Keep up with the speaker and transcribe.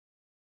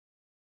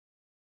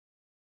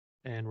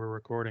And we're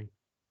recording.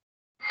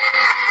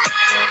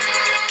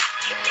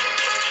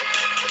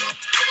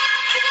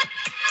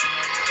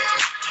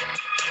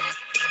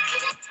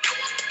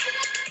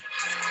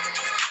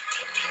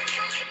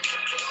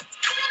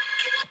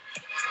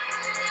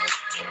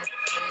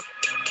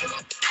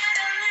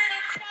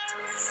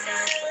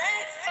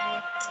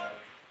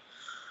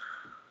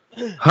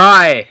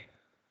 Hi,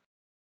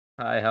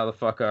 how the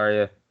fuck are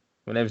you?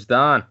 My name's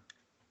Don.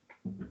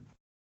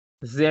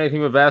 This is the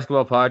Anything But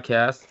Basketball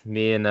podcast.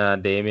 Me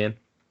and Damien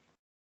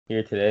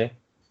here today.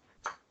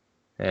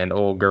 And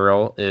old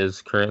girl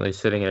is currently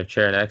sitting in a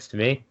chair next to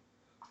me.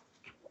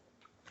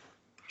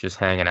 Just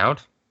hanging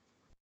out.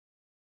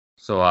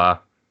 So,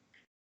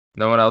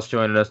 no one else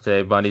joining us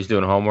today. Bundy's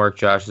doing homework.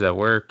 Josh is at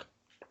work.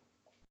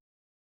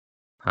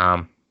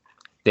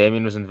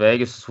 Damien was in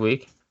Vegas this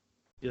week.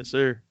 Yes,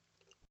 sir.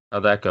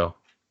 How'd that go?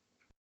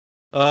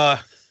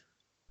 I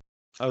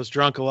was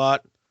drunk a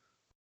lot.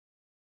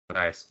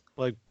 Nice.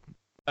 Like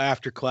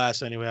after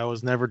class anyway. I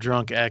was never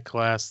drunk at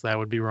class. That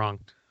would be wrong.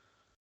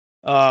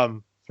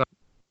 But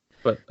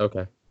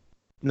okay.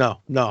 No,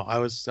 I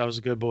was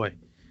a good boy.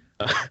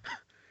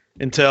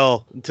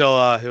 Until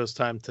it was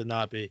time to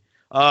not be.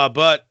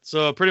 But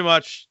so pretty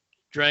much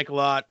drank a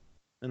lot,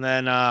 and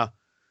then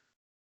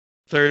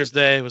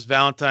Thursday was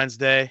Valentine's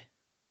Day.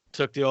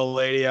 Took the old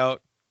lady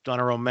out on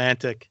a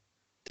romantic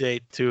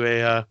date to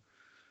a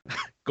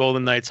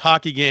Golden Knights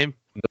hockey game.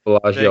 The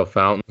Bellagio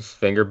Fountains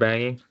finger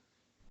banging?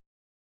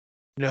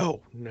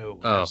 No,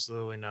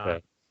 absolutely not.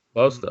 Okay.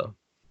 Close though.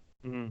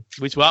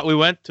 Mm-hmm. We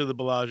went to the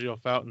Bellagio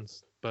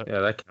Fountains, but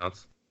yeah, that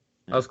counts.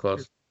 That was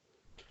close.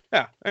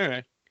 Yeah.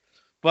 Anyway,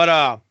 but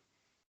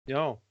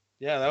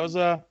that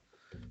was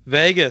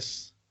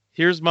Vegas.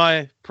 Here's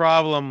my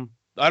problem.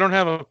 I don't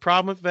have a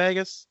problem with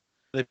Vegas.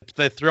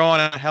 They throw on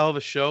a hell of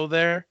a show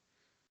there,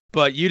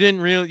 but you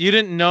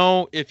didn't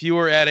know if you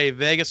were at a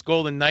Vegas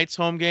Golden Knights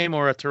home game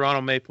or a Toronto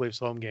Maple Leafs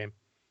home game.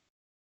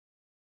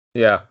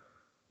 Yeah.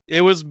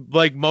 It was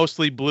like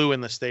mostly blue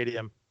in the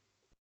stadium.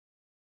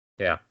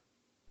 Yeah.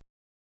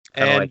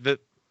 Kind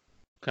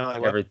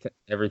of like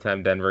every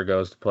time Denver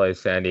goes to play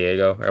San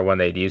Diego, or when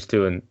they used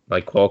to in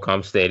like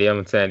Qualcomm Stadium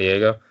in San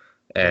Diego,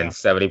 and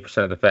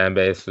 70% of the fan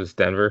base was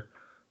Denver.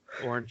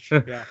 Orange.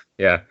 Yeah.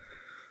 Yeah.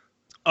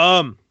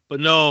 But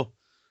no,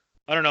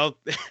 I don't know.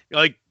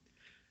 Like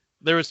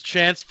there was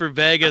chance for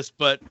Vegas,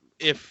 but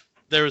if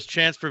there was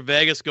chance for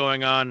Vegas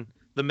going on,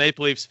 the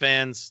Maple Leafs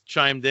fans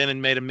chimed in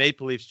and made a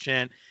Maple Leafs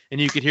chant, and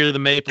you could hear the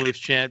Maple Leafs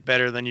chant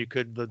better than you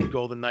could the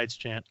Golden Knights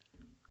chant.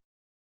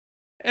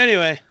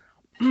 Anyway,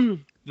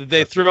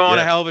 they threw on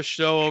a hell of a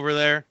show over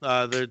there.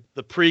 The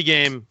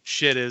pregame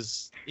shit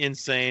is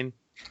insane.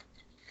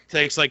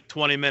 Takes like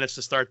 20 minutes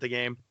to start the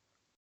game.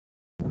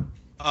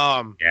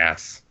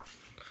 Yes.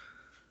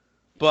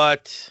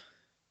 But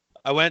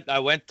I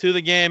went to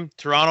the game.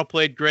 Toronto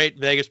played great.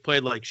 Vegas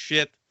played like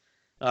shit.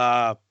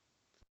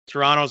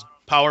 Toronto's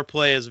power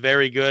play is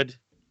very good.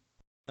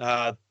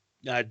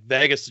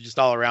 Vegas just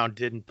all around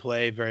didn't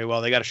play very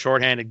well. They got a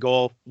shorthanded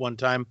goal one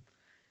time,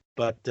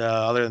 but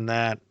other than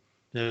that,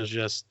 it was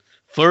just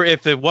Fleury.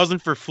 If it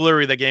wasn't for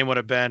Fleury, the game would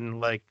have been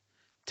like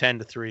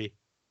 10-3.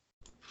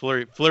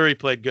 Fleury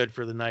played good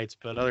for the Knights,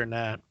 but other than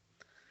that,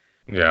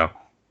 yeah.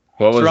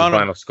 What was Toronto, the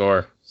final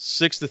score?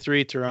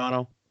 6-3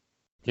 Toronto.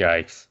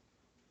 Yikes.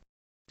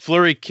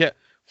 Fleury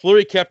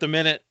kept him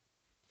in it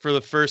for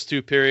the first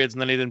two periods,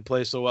 and then he didn't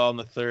play so well in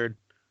the third.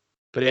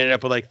 But he ended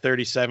up with like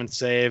 37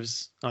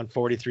 saves on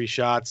 43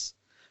 shots.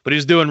 But he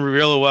was doing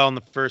really well in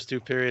the first two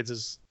periods.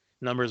 His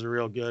numbers are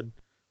real good.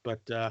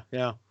 But,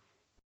 yeah.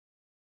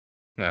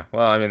 Yeah,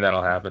 well, I mean,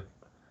 that'll happen.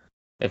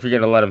 If you're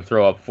going to let him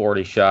throw up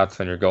 40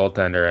 shots on your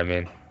goaltender, I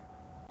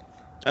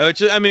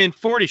mean,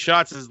 40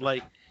 shots is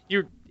like,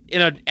 you're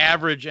in an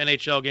average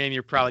NHL game,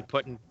 you're probably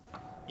putting,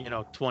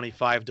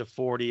 25 to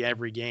 40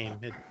 every game.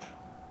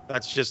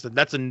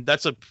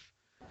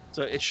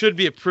 So it should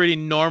be a pretty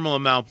normal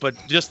amount, but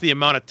just the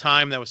amount of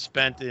time that was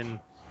spent in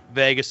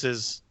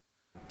Vegas's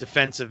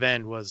defensive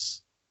end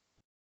was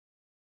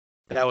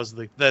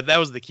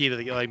the key to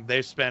the game. Like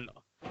they spent,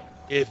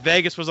 if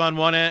Vegas was on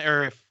one end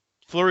or if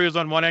Fleury was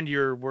on one end,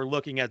 we're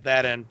looking at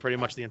that end pretty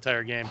much the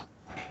entire game.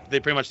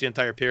 Pretty much the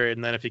entire period,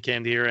 and then if he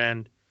came to your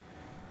end,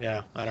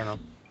 yeah, I don't know.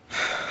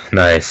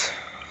 Nice.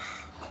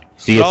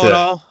 So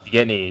you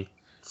get any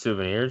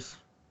souvenirs?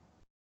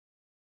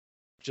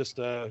 Just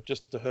a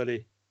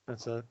hoodie.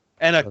 That's it.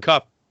 And a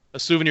cup, a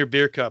souvenir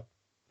beer cup,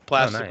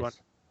 plastic one. It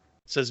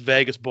says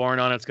Vegas born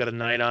on it. It's got a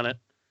night on it.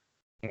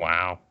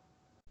 Wow.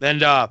 Then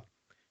the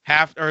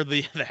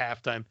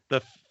halftime,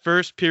 the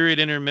first period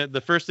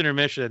the first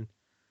intermission,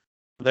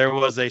 there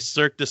was a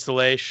Cirque du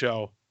Soleil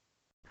show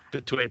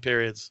between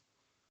periods.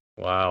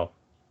 Wow.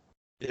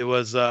 It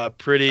was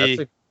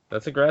pretty.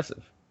 That's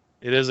aggressive.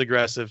 It is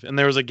aggressive, and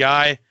there was a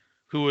guy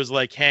who was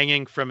like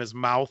hanging from his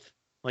mouth,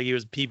 like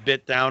he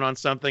bit down on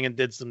something and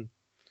did some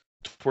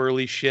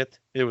twirly shit.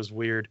 It was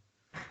weird.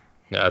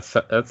 Yeah,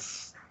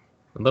 that's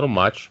a little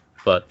much,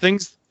 but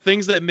things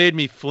that made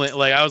me flint.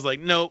 Like I was like,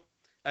 nope,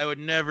 I would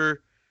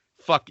never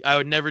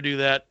do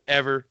that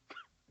ever.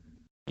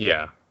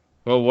 Yeah.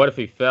 Well, what if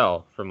he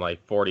fell from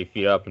like 40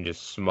 feet up and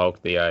just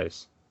smoked the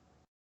ice?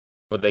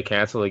 Would they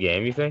cancel the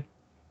game, you think?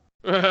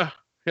 Yeah,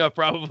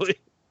 probably.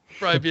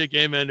 Probably be a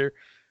game ender.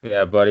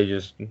 Yeah,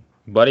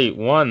 Buddy,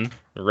 one,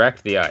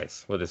 wrecked the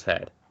ice with his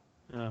head.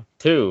 Yeah.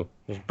 Two,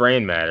 his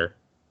brain matter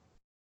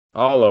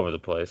all over the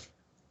place.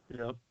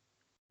 Yep.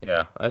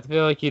 Yeah, I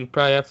feel like you'd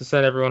probably have to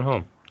send everyone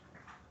home.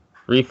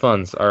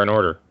 Refunds are in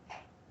order.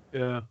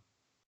 Yeah.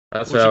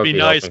 That's Which what I would would be be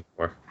nice. hoping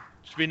for.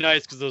 Should be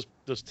nice because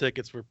those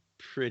tickets were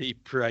pretty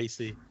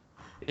pricey.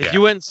 If Yeah.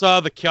 you went and saw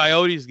the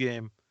Coyotes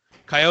game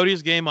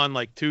on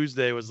like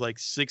Tuesday was like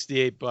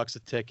 $68 a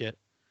ticket.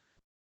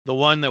 The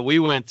one that we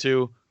went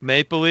to,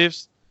 Maple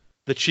Leafs,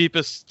 the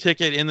cheapest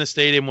ticket in the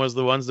stadium was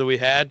the ones that we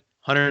had,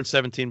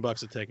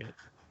 $117 a ticket.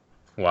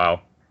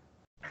 Wow.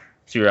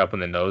 So you're up in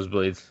the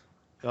nosebleeds.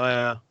 Oh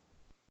yeah.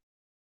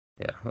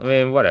 Yeah, I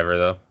mean, whatever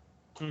though.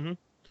 Mhm.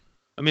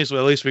 I mean, so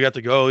at least we got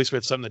to go. At least we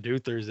had something to do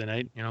Thursday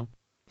night. Yeah,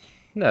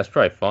 it's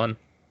probably fun.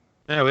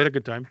 Yeah, we had a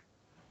good time.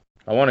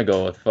 I want to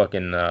go with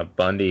fucking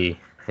Bundy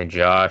and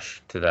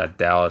Josh to that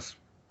Dallas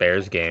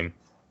Bears game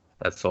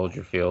at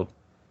Soldier Field.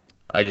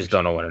 I just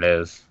don't know when it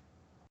is.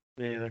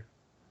 Me either.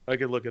 I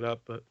could look it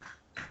up, but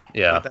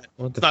Yeah, we'll have to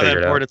we'll it's not that figure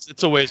it out. important.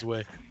 It's a ways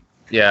away.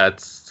 Yeah,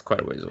 it's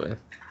quite a ways away.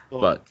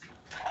 Well, But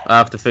I'll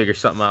have to figure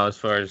something out as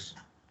far as.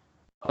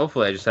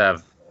 Hopefully, I just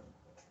have,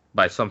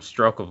 by some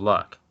stroke of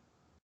luck,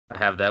 I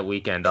have that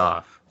weekend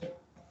off.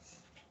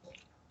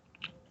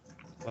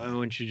 why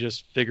wouldn't you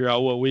just figure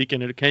out what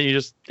weekend it? Can't you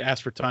just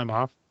ask for time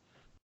off?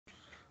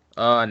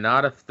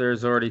 Not if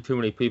there's already too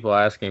many people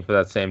asking for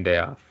that same day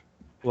off.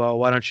 Well,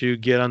 why don't you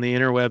get on the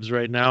interwebs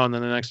right now, and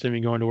then the next time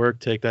you go into work,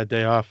 take that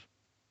day off?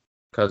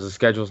 Because the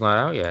schedule's not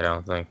out yet, I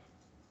don't think.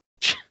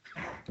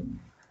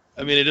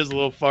 I mean, it is a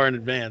little far in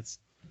advance.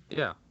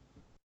 Yeah.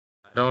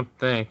 I don't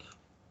think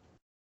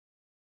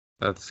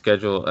that the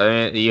schedule. I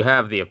mean, you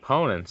have the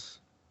opponents,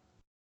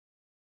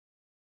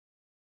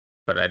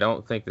 but I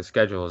don't think the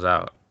schedule is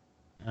out.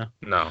 Yeah.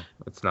 No,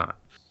 it's not.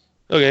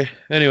 Okay.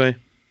 Anyway,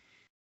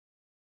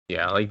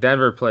 Yeah, like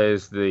Denver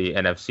plays the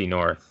NFC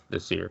North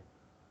this year.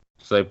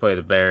 So they play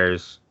the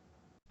Bears,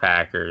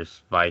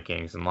 Packers,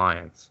 Vikings, and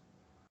Lions.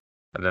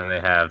 And then they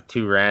have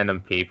two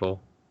random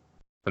people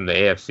from the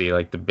AFC,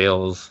 like the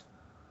Bills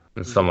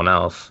and someone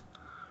else.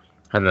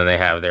 And then they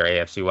have their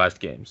AFC West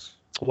games.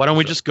 why don't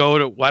we just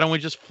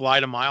fly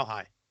to Mile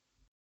High?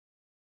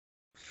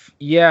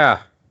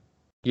 Yeah.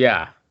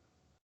 Yeah.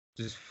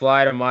 Just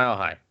fly to Mile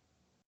High.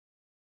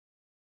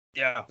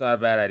 Yeah. It's not a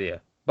bad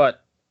idea.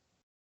 But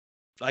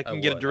I can I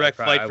get a would. direct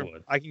I flight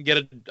would. I can get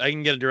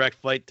a direct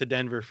flight to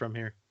Denver from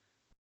here.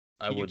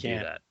 I You would do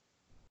can't. that.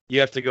 You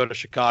have to go to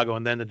Chicago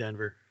and then to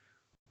Denver.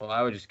 Well,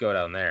 I would just go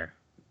down there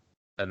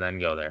and then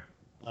go there.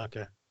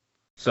 Okay.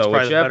 So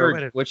probably the better way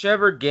to-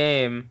 whichever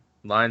game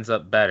lines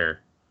up better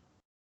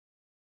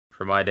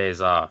for my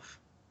days off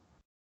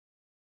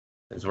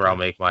is where I'll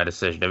make my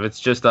decision. If it's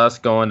just us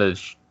going to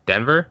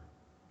Denver,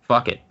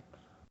 fuck it.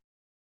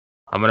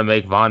 I'm going to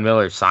make Von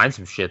Miller sign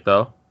some shit,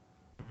 though.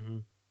 Mm-hmm.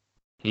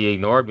 He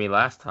ignored me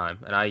last time,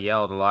 and I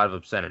yelled a lot of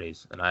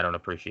obscenities, and I don't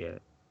appreciate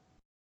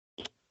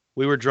it.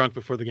 We were drunk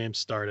before the game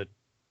started.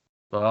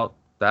 Well,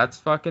 that's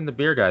fucking the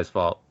beer guy's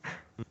fault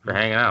for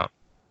hanging out.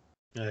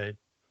 Hey.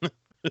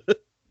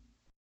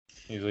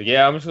 He's like,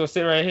 yeah, I'm just going to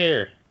sit right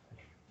here.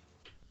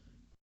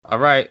 All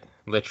right,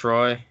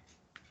 Latroy.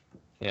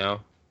 You know,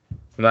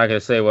 I'm not going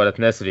to say what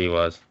ethnicity he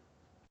was,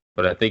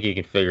 but I think you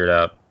can figure it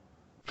out.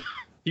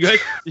 You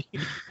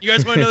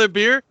guys want another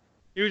beer?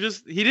 He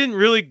didn't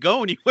really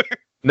go anywhere.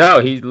 No,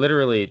 he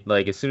literally,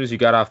 like, as soon as you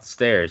got off the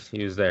stairs,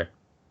 he was there.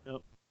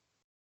 Yep.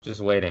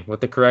 Just waiting with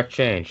the correct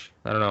change.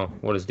 I don't know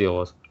what his deal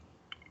was.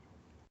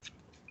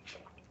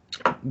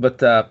 But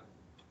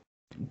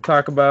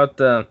talk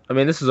about, I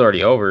mean, this is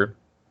already over,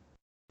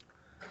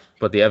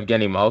 but the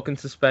Evgeny Malkin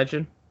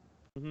suspension.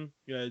 Mm-hmm.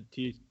 Yeah,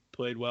 he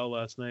played well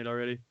last night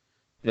already.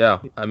 Yeah,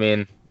 I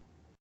mean,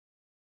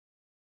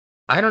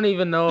 I don't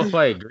even know if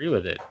I agree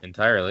with it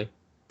entirely.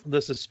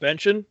 The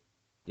suspension?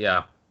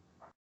 Yeah.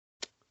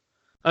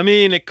 I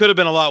mean, it could have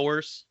been a lot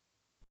worse.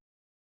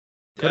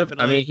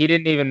 I mean, he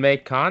didn't even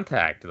make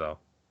contact, though.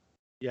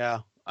 Yeah.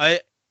 You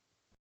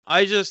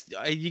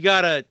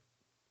gotta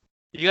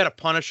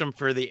punish him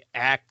for the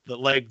act,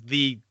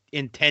 the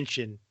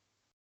intention.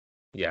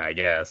 Yeah, I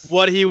guess.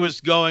 What he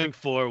was going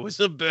for was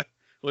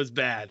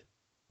bad.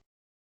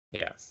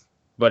 Yes.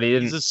 But he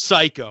didn't. He's a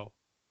psycho.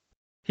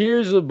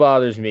 Here's what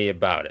bothers me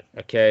about it,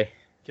 okay?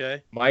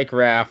 Okay. Mike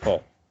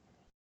Raffle.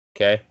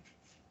 Okay?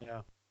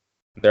 Yeah.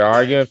 They're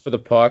arguing for the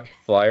puck,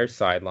 Flyers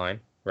sideline,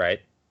 right?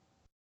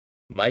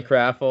 Mike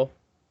Raffle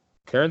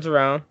turns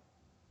around,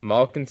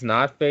 Malkin's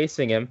not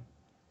facing him,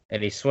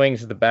 and he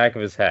swings at the back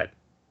of his head.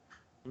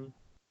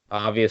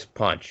 Obvious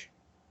punch.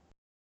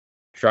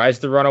 Tries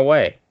to run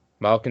away.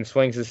 Malkin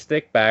swings his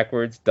stick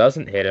backwards,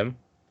 doesn't hit him,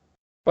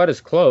 but is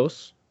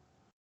close.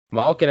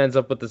 Malkin ends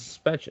up with the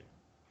suspension.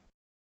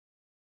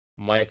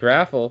 Mike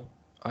Raffle,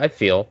 I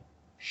feel,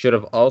 should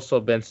have also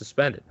been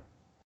suspended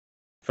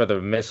for the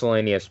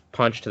miscellaneous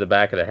punch to the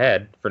back of the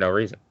head for no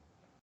reason.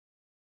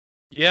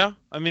 Yeah,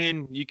 I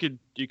mean, you could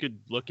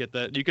look at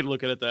that. You could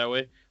look at it that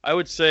way. I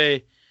would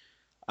say,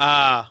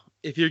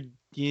 if you're,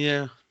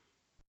 yeah,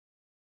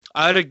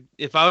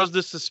 if I was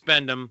to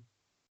suspend him,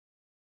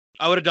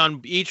 I would have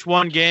done each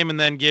one game and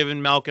then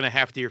given Malkin a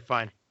half-year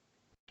fine.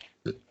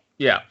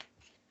 Yeah,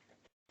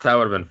 that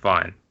would have been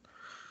fine.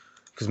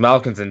 Because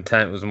Malkin's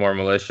intent was more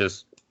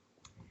malicious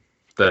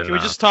than. Can we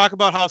just talk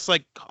about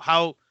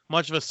how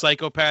much of a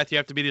psychopath you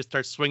have to be to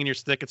start swinging your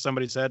stick at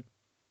somebody's head?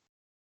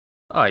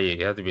 Oh yeah,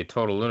 you have to be a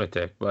total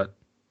lunatic, but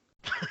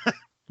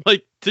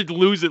Like to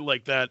lose it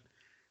like that,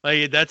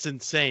 like that's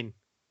insane.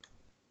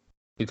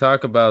 you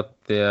talk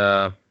about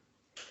the.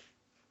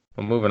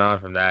 Well, moving on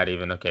from that,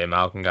 even okay,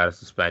 Malkin got a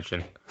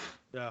suspension.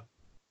 Yeah,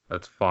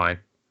 That's fine.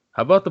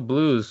 How about the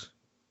Blues?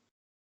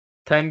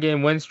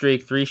 10-game win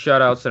streak, 3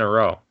 shutouts in a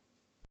row.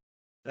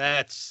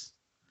 that's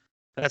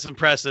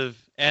impressive.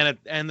 And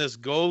this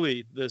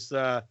goalie, this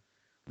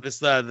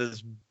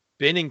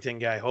Binnington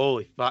guy,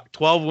 holy fuck,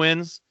 12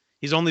 wins.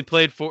 He's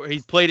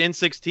played in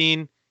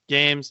 16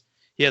 games.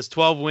 He has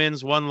 12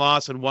 wins, 1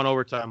 loss, and 1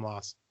 overtime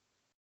loss.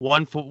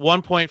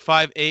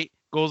 1.58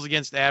 goals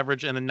against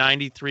average and a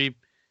 93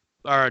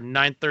 or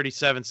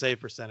 937 save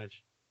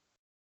percentage.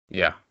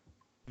 Yeah,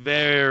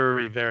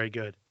 Very, very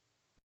good.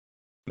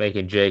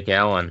 making Jake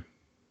Allen.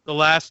 The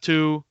last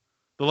two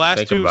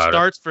Think about it.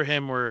 starts for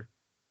him were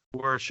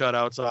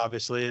shutouts,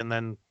 obviously, and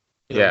then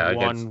Yeah,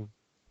 one.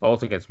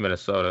 both against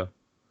Minnesota.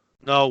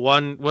 No,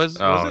 one was it?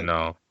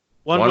 No.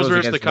 One was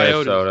versus the against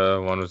Coyotes.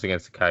 Minnesota, one was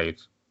against the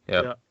Coyotes.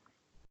 Yep. Yeah.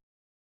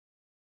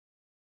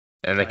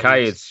 And the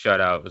Coyotes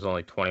shutout was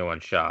only 21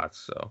 shots,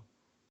 so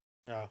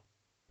Yeah.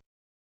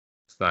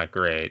 it's not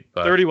great.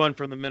 But 31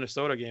 from the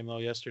Minnesota game though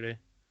yesterday.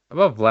 how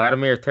about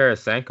Vladimir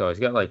Tarasenko? He's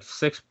got like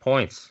 6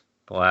 points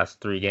the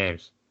last 3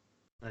 games.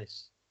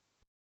 Nice.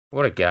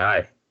 What a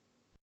guy.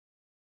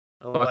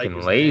 I like Fucking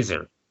his laser.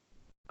 name.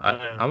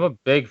 I'm a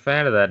big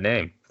fan of that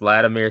name.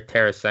 Vladimir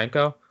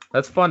Tarasenko.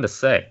 That's fun to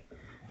say.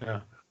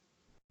 Yeah.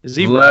 Is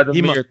he?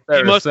 Vladimir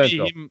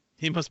Tarasenko.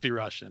 He must be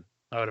Russian.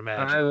 I would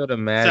imagine. I would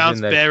imagine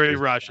Sounds that very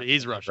Russian.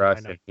 He's Russian. I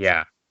know.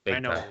 Yeah, big I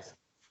know. time.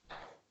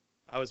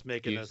 I was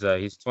making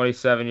He's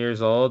 27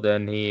 years old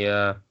and he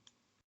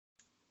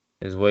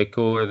is way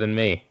cooler than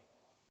me.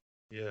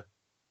 Yeah.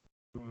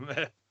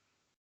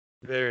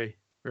 Very,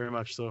 very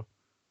much so.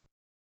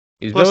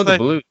 He's been with the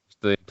Blues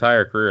the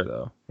entire career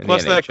though.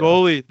 Plus that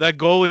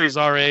goalie is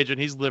our age and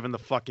he's living the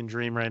fucking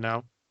dream right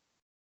now.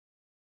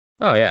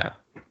 Oh yeah.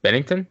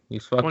 Binnington?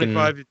 He's fucking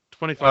 25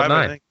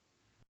 I think.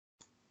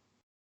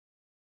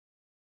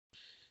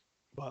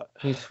 But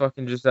he's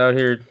fucking just out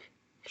here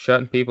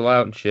shutting people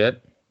out and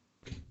shit.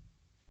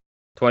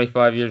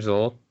 25 years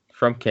old,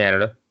 from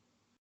Canada.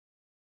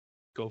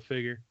 Go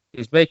figure.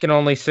 He's making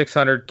only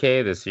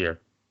 $600K this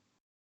year.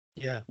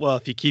 Yeah. Well,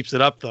 if he keeps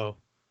it up though.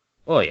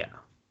 Well, yeah.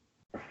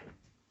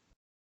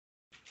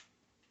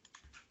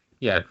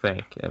 Yeah, I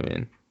think. I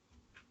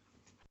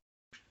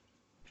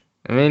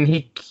mean,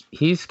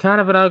 he's kind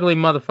of an ugly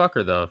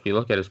motherfucker though. If you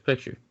look at his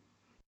picture,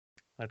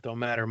 That don't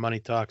matter. Money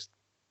talks.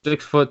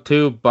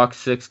 6'2",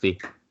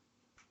 $160.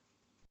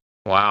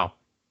 Wow.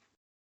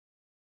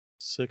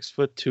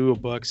 6'2",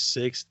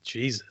 $160.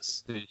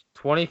 Jesus. He's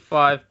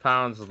 25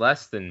 pounds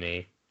less than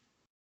me,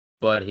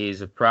 but he's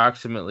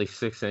approximately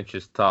 6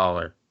 inches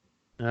taller.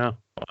 Yeah.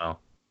 Wow.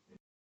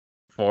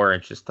 4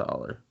 inches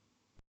taller.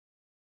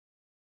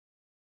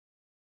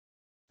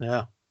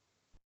 Yeah.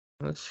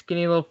 That's a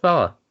skinny little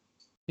fella.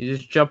 He's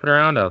just jumping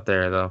around out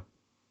there, though.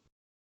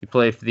 He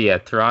played for the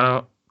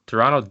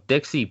Toronto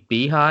Dixie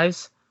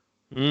Beehives,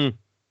 the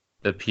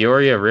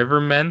Peoria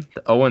Rivermen,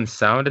 the Owen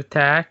Sound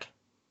Attack,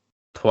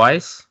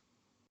 twice,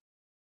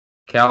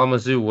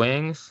 Kalamazoo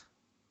Wings,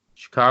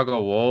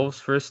 Chicago Wolves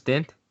for a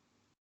stint,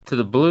 to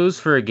the Blues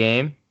for a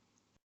game,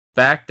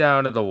 back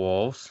down to the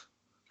Wolves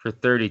for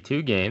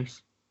 32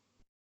 games,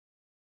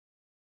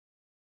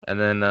 and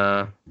then,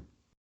 now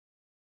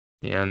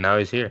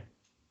he's here.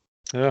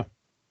 Yeah.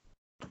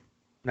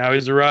 Now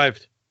he's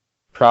arrived.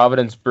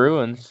 Providence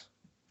Bruins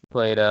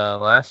played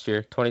last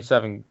year,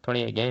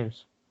 28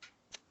 games.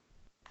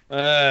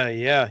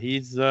 Yeah,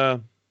 he's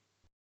kind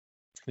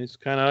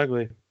of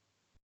ugly.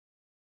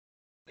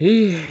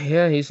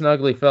 He's an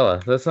ugly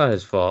fella. That's not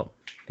his fault.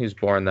 He was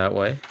born that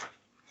way.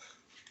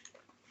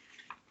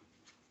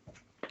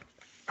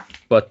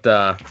 But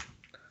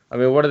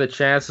what are the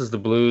chances the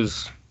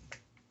Blues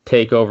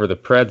take over the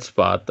Preds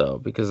spot though?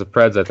 Because the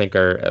Preds, I think,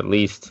 are at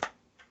least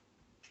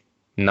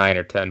 9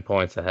 or 10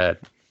 points ahead.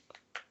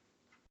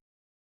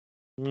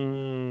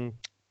 Preds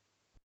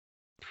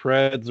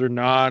are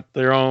not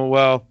their own.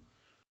 Well,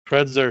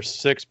 Preds are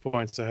 6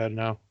 points ahead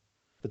now.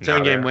 The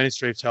 10-game winning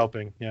streak's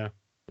helping. Yeah.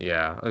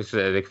 Yeah, like I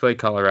said, they played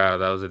Colorado.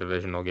 That was a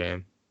divisional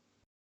game.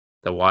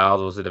 The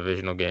Wild was a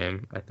divisional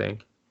game, I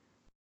think.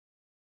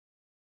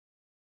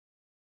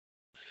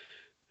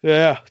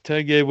 Yeah,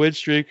 10-game win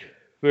streak.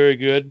 Very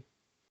good.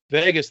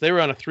 Vegas, they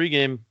were on a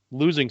 3-game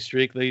losing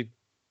streak. They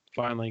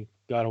finally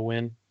got a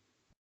win.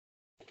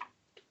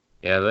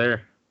 Yeah,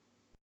 they're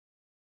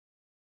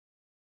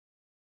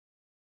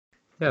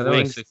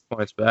only 6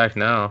 points back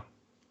now.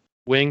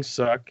 Wings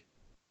suck.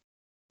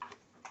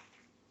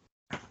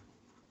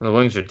 The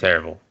Wings are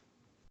terrible.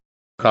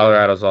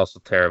 Colorado's also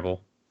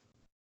terrible.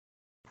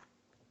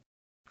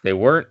 They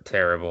weren't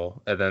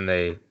terrible, and then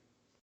they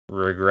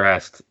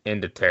regressed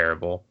into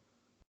terrible.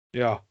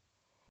 Yeah.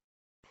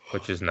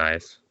 Which is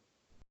nice.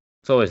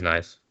 It's always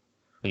nice.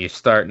 When you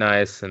start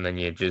nice, and then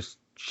you just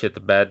shit the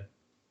bed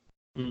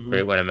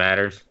right when it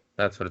matters.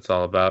 That's what it's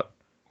all about.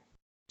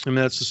 I mean,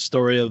 that's the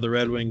story of the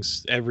Red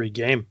Wings every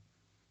game.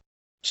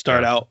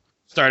 Start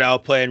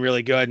out playing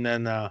really good, and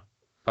then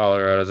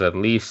Colorado's at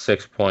least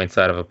 6 points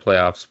out of a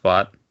playoff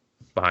spot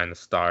behind the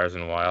Stars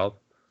and Wild.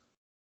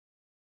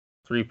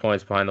 3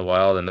 points behind the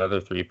Wild, another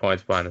 3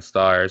 points behind the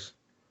Stars.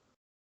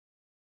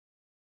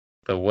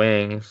 The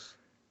Wings,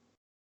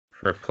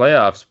 for a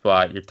playoff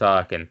spot, you're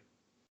talking,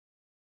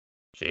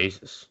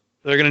 Jesus.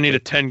 They're going to need a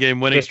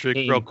 10-game winning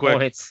streak real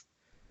quick.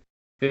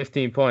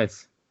 15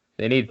 points.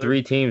 They need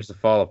 3 teams to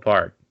fall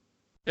apart.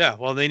 Yeah,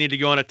 well, they need to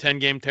go on a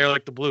 10-game tear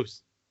like the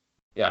Blues.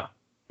 Yeah.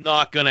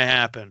 Not going to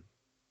happen.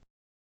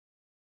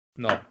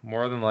 No,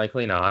 more than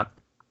likely not.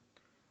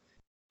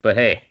 But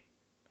hey,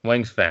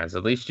 Wings fans,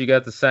 at least you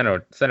got the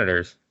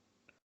Senators,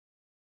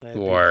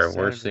 who are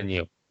worse than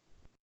you.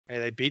 Hey,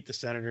 they beat the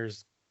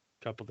Senators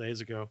a couple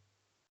days ago.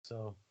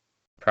 So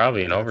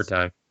probably in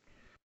overtime.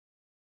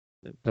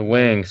 The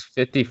Wings,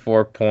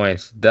 54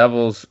 points.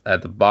 Devils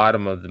at the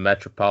bottom of the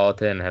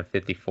Metropolitan have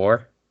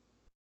 54.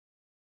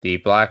 The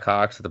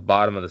Blackhawks at the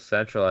bottom of the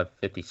Central have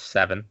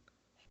 57.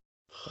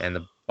 And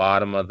the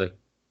bottom of the...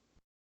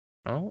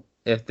 Oh,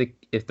 if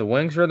the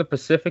Wings were in the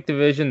Pacific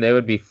Division, they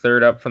would be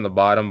third up from the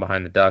bottom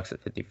behind the Ducks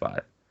at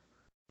 55.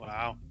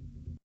 Wow.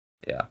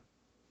 Yeah.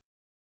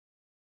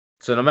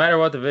 So no matter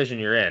what division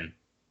you're in,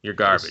 you're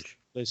garbage.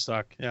 They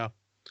suck, yeah.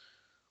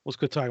 Let's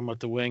go talking about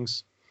the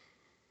Wings.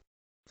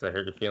 Does that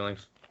hurt your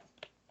feelings?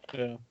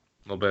 Yeah. A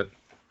little bit.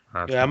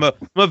 Yeah, I'm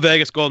a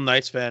Vegas Golden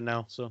Knights fan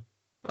now, so.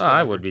 Oh,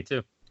 I would be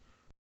too.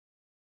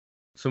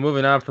 So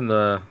moving on from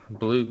the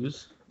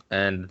Blues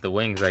and the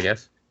Wings, I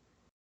guess.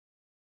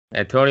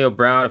 Antonio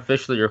Brown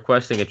officially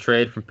requesting a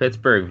trade from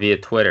Pittsburgh via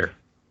Twitter.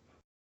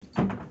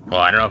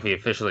 Well, I don't know if he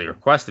officially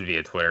requested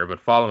via Twitter,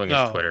 but following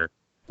his Twitter,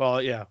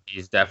 well, yeah,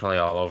 he's definitely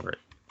all over it.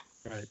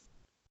 Right.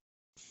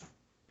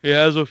 He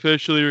has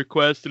officially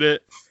requested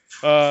it.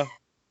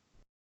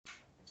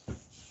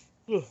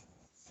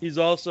 He's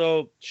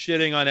also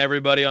shitting on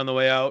everybody on the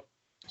way out,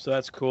 so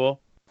that's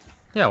cool.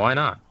 Yeah, why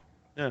not?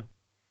 Yeah.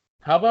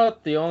 How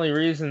about the only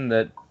reason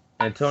that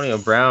Antonio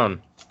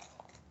Brown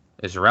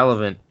is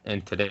relevant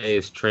in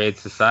today's trade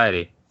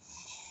society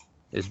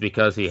is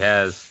because he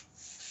has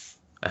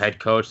a head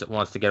coach that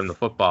wants to get him the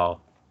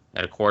football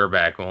and a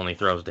quarterback who only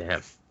throws to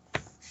him.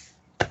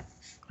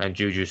 And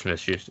Juju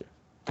Smith-Schuster.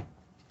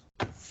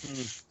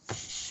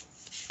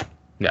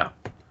 No.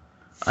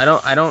 I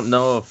don't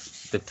know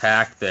if the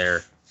tact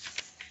there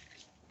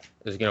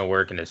is going to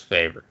work in his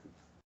favor.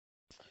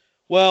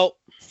 Well,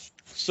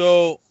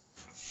 so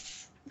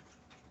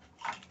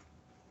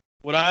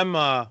what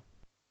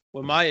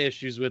my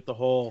issues with the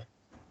whole,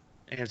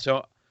 and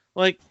so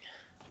like,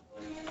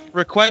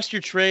 request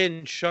your trade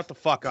and shut the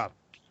fuck up.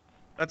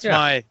 That's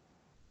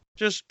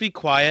just be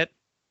quiet.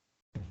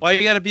 Why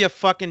you gotta be a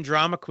fucking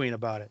drama queen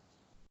about it?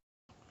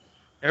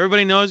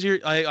 Everybody knows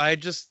it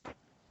just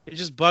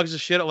bugs the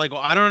shit out. Like,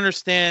 well, I don't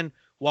understand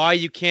why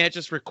you can't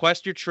just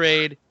request your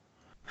trade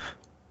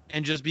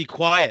and just be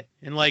quiet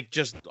and like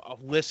just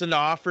listen to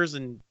offers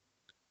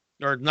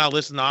or not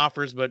listen to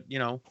offers, but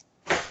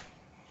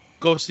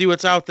go see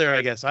what's out there.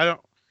 I guess I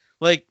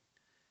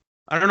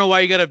don't know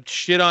why you gotta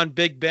shit on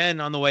Big Ben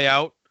on the way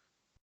out.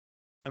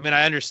 I mean,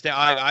 I understand.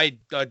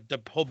 The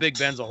whole Big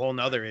Ben's a whole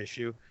nother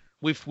issue.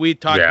 We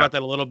talked about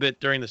that a little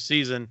bit during the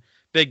season.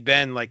 Big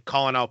Ben like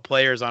calling out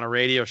players on a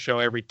radio show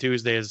every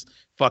Tuesday is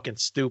fucking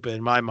stupid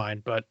in my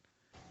mind. But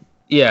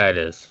yeah, it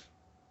is.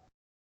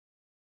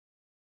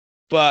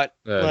 But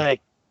that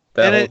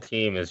whole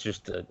team is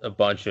just a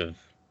bunch of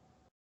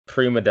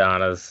prima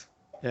donnas.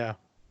 Yeah.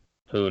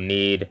 Who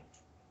need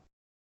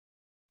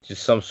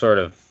just some sort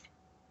of.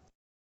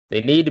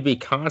 They need to be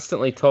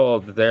constantly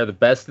told that they're the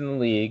best in the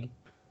league.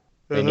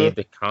 They need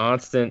the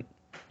constant,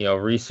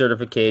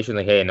 recertification.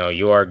 Like, hey, no,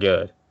 you are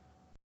good.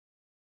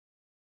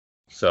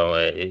 So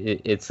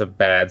it's a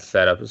bad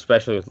setup,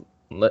 especially with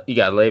you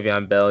got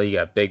Le'Veon Bell, you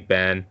got Big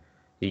Ben,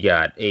 you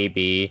got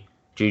AB,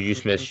 Juju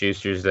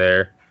Smith-Schuster's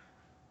there.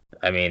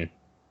 I mean,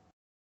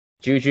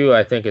 Juju,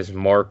 I think, is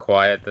more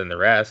quiet than the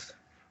rest.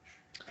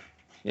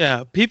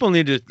 Yeah, people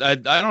need to. I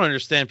don't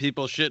understand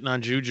people shitting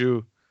on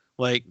Juju,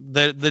 like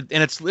and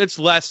it's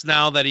less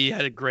now that he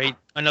had a great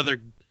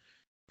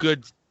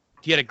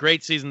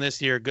season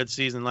this year, a good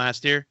season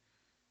last year,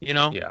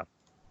 Yeah.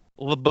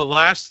 But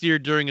last year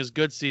during his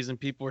good season,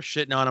 people were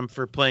shitting on him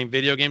for playing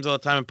video games all the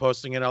time and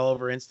posting it all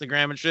over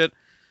Instagram and shit.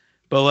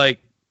 But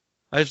like,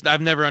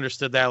 I've never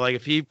understood that. Like,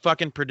 if he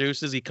fucking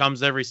produces, he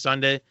comes every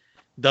Sunday,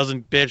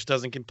 doesn't bitch,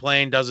 doesn't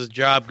complain, does his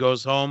job,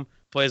 goes home,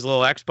 plays a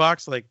little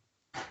Xbox, like.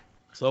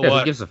 So what?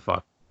 Who gives a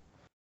fuck?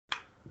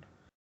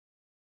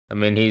 I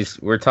mean,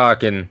 we're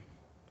talking,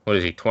 what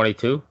is he,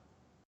 22?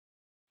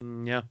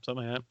 Yeah,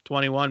 something like that.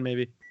 21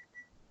 maybe.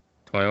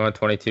 21,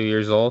 22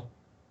 years old.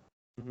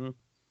 Mm-hmm.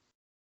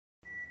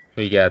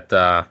 We got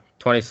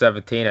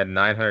 2017 at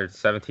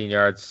 917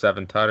 yards,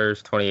 7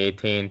 tutters.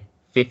 2018,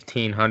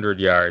 1,500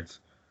 yards,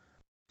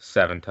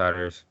 7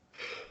 tutters.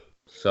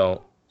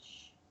 So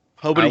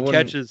How I many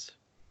wouldn't catches?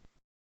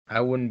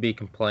 I wouldn't be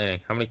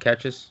complaining. How many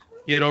catches?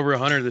 He had over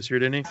 100 this year,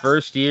 didn't he?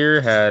 First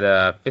year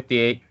had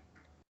 58.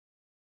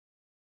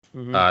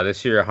 Mm-hmm.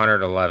 This year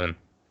 111.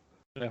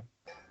 Yeah.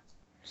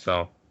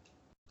 So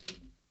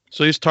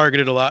He's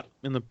targeted a lot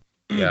in the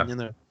yeah. in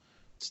the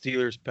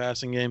Steelers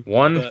passing game.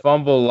 One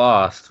fumble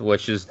lost,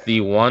 which is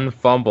the one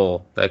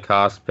fumble that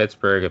cost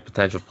Pittsburgh a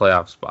potential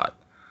playoff spot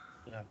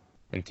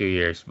in 2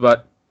 years.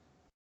 But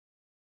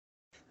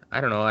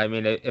I don't know. I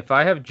mean, if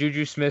I have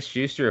Juju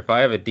Smith-Schuster, if I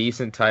have a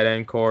decent tight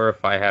end core,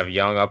 if I have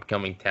young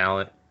upcoming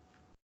talent,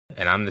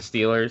 and I'm the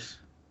Steelers,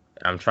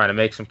 and I'm trying to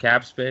make some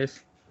cap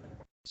space,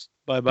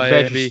 Bye-bye,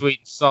 bet your AB. sweet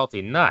and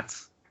salty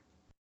nuts.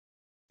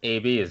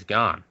 AB is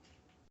gone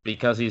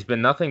because he's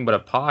been nothing but a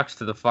pox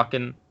to the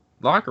fucking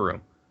locker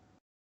room.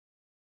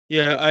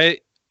 Yeah,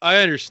 I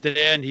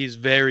understand he's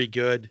very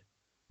good,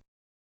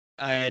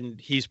 and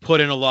he's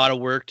put in a lot of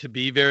work to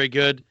be very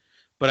good,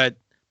 but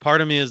part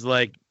of me is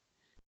like,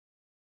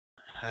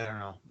 I don't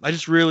know. I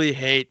just really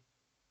hate.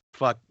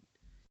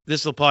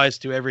 This applies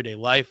to everyday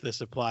life.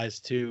 This applies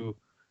to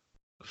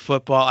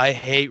football. I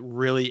hate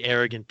really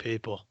arrogant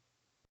people.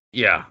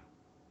 Yeah.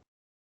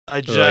 I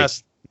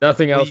just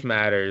nothing else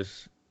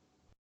matters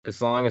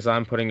as long as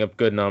I'm putting up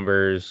good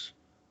numbers.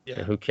 Yeah.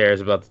 And who cares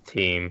about the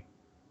team?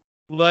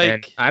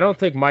 And I don't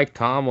think Mike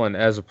Tomlin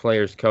as a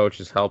player's coach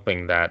is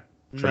helping that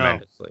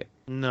tremendously.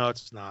 No,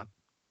 it's not.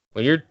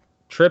 When you're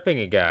tripping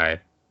a guy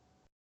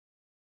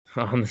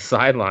on the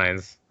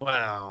sidelines.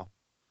 Wow.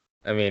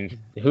 I mean,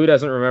 who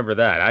doesn't remember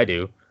that? I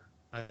do.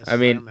 I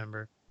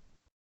remember.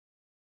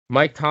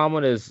 Mike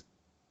Tomlin is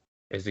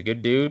a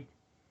good dude.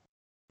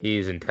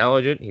 He's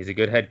intelligent. He's a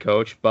good head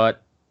coach,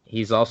 but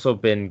he's also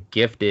been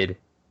gifted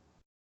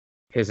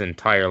his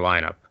entire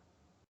lineup.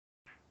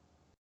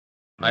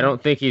 I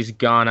don't think he's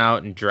gone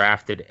out and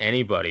drafted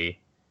anybody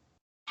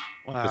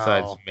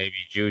besides maybe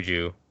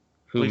Juju,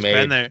 who he's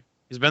been there.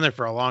 He's been there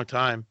for a long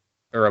time.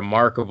 A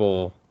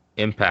remarkable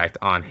impact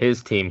on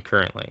his team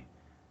currently.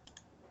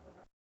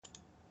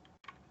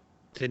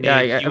 He would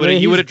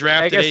have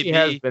drafted I guess AB. He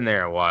has been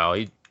there a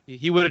while.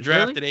 He would have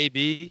drafted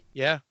AB.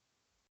 Yeah.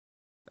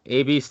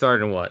 AB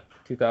started in what?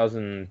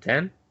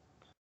 2010?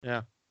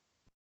 Yeah.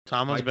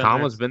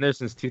 Tomlin's been there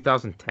since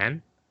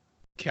 2010?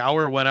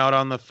 Cowher went out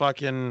on the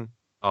fucking...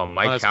 Oh,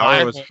 Mike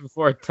Cowher was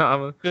before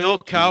Tomlin? Bill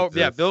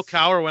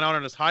Cowher went out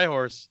on his high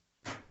horse.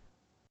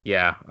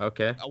 Yeah,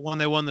 okay. When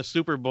they won the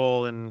Super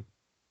Bowl and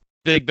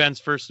Big Ben's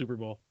first Super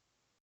Bowl.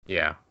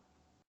 Yeah.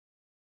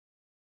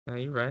 Yeah,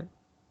 you're right.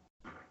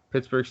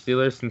 Pittsburgh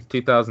Steelers since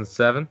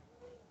 2007.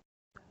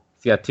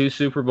 He's got 2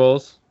 Super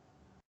Bowls.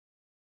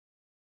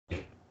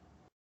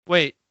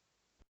 Wait.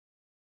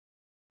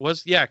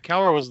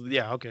 Cowher was...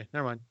 Yeah, okay.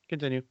 Never mind.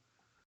 Continue.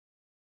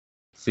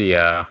 See,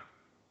 whoa.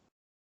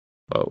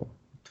 What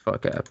the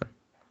fuck happened?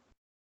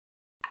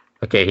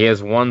 Okay, he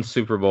has 1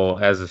 Super Bowl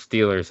as a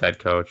Steelers head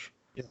coach.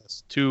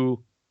 Yes, 2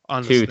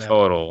 on 2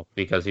 total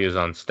because he was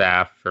on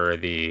staff for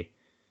the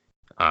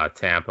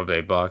Tampa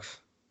Bay Bucks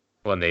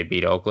when they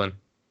beat Oakland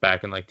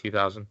back in like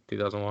 2000,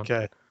 2001.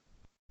 Okay.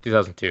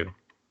 2002.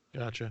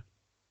 Gotcha.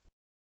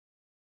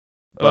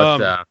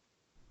 But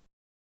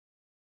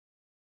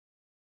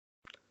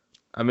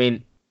I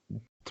mean,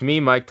 to me,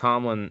 Mike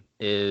Tomlin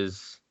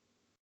is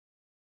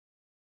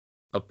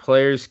a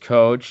player's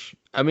coach.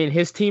 I mean,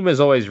 his team is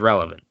always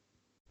relevant.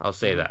 I'll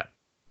say that.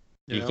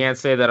 Yeah. You can't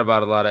say that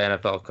about a lot of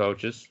NFL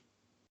coaches.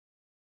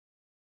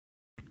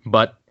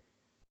 But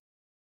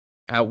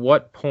at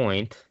what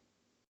point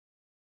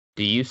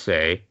do you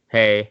say,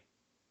 hey,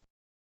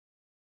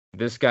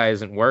 this guy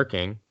isn't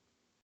working,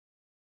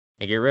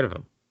 and get rid of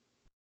him?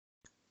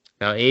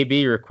 Now,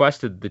 AB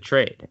requested the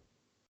trade.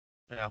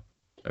 Yeah.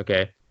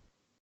 Okay.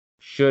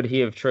 Should he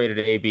have traded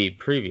AB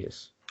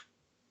previous?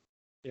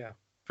 Yeah.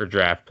 For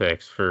draft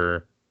picks,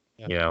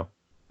 Yeah.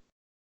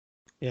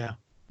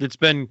 It's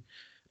been...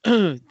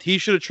 he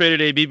should have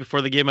traded AB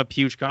before they gave him a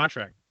huge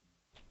contract.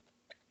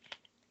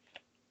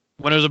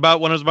 When it was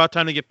about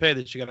time to get paid,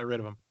 they should got rid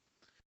of him.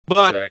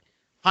 But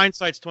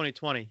hindsight's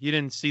 2020. You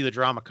didn't see the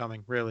drama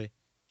coming, really,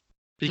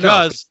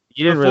 because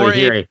you didn't really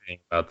hear anything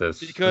about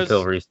this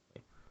until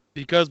recently.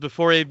 Because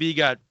before AB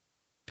got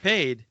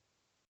paid,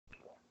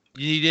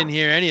 you didn't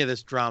hear any of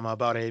this drama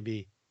about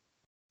AB.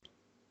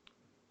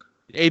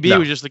 AB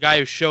was just the guy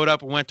who showed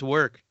up and went to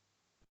work,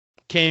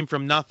 came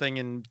from nothing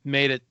and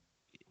made it.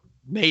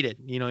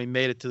 You know, he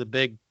made it to the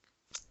big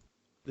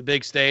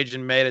stage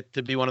and made it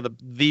to be one of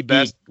the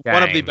best,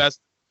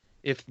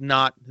 if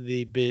not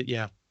the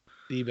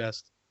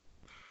best.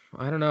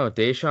 I don't know.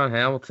 Deshaun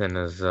Hamilton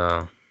is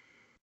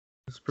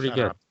pretty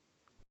good.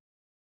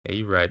 Yeah,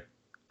 you're right.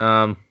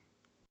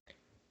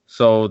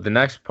 So the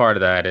next part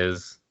of that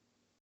is,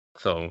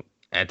 so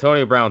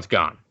Antonio Brown's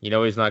gone. You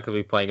know he's not going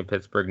to be playing in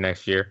Pittsburgh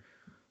next year.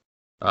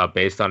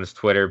 based on his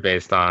Twitter,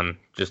 based on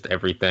just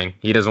everything.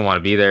 He doesn't want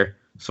to be there.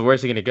 So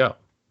where's he going to go?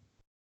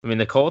 I mean,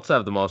 the Colts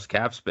have the most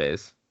cap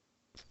space.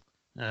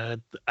 I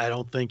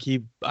don't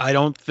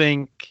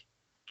think,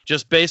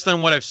 just based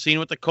on what I've seen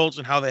with the Colts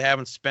and how they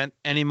haven't spent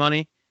any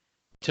money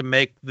to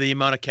make the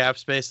amount of cap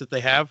space that they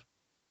have,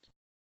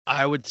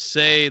 I would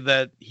say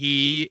that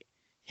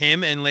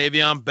him and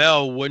Le'Veon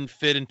Bell wouldn't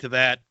fit into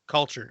that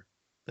culture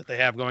that they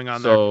have going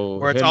on there,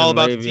 where it's him all and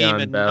about the team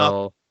Le'Veon and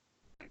Bell,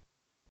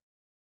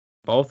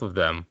 both of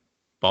them,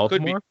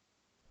 Baltimore.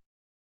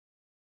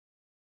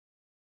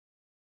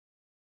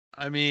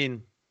 I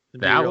mean,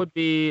 That would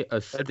be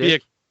a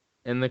stick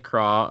in the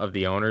craw of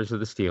the owners of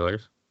the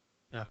Steelers.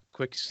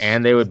 Quick.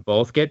 And they would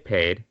both get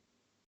paid.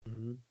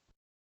 Mm-hmm.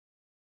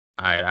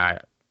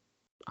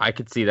 I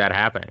could see that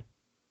happening.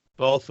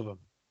 Both of them.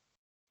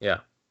 Yeah.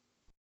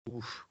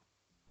 Oof.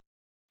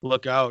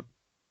 Look out.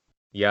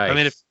 Yeah. I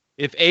mean,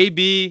 if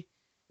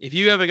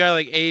you have a guy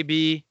like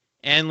AB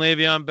and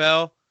Le'Veon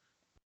Bell,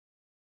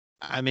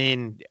 I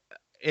mean,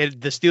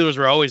 the Steelers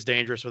were always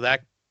dangerous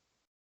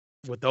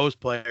with those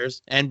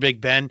players and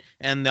Big Ben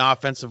and the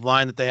offensive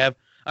line that they have.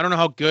 I don't know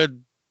how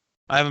good.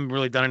 I haven't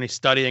really done any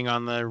studying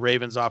on the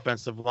Ravens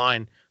offensive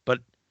line, but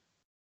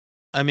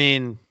I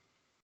mean,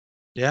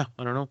 yeah,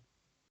 I don't know.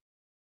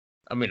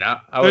 I mean,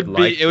 I would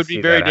like it would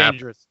be very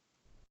dangerous.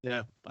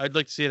 Yeah, I'd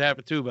like to see it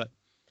happen too, but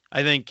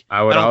I think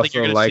I would don't think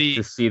you're also like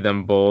to see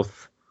them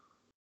both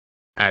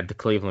at the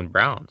Cleveland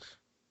Browns.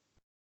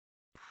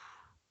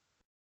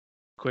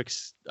 Quick,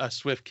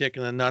 swift kick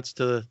in the nuts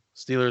to the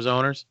Steelers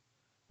owners.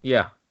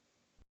 Yeah,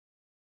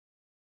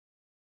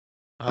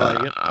 I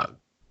like it.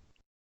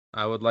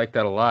 I would like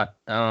that a lot.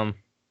 Can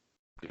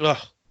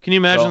you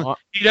imagine?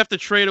 You'd have to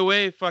trade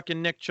away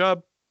fucking Nick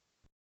Chubb.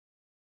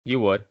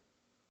 You would.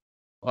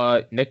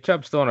 Nick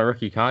Chubb's still on a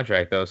rookie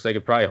contract though, so they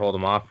could probably hold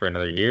him off for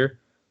another year.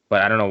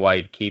 But I don't know why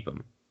you'd keep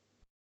him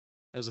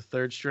as a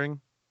third string.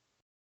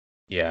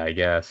 Yeah, I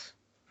guess.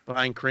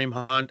 Behind Kareem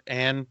Hunt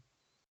and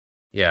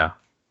yeah.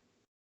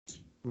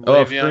 Oh,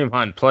 if Kareem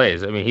Hunt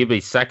plays, I mean, he'd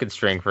be second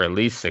string for at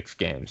least 6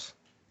 games.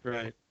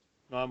 Right.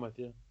 No, I'm with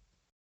you.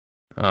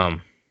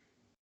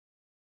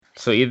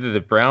 So either the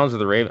Browns or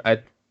the Ravens.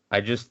 I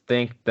just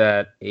think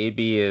that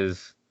AB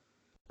is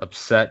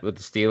upset with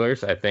the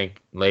Steelers. I think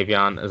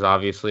Le'Veon is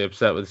obviously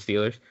upset with the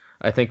Steelers.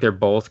 I think they're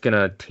both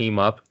gonna team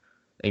up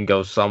and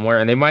go somewhere,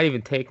 and they might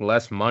even take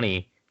less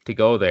money to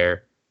go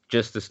there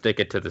just to stick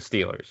it to the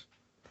Steelers.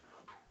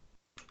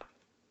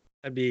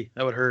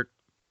 That would hurt.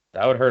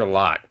 That would hurt a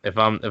lot. If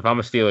I'm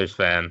a Steelers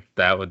fan,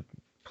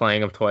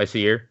 playing them twice a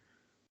year,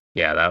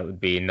 yeah, that would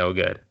be no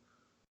good.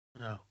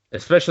 No.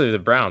 Especially the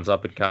Browns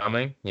up and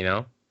coming, you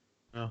know?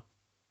 No.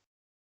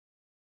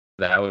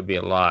 That would be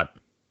a lot.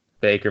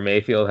 Baker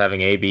Mayfield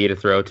having AB to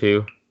throw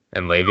to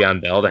and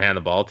Le'Veon Bell to hand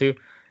the ball to.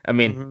 I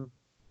mean,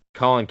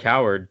 Colin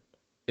Cowherd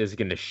is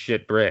going to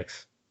shit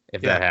bricks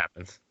if that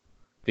happens.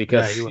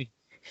 Because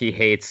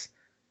he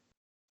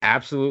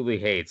absolutely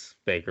hates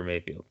Baker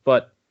Mayfield.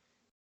 But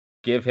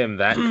give him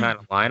that kind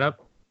of lineup,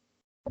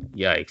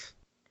 yikes.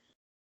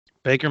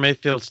 Baker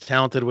Mayfield's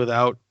talented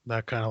without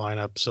that kind of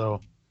lineup,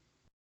 so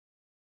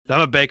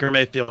I'm a Baker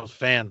Mayfield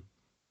fan.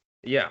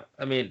 Yeah,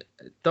 I mean,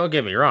 don't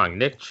get me wrong.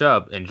 Nick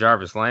Chubb and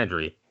Jarvis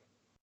Landry,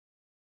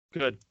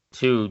 good.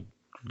 2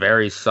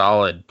 very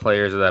solid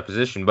players of that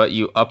position, but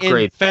you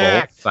upgrade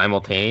both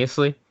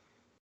simultaneously.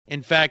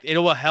 In fact, it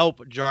will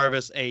help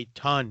Jarvis a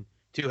ton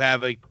to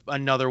have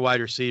another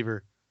wide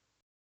receiver.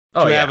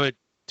 To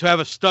have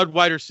a stud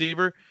wide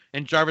receiver,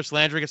 and Jarvis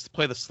Landry gets to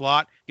play the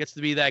slot, gets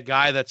to be that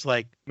guy that's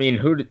like. I mean,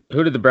 who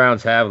did the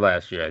Browns have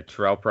last year?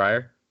 Terrell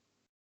Pryor?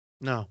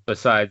 No.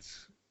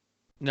 Besides.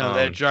 No,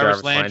 they had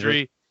Jarvis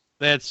Landry.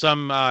 They had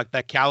some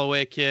that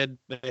Callaway kid.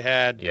 They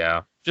had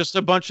just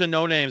a bunch of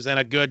no names and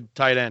a good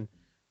tight end.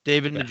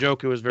 David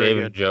Njoku was very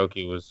good. David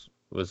Njoku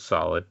was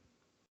solid.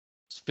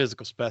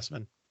 Physical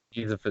specimen.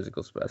 He's a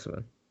physical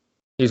specimen.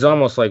 He's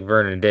almost like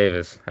Vernon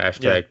Davis. #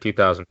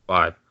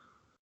 2005.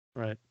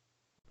 Right.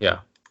 Yeah.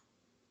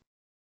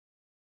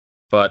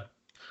 But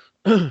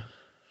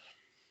I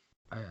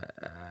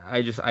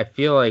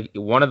feel like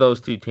one of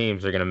those 2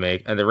 teams are going to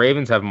make, and the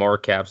Ravens have more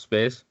cap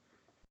space.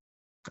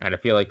 And I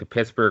feel like the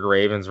Pittsburgh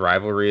Ravens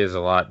rivalry is a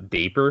lot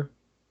deeper.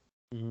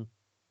 Mm-hmm.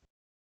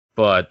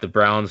 But the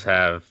Browns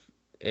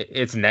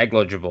it's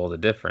negligible, the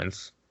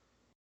difference.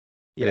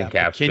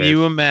 Yeah. Can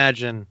you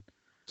imagine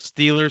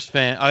Steelers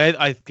fan?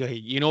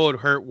 You know what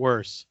would hurt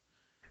worse?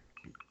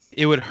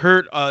 It would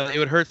hurt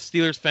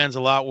Steelers fans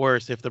a lot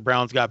worse if the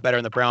Browns got better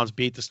and the Browns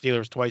beat the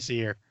Steelers twice a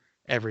year,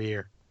 every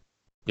year.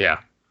 Yeah.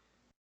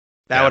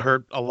 That would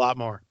hurt a lot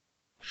more.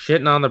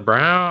 Shitting on the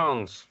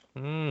Browns.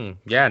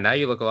 Yeah, now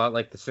you look a lot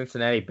like the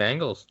Cincinnati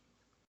Bengals.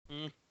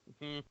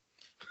 Mm-hmm.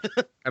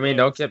 I mean,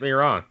 don't get me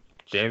wrong.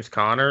 James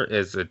Conner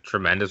is a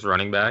tremendous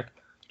running back.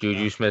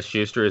 Juju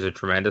Smith-Schuster is a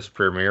tremendous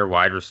premier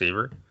wide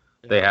receiver.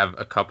 Yeah. They have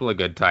a couple of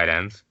good tight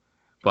ends.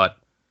 But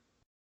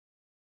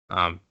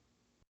the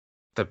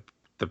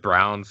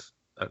Browns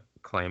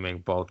claiming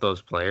both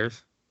those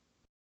players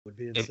would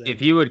be insane.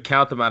 If you would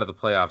count them out of the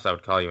playoffs, I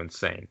would call you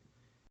insane.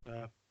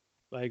 I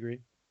agree.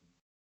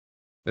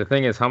 The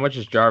thing is, how much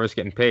is Jarvis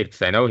getting paid?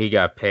 Because I know he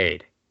got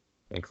paid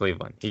in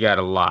Cleveland. He got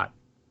a lot.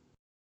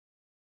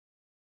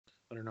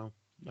 I don't know.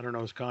 I don't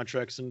know his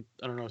contracts, and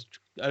I don't know.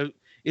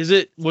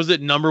 Was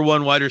it number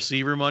one wide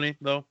receiver money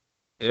though?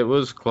 It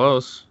was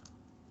close.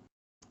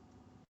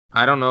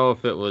 I don't know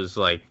if it was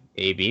like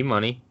AB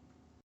money.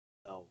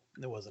 No,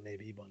 it wasn't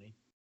AB money.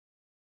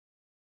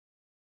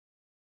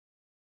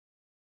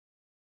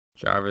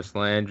 Jarvis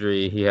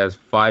Landry, he has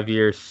 5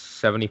 years,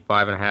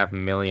 $75.5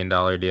 million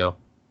deal.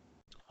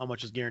 How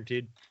much is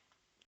guaranteed?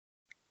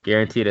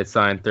 Guaranteed at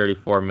signed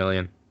 $34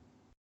 million.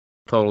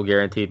 Total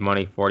guaranteed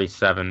money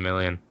 $47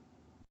 million.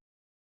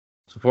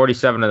 So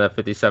 47 of that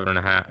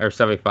 57.5 or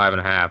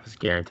 75.5 is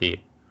guaranteed.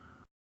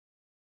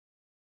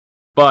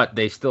 But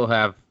they still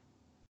have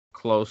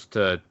close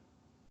to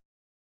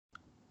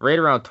right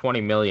around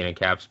 20 million in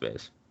cap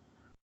space.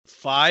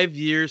 5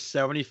 years,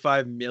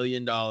 $75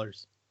 million.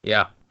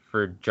 Yeah,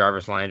 for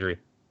Jarvis Landry.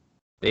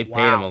 They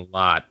paid him a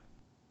lot.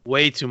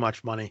 Way too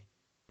much money.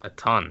 A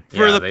ton.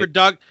 For the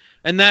product,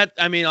 and that,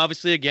 I mean,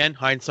 obviously, again,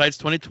 hindsight's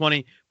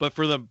 2020, but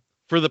for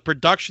the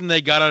production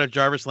they got out of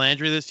Jarvis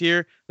Landry this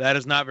year,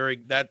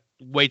 that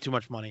way too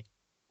much money.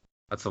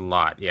 That's a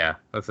lot, yeah.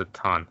 That's a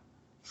ton.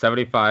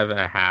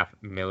 $75.5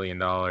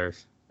 million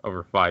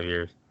over 5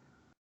 years.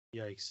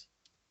 Yikes.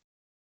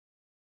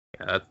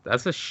 Yeah,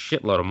 that's a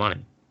shitload of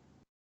money.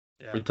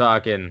 Yeah. We're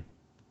talking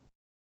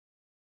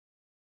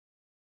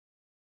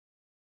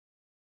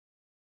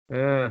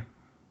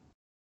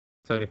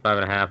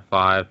 75.5,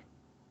 5.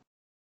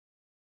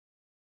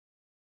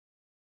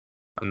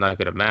 I'm not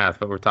good at math,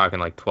 but we're talking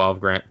like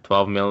 12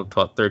 mil,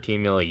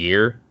 13 mil a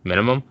year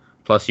minimum.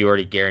 Plus you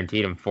already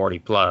guaranteed him 40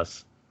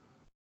 plus.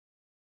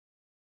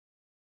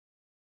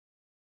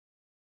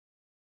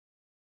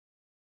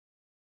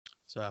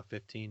 So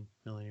 15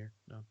 million a year.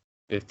 No.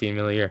 15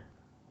 mil a year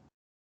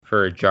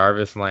for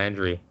Jarvis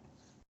Landry.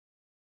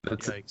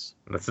 Yikes.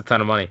 That's a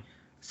ton of money.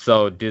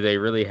 So do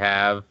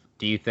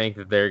you think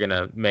that they're going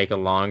to make a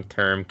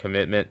long-term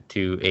commitment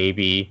to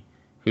AB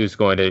who's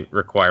going to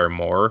require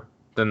more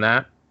than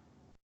that?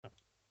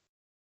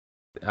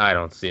 I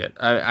don't see it.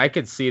 I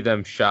could see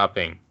them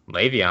shopping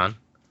Le'Veon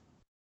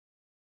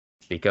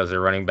because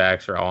their running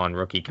backs are all on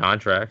rookie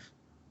contracts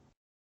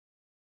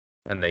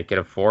and they could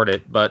afford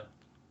it, but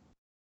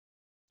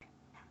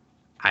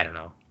I don't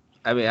know.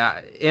 I mean,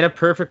 in a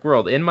perfect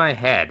world, in my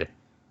head,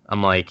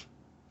 I'm like,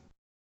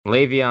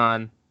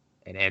 Le'Veon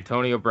and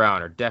Antonio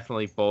Brown are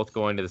definitely both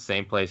going to the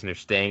same place and they're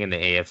staying in the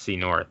AFC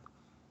North.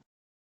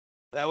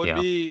 That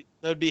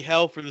would be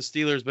hell for the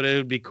Steelers, but it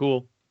would be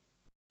cool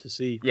to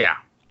see. Yeah,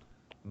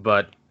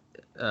 but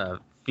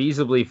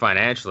feasibly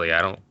financially,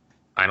 I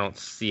don't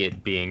see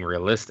it being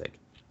realistic.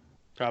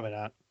 Probably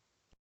not.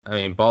 I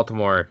mean,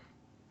 Baltimore.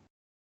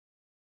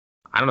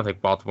 I don't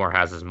think Baltimore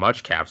has as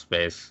much cap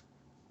space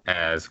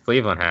as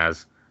Cleveland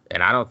has,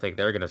 and I don't think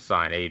they're going to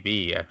sign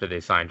AB after they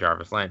sign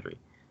Jarvis Landry,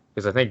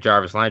 because I think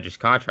Jarvis Landry's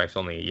contract's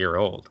only a year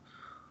old.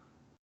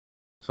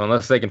 So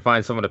unless they can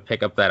find someone to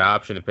pick up that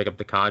option to pick up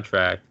the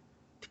contract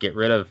to get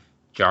rid of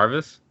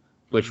Jarvis,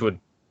 which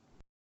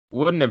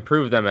wouldn't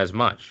improve them as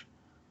much.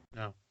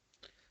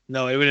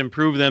 No, it would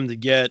improve them to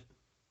get.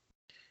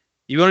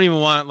 You don't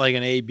even want like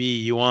an AB.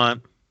 You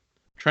want. I'm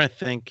trying to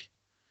think.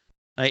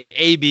 Like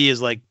AB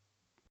is like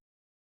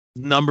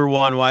number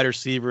one wide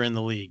receiver in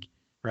the league,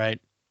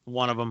 right?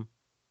 One of them.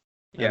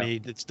 Yeah. I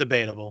mean, it's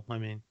debatable. I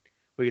mean,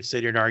 we could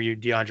sit here and argue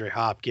DeAndre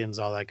Hopkins,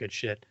 all that good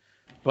shit,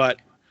 but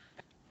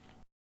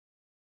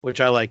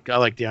which I like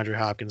DeAndre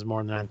Hopkins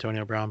more than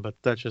Antonio Brown, but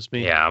that's just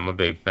me. Yeah, I'm a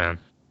big fan.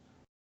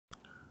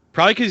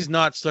 Probably because he's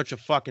not such a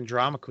fucking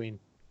drama queen.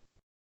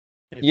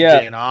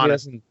 Yeah, he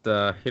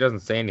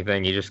doesn't say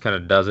anything. He just kind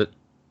of does it.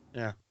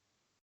 Yeah.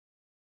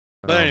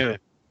 But anyway,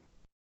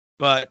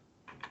 I'm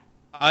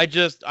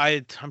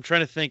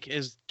trying to think.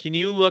 Can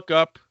you look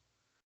up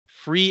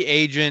free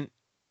agent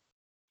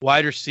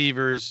wide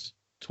receivers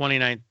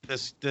 29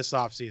 this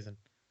offseason?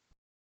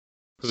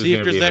 Who's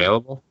going to be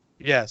available?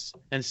 Yes,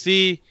 and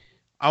see.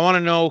 I want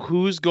to know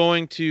who's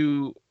going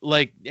to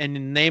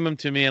and name them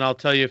to me, and I'll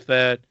tell you if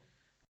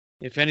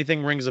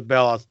anything rings a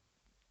bell.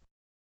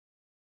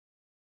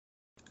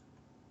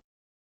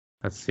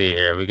 Let's see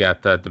here. We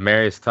got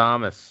Demaryius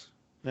Thomas.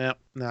 Yeah,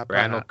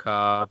 Randall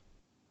Cobb.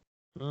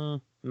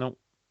 Nope.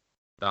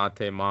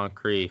 Dante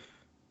Moncrief.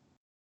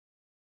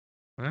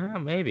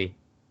 Maybe.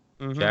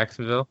 Mm-hmm.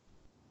 Jacksonville.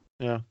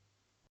 Yeah.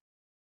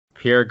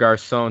 Pierre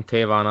Garcon,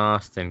 Tavon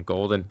Austin,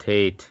 Golden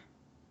Tate,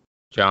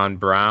 John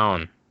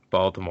Brown,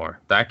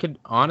 Baltimore. That could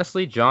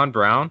honestly, John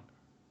Brown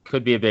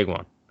could be a big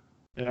one.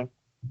 Yeah.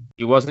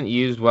 He wasn't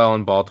used well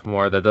in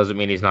Baltimore. That doesn't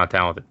mean he's not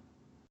talented.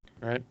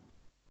 Right.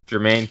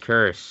 Jermaine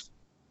Kearse.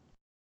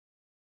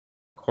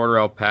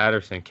 Cordarrelle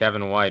Patterson,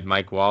 Kevin White,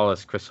 Mike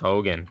Wallace, Chris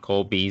Hogan,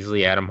 Cole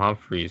Beasley, Adam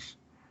Humphries,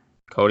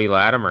 Cody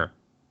Latimer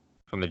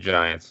from the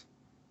Giants.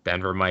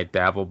 Denver might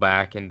dabble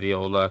back in the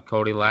old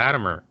Cody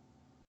Latimer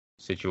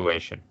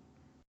situation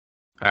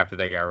after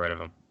they got rid of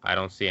him. I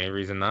don't see any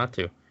reason not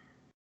to.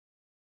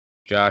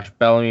 Josh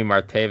Bellamy,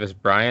 Martavis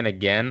Bryant,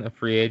 again a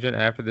free agent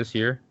after this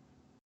year.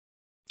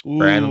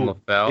 Brandon Ooh,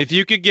 LaFell. if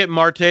you could get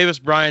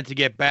Martavis Bryant to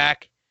get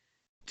back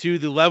to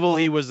the level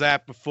he was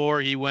at before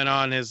he went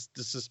on the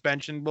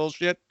suspension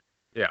bullshit,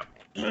 Yeah.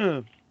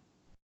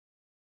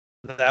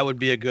 that would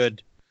be a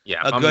good.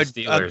 Yeah, A if I'm the good, a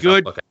Steelers, I'm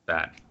good. looking at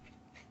that.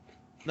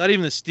 Not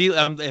even the Steel.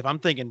 If I'm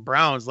thinking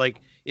Browns,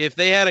 like if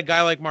they had a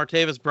guy like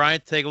Martavis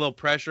Bryant take a little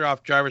pressure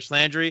off Jarvis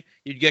Landry,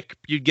 you'd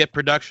get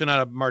production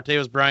out of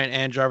Martavis Bryant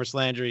and Jarvis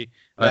Landry.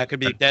 That could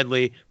be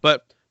deadly.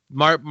 But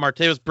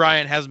Martavis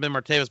Bryant hasn't been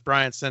Martavis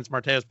Bryant since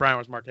Martavis Bryant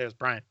was Martavis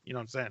Bryant. You know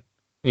what I'm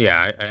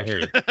Yeah, I hear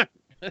you.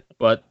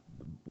 But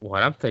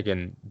what I'm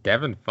thinking,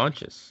 Devin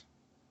Funchess.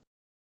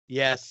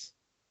 Yes,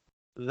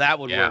 that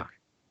would Yeah, work.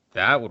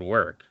 that would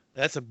work.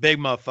 That's a big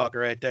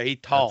motherfucker right there. He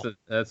tall.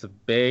 That's a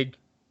big,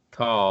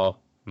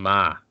 tall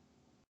ma.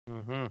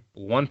 Mm-hmm.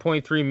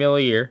 1.3 mil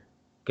a year.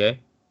 Okay.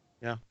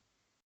 Yeah.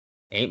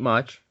 Ain't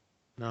much.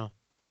 No.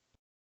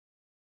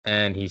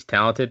 And he's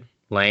talented,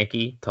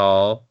 lanky,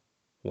 tall,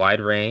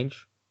 wide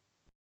range.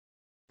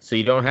 So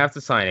you don't have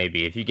to sign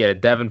AB. If you get a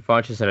Devin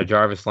Funchess and a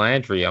Jarvis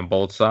Landry on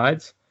both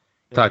sides,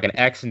 talking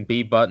X and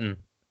B button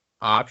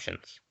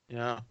options.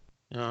 Yeah.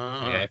 In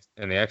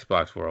the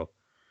Xbox world.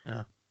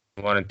 Yeah.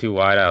 1 and 2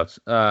 wideouts.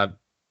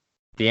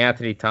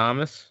 DeAnthony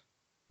Thomas,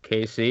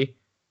 KC.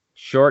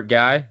 Short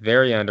guy,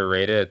 very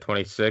underrated at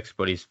 26,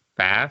 but he's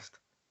fast.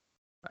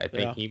 I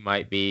think he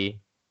might be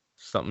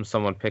something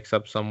someone picks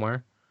up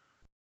somewhere.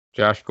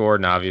 Josh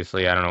Gordon,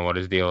 obviously, I don't know what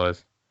his deal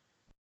is.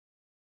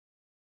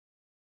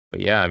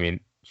 But yeah, I mean,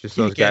 it's just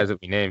those guys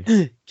that we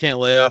named. Can't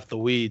lay off the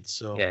weed,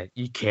 so. Yeah,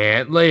 you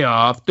can't lay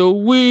off the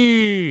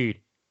weed.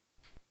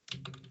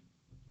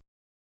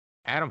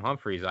 Adam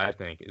Humphries, I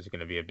think, is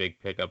going to be a big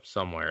pickup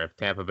somewhere if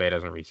Tampa Bay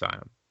doesn't re-sign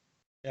him.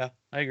 Yeah,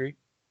 I agree.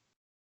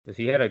 Because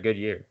he had a good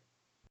year.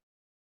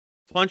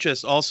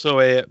 Funchess,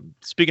 also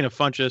speaking of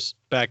Funchess,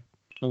 back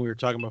when we were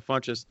talking about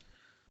Funchess,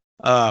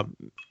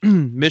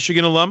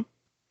 Michigan alum,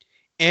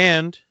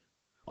 and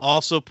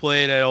also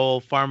played at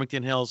old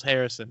Farmington Hills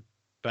Harrison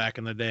back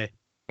in the day.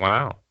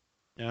 Wow.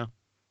 Yeah.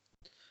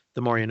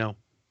 The more you know.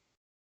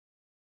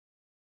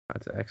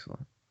 That's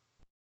excellent.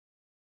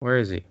 Where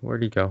is he?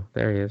 Where'd he go?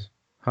 There he is.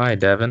 Hi,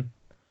 Devin.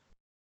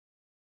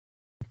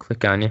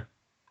 Click on you.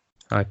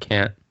 I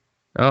can't.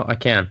 Oh, I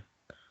can.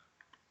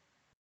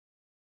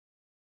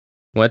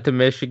 Went to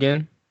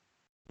Michigan.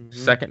 Mm-hmm.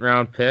 Second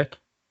round pick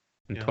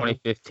in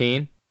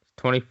 2015.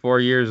 24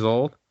 years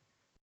old.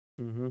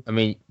 Mm-hmm. I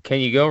mean,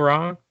 can you go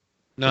wrong?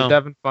 No. With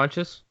Devin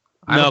Funchess?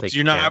 No, because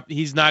you're not.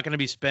 He's not going to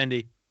be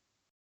spendy.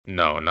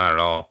 No, not at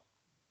all.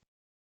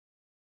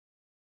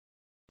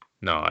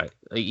 No,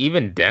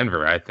 even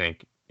Denver, I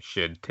think,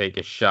 should take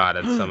a shot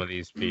at some of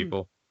these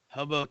people.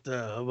 How about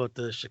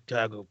the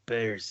Chicago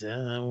Bears?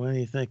 What do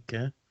you think?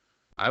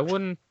 I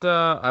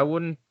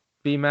wouldn't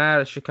be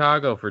mad at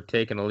Chicago for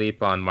taking a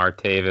leap on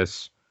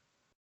Martavis,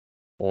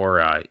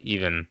 or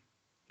even,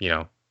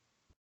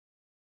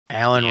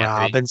 Allen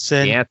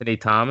Robinson, Anthony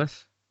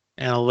Thomas,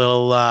 and a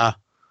little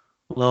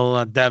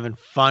Devin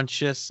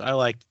Funchess. I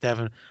like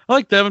Devin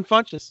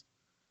Funchess.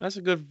 That's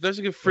a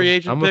good free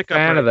agent pickup.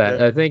 I'm a fan of that.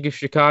 There. I think if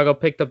Chicago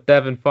picked up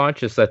Devin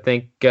Funchess, I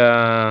think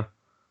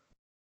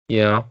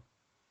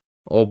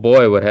old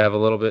boy would have a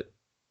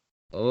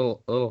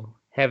little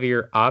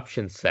heavier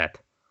option set.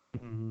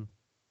 Mm-hmm.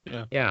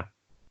 Yeah. Yeah.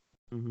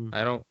 Mm-hmm.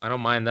 I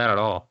don't mind that at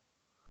all.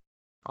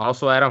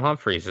 Also, Adam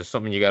Humphries is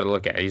something you got to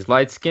look at. He's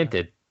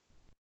light-skinned,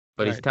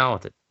 but he's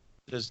talented.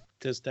 Just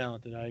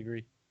talented. I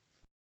agree.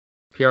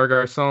 Pierre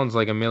Garcon's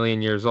like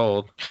 1,000,000 years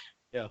old.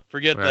 Yeah,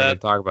 forget We're that.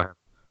 not gonna talk about him.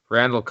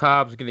 Randall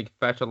Cobb's going to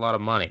fetch a lot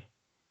of money.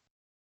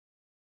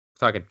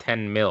 We're talking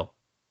 10 mil.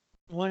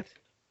 What?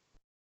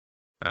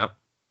 Yep.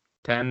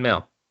 10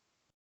 mil.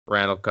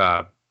 Randall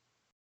Cobb.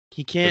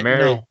 He can't.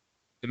 No.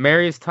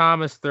 Demaryius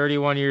Thomas,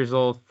 31 years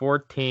old,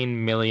 $14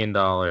 million.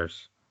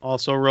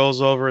 Also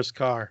rolls over his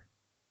car.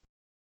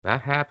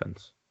 That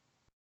happens.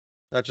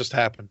 That just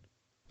happened.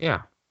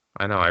 Yeah,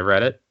 I know. I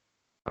read it.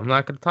 I'm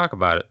not going to talk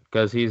about it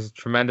because he's a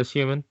tremendous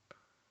human.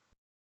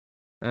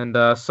 And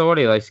so what?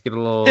 He likes to get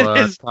a little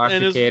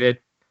intoxicated,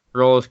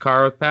 roll his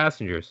car with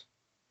passengers.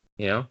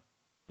 Yeah.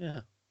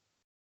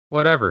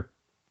 Whatever.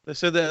 They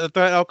said that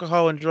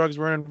alcohol and drugs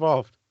weren't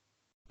involved.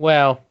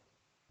 Well,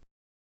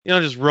 you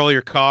don't just roll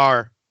your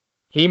car.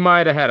 He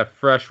might have had a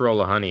fresh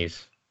roll of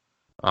honeys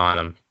on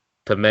him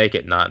to make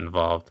it not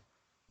involved,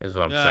 is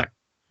what I'm saying.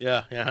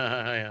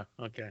 Yeah.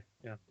 Okay,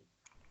 yeah.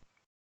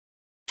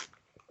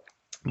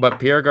 But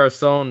Pierre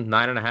Garcon,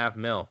 $9.5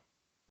 million,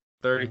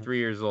 33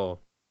 years old.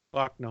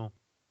 Fuck no.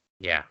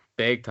 Yeah,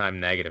 big time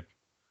negative.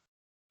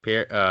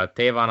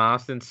 Tavon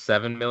Austin,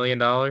 $7 million.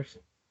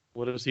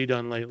 What has he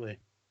done lately?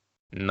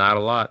 Not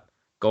a lot.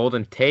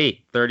 Golden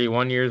Tate,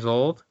 31 years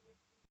old.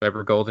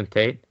 Remember Golden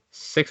Tate?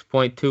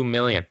 $6.2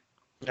 million.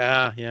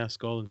 Yes,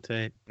 Golden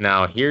Tate.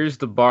 Now, here's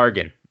the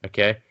bargain,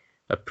 okay?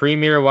 A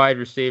premier wide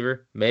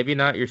receiver, maybe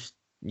not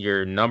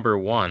your number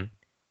one,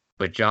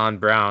 but John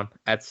Brown,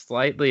 at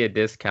slightly a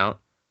discount,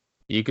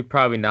 you could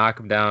probably knock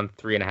him down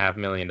 $3.5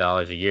 million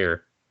a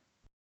year,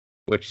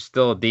 which is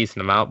still a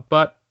decent amount,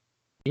 but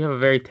you have a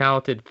very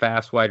talented,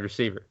 fast wide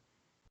receiver.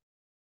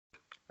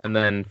 And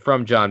then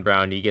from John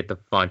Brown, you get the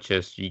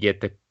Funchess, you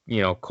get the,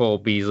 Cole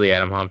Beasley,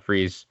 Adam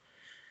Humphries,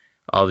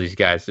 all these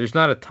guys. There's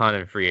not a ton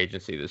in free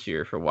agency this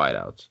year for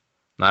wideouts.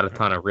 Not a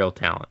ton of real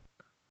talent.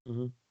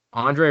 Mm-hmm.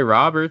 Andre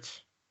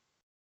Roberts,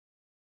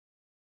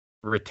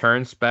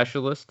 return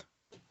specialist.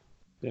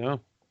 Yeah.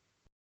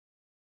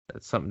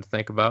 That's something to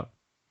think about.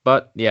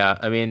 But, yeah,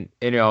 I mean,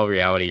 in all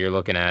reality, you're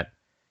looking at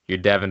your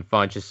Devin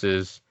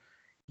Funchesses,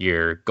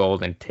 your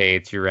Golden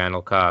Tates, your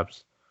Randall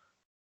Cobbs.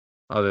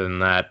 Other than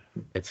that,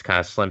 it's kind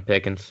of slim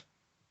pickings.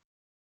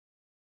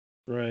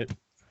 Right.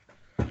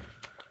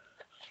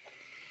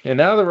 And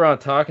now that we're on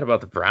talking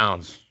about the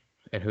Browns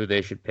and who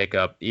they should pick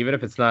up, even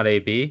if it's not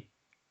AB,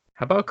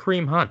 how about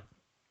Kareem Hunt?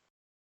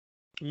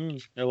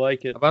 I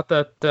like it. How about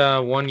that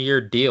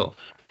 1-year deal?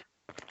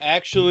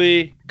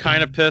 Actually,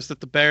 kind of pissed that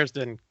the Bears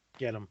didn't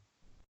get him.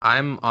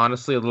 I'm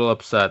honestly a little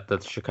upset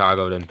that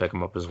Chicago didn't pick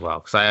him up as well,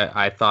 because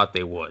I thought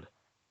they would.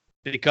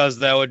 Because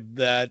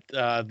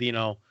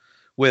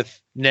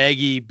with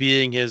Nagy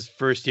being his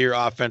first-year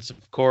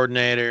offensive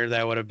coordinator,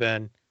 that would have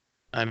been,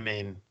 a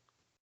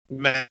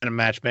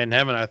match made in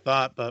heaven, I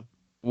thought. But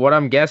what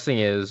I'm guessing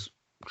is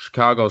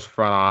Chicago's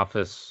front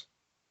office.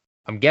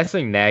 I'm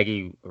guessing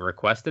Nagy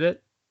requested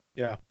it.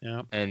 Yeah.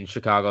 And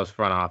Chicago's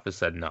front office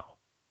said no.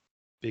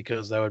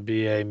 Because that would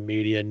be a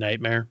media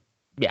nightmare.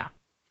 Yeah,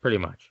 pretty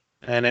much.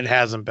 And it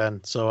hasn't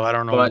been, so I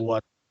don't know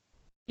what.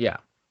 Yeah.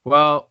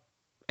 Well,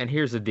 and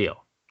here's the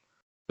deal.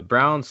 The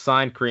Browns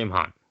signed Kareem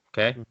Hunt,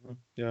 okay? Mm-hmm.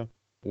 Yeah.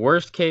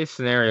 Best case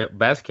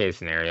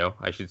scenario,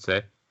 I should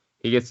say,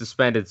 he gets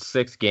suspended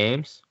 6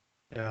 games.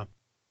 Yeah.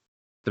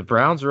 The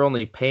Browns are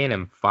only paying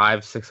him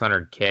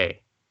 $600K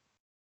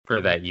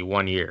for that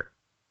 1 year.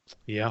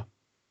 Yeah.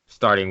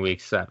 Starting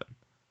week 7.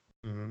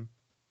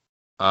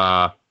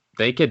 Mm-hmm.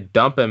 They could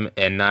dump him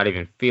and not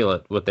even feel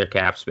it with their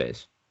cap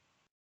space.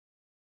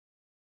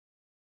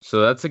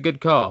 So that's a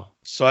good call.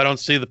 So I don't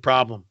see the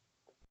problem.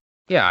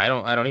 Yeah, I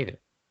don't either.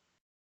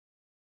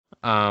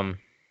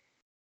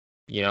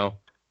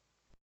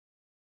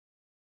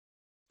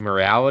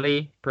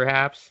 Morality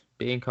perhaps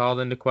being called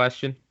into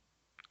question.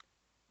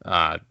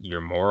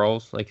 Your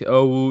morals, like,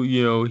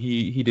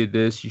 he did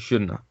this. You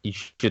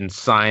shouldn't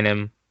sign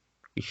him.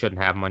 You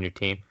shouldn't have him on your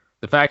team.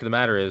 The fact of the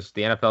matter is,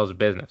 the NFL is a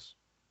business.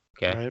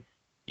 Okay, Right.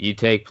 You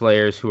take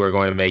players who are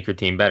going to make your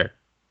team better.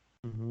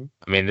 Mm-hmm.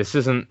 I mean, this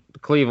isn't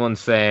Cleveland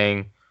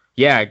saying,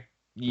 yeah,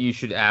 you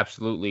should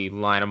absolutely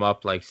line them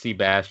up like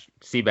Sebastian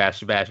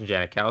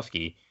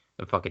Janikowski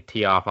and fucking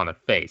tee off on their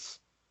face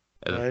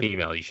as a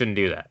female. You shouldn't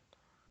do that.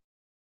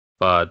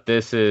 But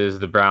this is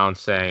the Browns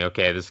saying,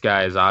 okay, this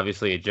guy is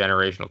obviously a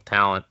generational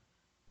talent.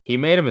 He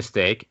made a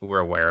mistake. We're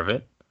aware of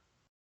it.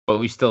 But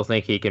we still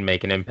think he can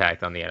make an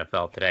impact on the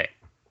NFL today.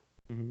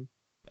 Mm-hmm.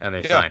 And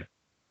they signed him.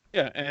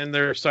 Yeah, and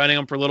they're signing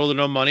him for little to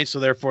no money, so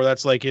therefore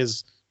that's like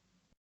his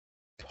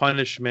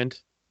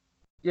punishment.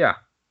 Yeah.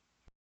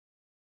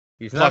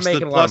 He's not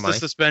making a lot of money. Plus the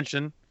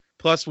suspension,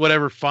 plus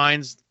whatever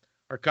fines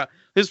are cut.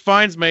 His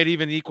fines might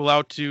even equal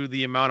out to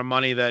the amount of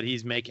money that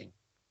he's making.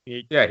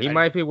 He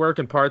might be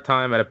working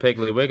part-time at a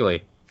Piggly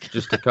Wiggly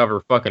just to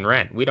cover fucking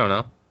rent. We don't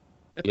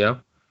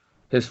know.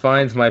 His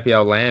fines might be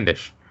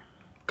outlandish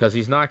because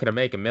he's not going to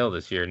make $1 million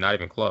this year, not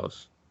even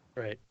close.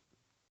 Right.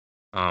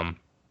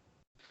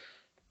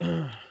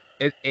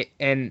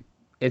 And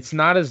it's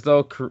not as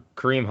though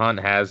Kareem Hunt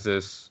has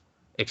this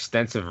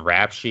extensive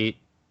rap sheet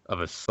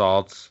of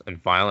assaults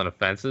and violent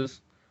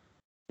offenses.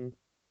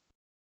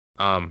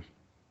 I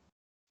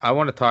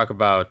want to talk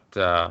about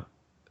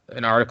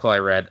an article I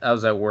read. I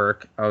was at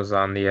work. I was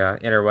on the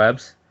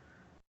interwebs.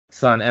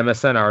 It's an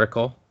MSN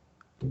article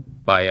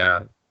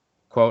by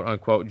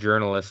quote-unquote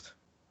journalist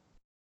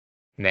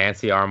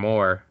Nancy R.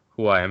 Moore,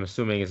 who I am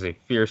assuming is a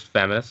fierce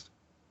feminist.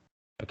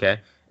 Okay?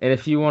 And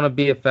if you want to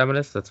be a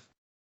feminist, that's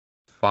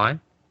fine.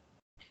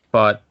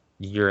 But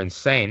you're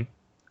insane,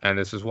 and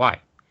this is why.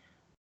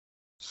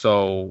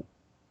 So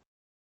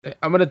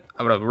I'm gonna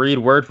read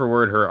word for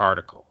word her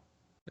article.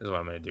 Is what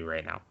I'm gonna do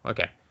right now.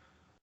 Okay.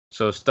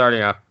 So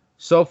starting off,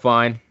 so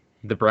fine,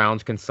 the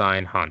Browns can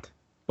sign Hunt,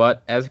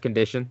 but as a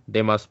condition,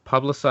 they must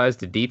publicize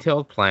the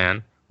detailed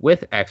plan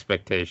with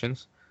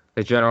expectations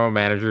the general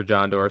manager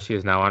John Dorsey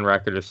is now on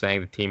record as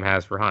saying the team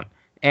has for Hunt,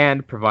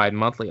 and provide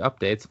monthly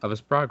updates of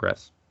his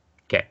progress.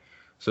 Okay.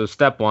 So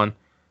step 1,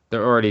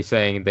 they're already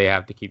saying they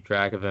have to keep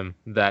track of him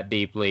that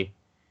deeply.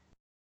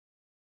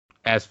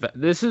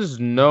 This is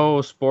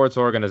no sports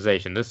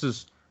organization. This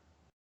is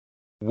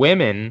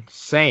women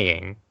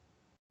saying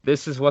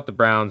this is what the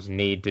Browns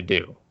need to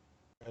do.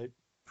 Right.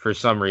 For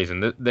some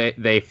reason,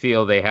 they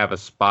feel they have a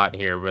spot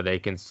here where they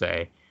can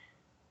say,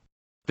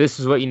 this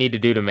is what you need to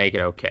do to make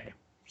it okay.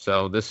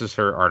 So this is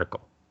her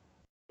article.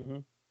 Mm-hmm.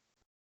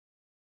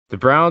 The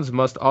Browns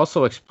must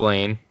also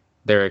explain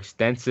their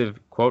extensive,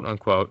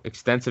 quote-unquote,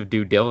 extensive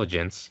due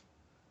diligence,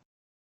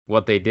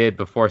 what they did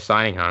before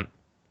signing Hunt.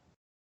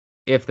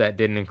 If that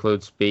didn't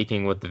include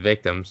speaking with the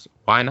victims,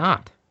 why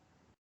not?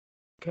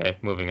 Okay,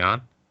 moving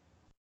on.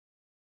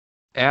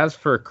 As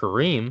for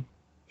Kareem,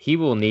 he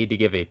will need to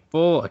give a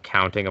full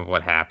accounting of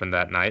what happened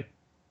that night,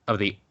 of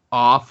the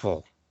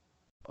awful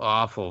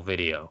awful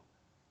video.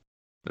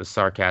 The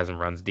sarcasm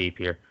runs deep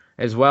here.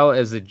 As well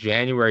as the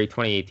January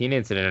 2018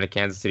 incident at a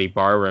Kansas City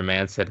bar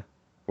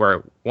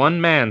where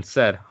one man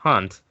said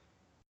Hunt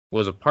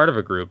was a part of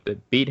a group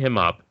that beat him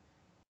up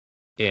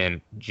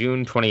in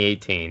June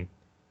 2018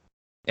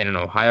 in an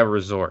Ohio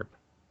resort.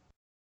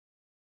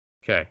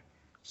 Okay,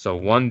 so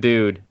one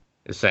dude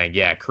is saying,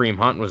 yeah, Kareem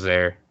Hunt was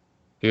there.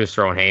 He was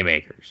throwing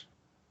haymakers.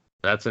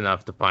 That's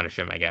enough to punish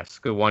him, I guess.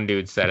 Good, one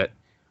dude said it.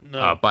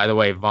 No. By the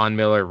way, Von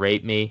Miller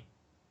raped me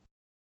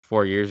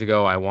 4 years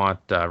ago. I want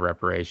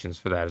reparations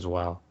for that as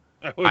well.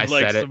 I would I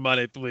like said it. some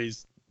money,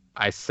 please.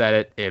 I said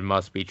it. It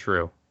must be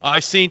true. I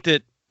seen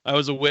it. I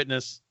was a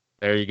witness.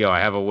 There you go. I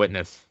have a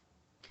witness.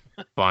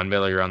 Von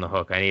Miller, you're on the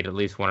hook. I need at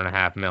least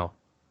 $1.5 million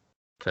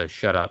to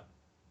shut up,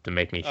 to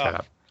make me shut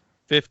up.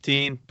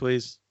 15,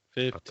 please.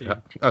 15.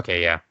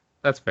 Okay, yeah.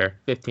 That's fair.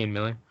 15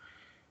 million.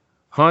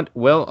 Hunt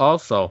will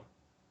also,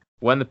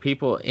 when the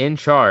people in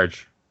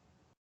charge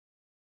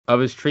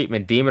of his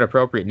treatment deem it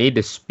appropriate, need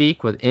to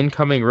speak with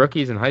incoming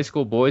rookies and high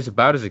school boys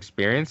about his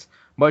experience,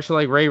 much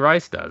like Ray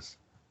Rice does.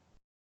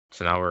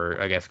 So now we're,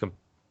 I guess,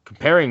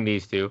 comparing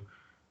these two,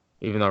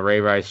 even though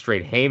Ray Rice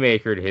straight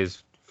haymakered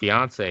his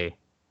fiance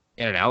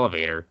in an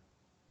elevator,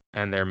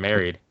 and they're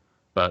married,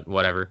 but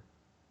whatever.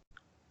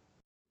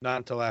 Not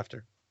until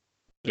after.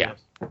 Yeah.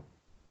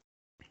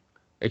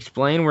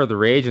 Explain where the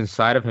rage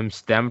inside of him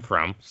stemmed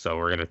from. So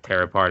we're going to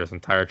tear apart his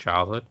entire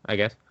childhood, I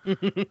guess.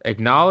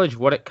 Acknowledge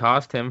what it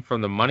cost him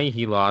from the money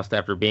he lost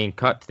after being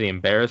cut to the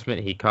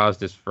embarrassment he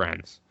caused his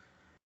friends,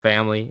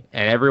 family,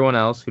 and everyone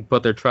else who'd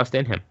put their trust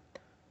in him.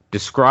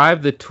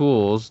 Describe the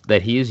tools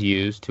that he has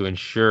used to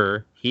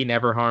ensure he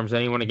never harms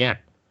anyone again.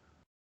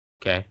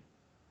 Okay?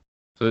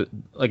 So,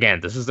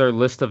 again, this is their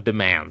list of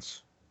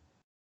demands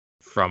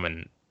from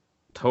a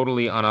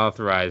totally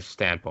unauthorized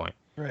standpoint.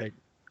 Right.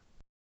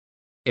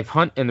 If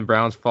Hunt and the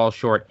Browns fall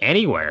short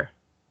anywhere,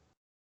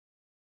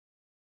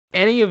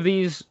 any of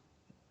these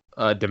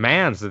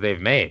demands that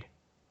they've made,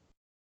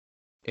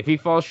 if he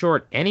falls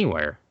short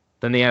anywhere,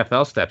 then the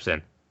NFL steps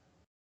in.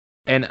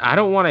 And I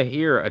don't want to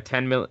hear a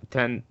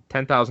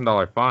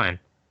 $10,000 fine.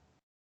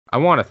 I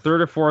want a third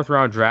or fourth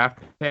round draft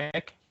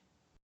pick,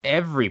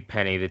 every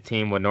penny the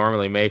team would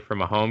normally make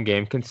from a home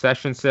game,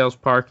 concession sales,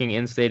 parking,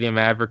 in-stadium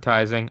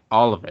advertising,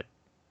 all of it.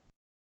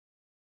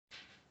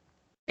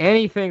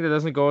 Anything that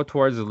doesn't go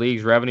towards the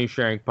league's revenue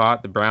sharing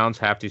pot, the Browns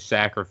have to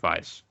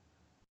sacrifice.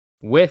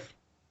 With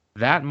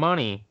that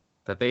money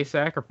that they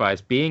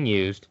sacrifice being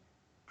used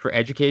for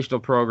educational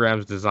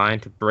programs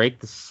designed to break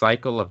the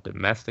cycle of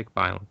domestic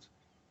violence.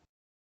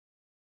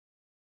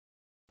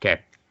 Okay.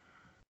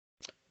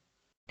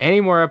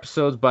 Any more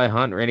episodes by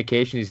Hunt or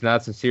indication he's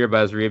not sincere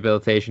about his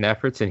rehabilitation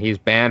efforts, and he's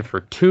banned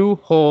for 2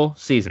 whole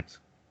seasons.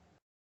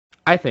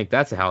 I think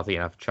that's a healthy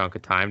enough chunk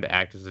of time to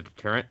act as a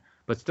deterrent,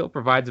 but still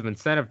provides him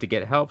incentive to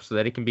get help so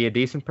that he can be a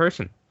decent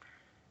person.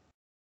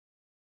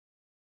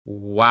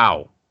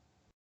 Wow.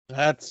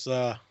 That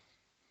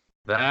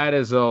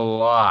is a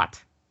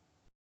lot.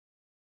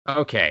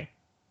 Okay.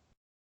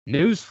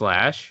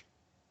 Newsflash.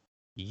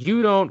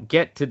 You don't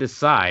get to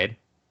decide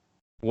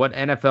what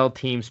NFL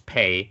teams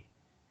pay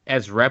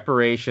as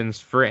reparations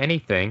for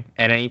anything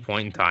at any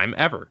point in time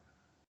ever.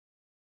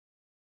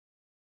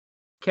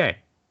 Okay.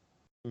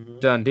 Mm-hmm.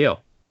 Done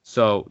deal.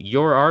 So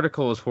your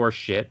article is horse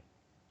shit.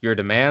 Your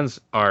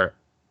demands are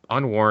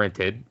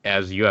unwarranted,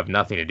 as you have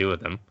nothing to do with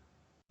them.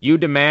 You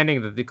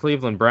demanding that the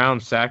Cleveland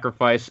Browns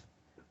sacrifice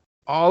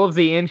all of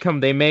the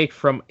income they make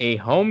from a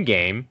home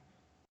game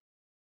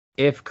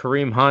if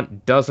Kareem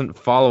Hunt doesn't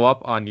follow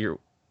up on your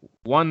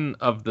one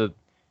of the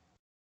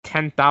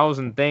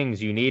 10,000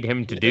 things you need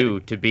him to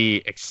do to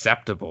be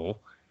acceptable.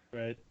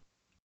 Right.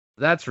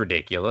 That's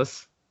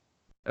ridiculous.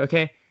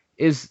 Okay?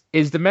 Is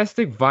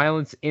domestic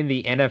violence in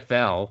the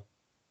NFL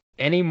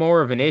any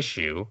more of an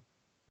issue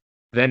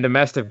than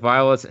domestic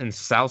violence in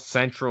South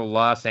Central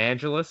Los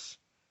Angeles?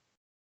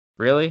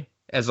 Really?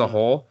 As a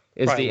whole?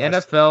 Is the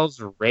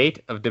NFL's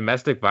rate of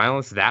domestic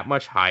violence that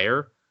much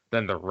higher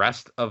than the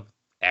rest of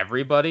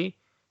everybody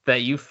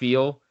that you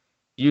feel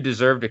you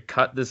deserve to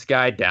cut this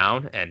guy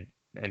down and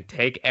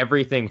take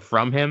everything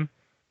from him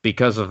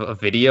because of a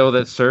video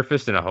that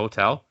surfaced in a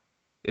hotel?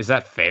 Is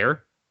that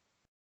fair?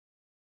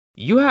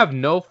 You have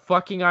no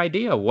fucking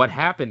idea what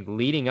happened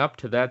leading up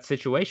to that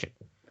situation.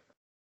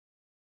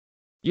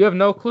 You have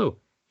no clue.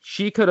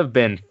 She could have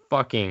been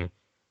fucking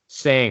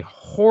saying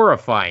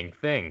horrifying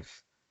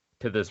things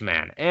to this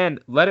man. And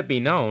let it be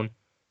known,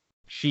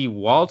 she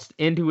waltzed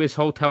into his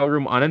hotel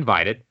room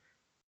uninvited,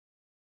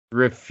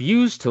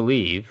 refused to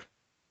leave,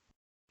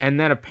 and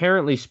then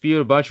apparently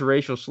spewed a bunch of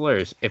racial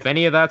slurs. If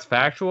any of that's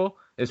factual,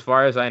 as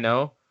far as I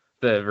know,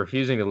 the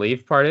refusing to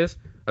leave part is,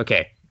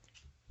 okay,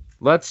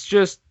 let's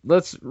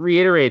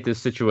reiterate this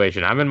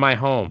situation. I'm in my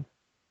home.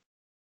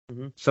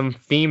 Mm-hmm. Some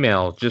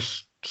female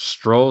just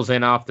strolls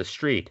in off the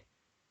street,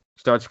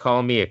 starts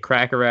calling me a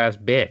cracker-ass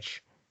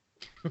bitch.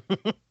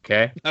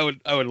 Okay? I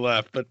would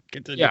laugh, but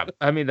continue. Yeah,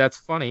 I mean, that's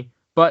funny.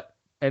 But,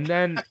 and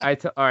then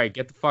all right,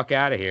 get the fuck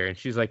out of here. And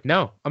she's like,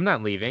 no, I'm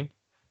not leaving.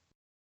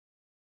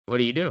 What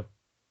do you do?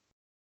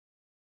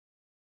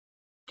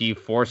 Do you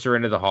force her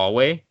into the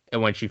hallway,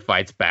 and when she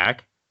fights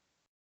back,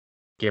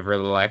 give her a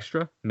little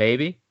extra?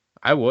 Maybe.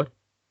 I would.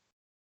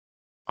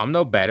 I'm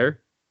no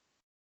better.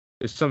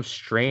 If some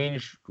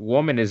strange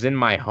woman is in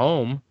my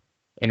home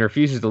and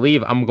refuses to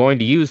leave, I'm going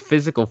to use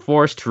physical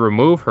force to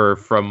remove her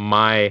from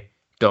my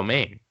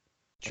domain.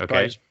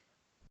 Okay?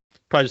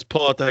 Probably just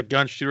pull out that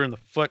gun, shoot her in the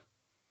foot.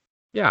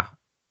 Yeah.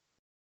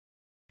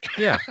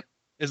 Yeah.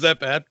 Is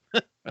that bad?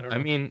 I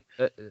mean,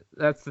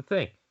 that's the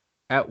thing.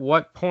 At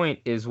what point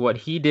is what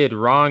he did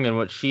wrong and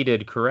what she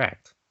did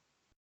correct?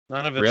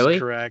 None of it's Really?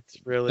 correct,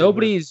 really.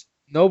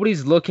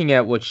 Nobody's looking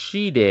at what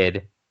she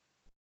did.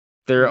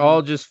 They're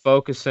all just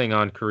focusing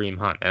on Kareem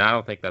Hunt, and I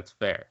don't think that's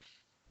fair.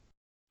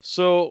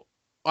 So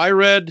I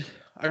read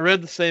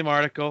the same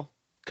article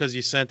because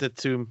you sent it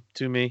to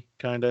me,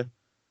 kind of.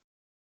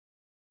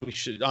 We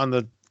should on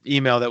the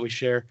email that we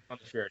share. On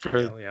the shared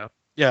email, yeah.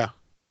 Yeah.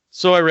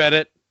 So I read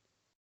it,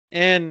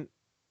 and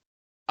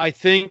I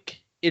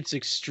think it's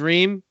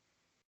extreme,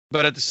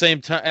 but at the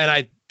same time,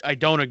 and I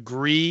don't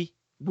agree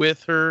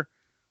with her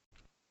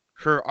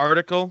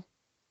article,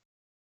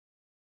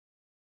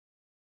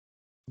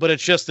 but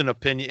it's just an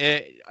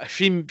opinion.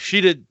 She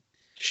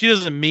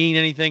doesn't mean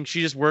anything.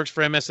 She just works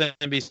for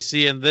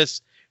MSNBC, and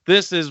this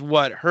is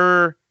what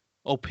her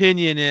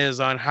opinion is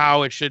on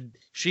how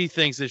she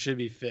thinks it should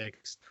be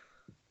fixed.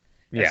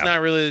 Yeah. It's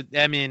not really,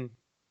 I mean,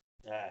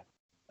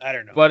 I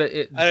don't know. But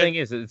the thing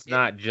is, it's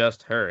not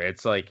just her.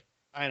 It's like,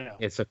 I know.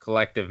 It's a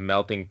collective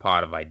melting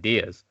pot of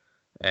ideas,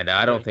 and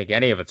I don't think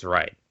any of it's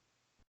right.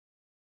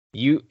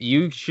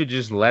 You should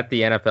just let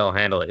the NFL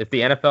handle it. If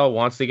the NFL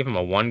wants to give him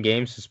a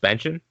 1-game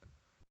suspension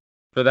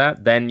for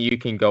that, then you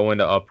can go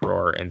into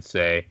uproar and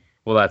say,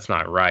 well, that's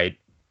not right.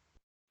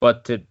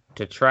 But to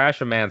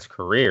trash a man's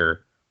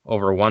career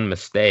over one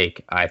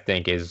mistake, I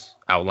think is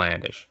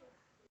outlandish.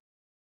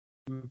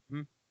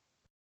 Mm-hmm.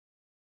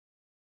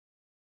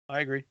 I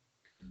agree.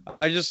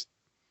 I don't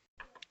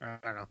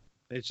know.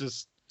 It's a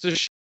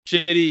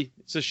shitty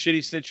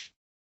situation,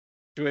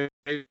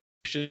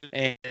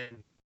 and I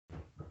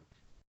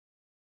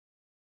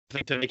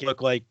think to make it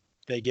look like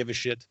they give a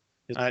shit.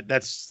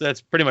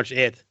 That's pretty much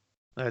it.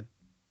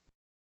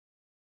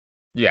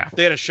 Yeah,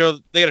 they gotta show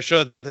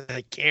that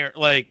they care,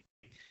 like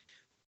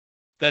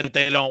that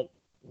they don't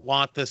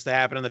want this to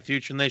happen in the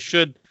future, and they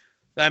should.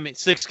 I mean,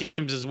 6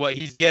 games is what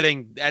he's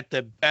getting at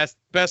the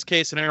best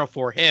case scenario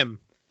for him.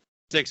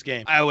 6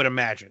 games, I would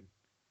imagine.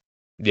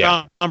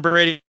 Yeah. Tom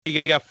Brady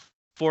got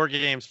 4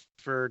 games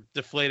for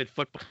deflated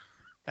football.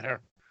 I don't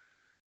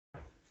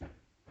know.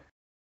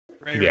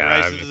 Ray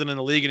Rice isn't in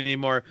the league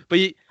anymore.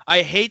 But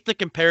I hate the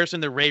comparison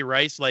to Ray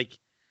Rice. Like,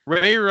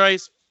 Ray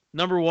Rice,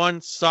 number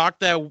one,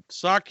 socked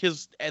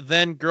his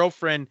then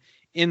girlfriend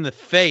in the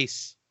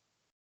face.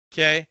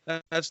 Okay?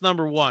 That's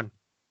number one.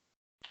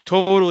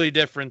 Totally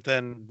different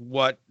than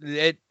what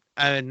it.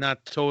 I mean,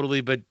 not totally,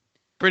 but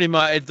pretty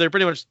much. They're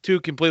pretty much 2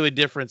 completely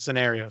different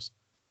scenarios.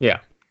 Yeah.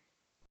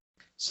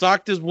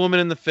 Socked his woman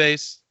in the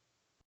face,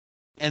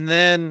 and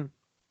then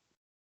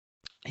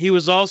he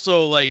was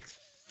also like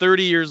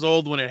 30 years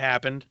old when it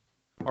happened,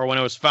 or when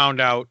it was found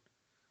out.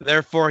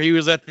 Therefore, he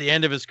was at the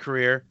end of his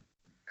career.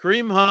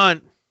 Kareem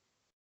Hunt,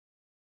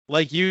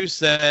 like you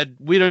said,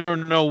 we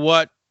don't know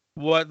what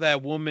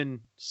that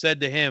woman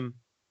said to him,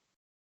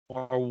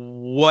 or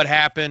what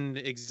happened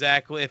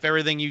exactly. If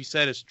everything you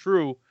said is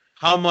true,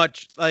 how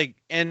much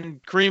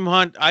and Kareem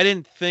Hunt, I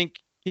didn't think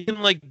he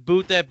didn't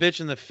boot that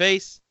bitch in the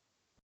face.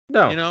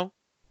 No. You know?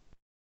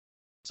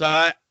 So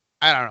I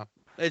don't know.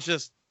 It's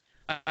just,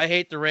 I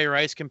hate the Ray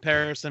Rice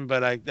comparison,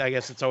 but I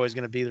guess it's always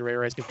going to be the Ray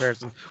Rice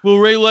comparison. Well,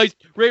 Ray Rice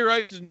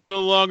is no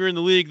longer in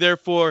the league,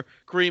 therefore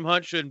Kareem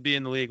Hunt shouldn't be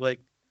in the league.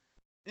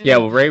 Yeah,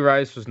 well, Ray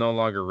Rice was no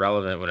longer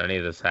relevant when any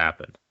of this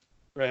happened.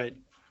 Right.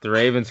 The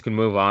Ravens can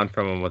move on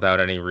from him without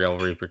any real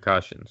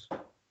repercussions.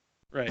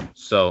 Right.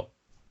 So,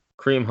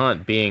 Kareem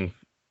Hunt being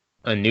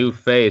a new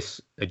face,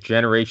 a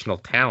generational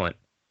talent,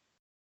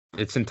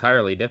 it's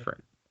entirely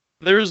different.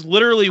 There's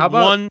literally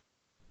one.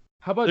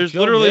 How about there's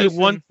Joe literally Mixon?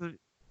 one.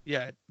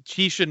 Yeah,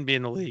 he shouldn't be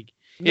in the league.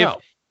 No.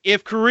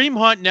 If Kareem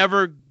Hunt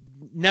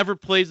never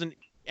plays an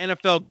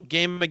NFL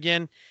game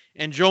again,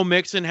 and Joe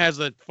Mixon has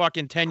a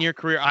fucking 10-year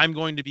career, I'm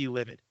going to be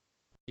livid.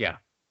 Yeah.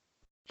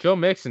 Joe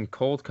Mixon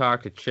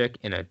cold-cocked a chick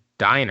in a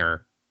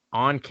diner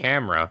on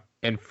camera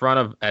in front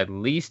of at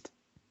least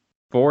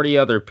 40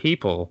 other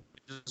people.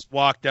 Just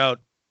walked out.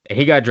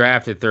 He got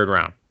drafted 3rd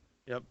round.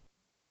 Yep.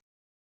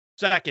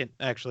 Second,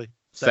 actually.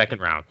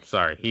 Second round.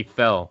 Sorry. He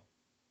fell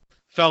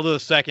to the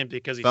second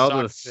because he fell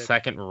to the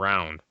second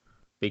round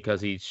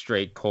because he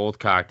straight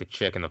cold-cocked a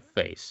chick in the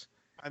face.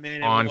 I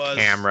mean, on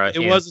camera.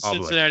 It was the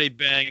Cincinnati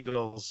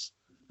Bengals.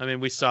 I mean,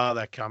 we saw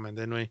that coming,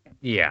 didn't we?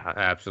 Yeah,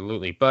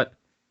 absolutely. But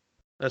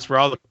that's where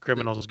all the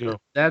criminals go.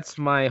 That's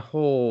my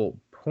whole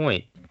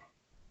point.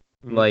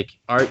 Like,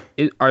 are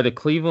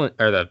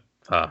the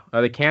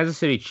Kansas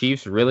City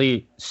Chiefs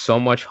really so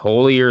much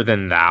holier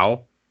than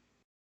thou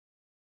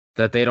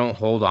that they don't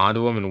hold on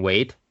to him and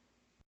wait?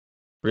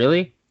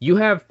 Really? You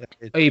have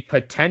a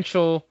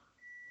potential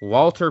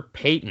Walter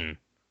Payton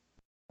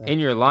in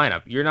your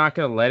lineup. You're not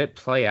going to let it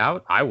play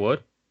out? I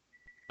would.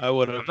 I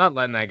would I'm have. not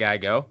letting that guy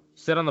go.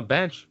 Sit on the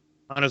bench.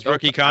 On his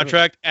rookie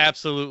contract?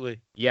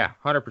 Absolutely. Yeah,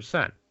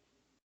 100%.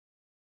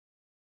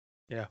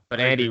 Yeah. But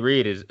Andy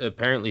Reid is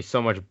apparently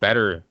so much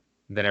better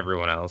than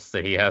everyone else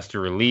that he has to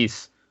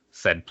release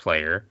said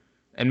player.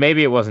 And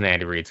maybe it wasn't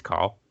Andy Reid's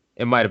call.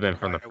 It might have been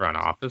from the front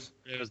office.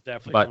 It was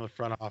definitely from the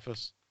front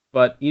office.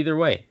 But either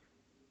way,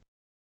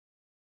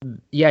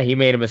 yeah, he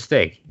made a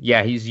mistake.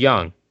 Yeah, he's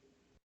young.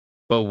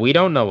 But we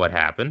don't know what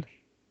happened.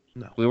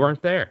 No. We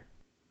weren't there.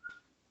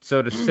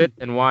 So to sit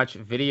and watch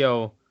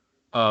video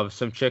of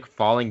some chick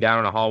falling down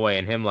in a hallway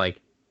and him like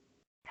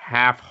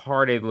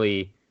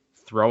half-heartedly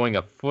throwing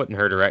a foot in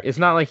her direction. It's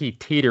not like he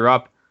teed her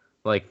up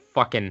like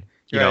fucking,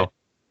 you know,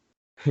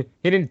 he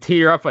didn't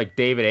tee her up like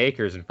David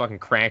Akers and fucking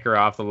crank her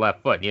off the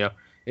left foot, you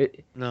know.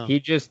 No. He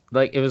just,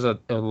 like, it was a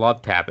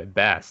love tap at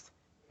best.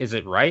 Is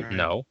it right?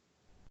 No.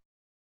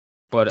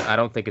 But I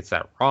don't think it's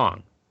that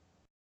wrong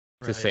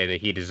to say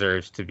that he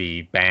deserves to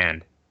be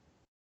banned.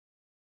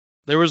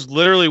 There was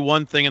literally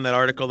one thing in that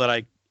article that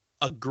I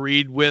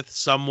agreed with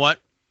somewhat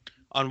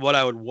on what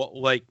I would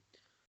like.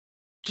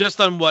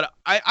 Just on what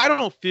I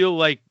don't feel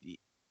like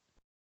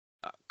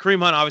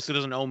Kareem Hunt obviously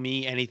doesn't owe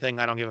me anything.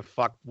 I don't give a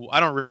fuck. I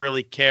don't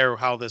really care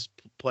how this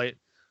play.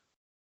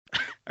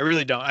 I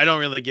really don't. I don't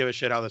really give a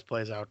shit how this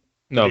plays out.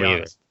 No,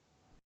 me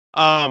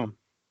either.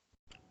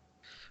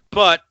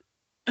 But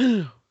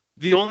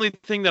the only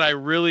thing that I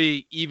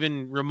really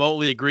even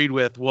remotely agreed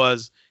with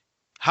was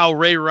how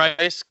Ray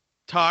Rice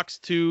talks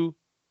to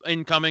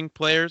incoming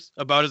players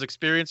about his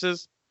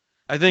experiences.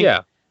 I think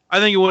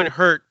it wouldn't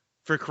hurt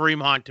for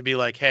Kareem Hunt to be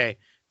like, hey,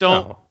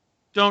 don't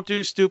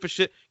do stupid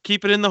shit.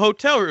 Keep it in the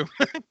hotel room.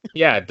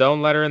 Yeah,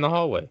 don't let her in the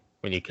hallway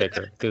when you kick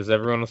her because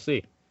everyone will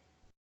see.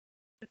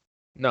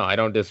 No, I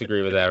don't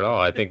disagree with that at all.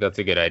 I think that's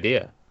a good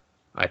idea.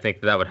 I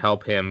think that would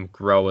help him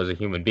grow as a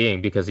human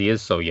being because he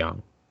is so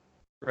young.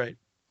 Right.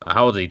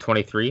 How old is he?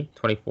 23?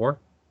 24?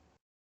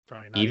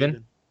 Probably not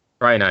even.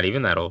 Probably not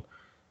even that old.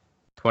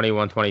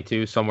 21,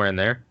 22, somewhere in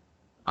there.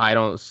 I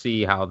don't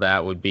see how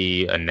that would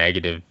be a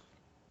negative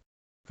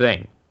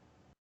thing.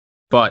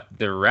 But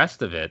the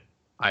rest of it,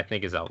 I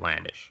think, is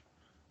outlandish.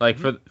 Like,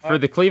 for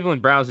the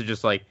Cleveland Browns to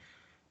just like,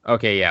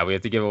 okay, yeah, we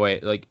have to give away,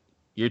 like,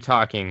 you're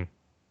talking,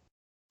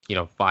 you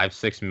know,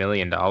 $5-6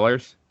 million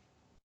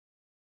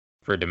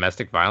for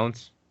domestic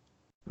violence?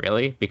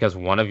 Really? Because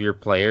one of your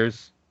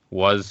players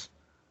was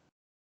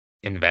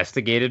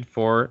investigated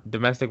for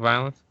domestic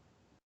violence?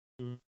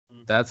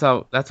 That's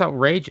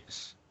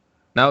outrageous.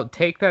 Now,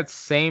 take that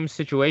same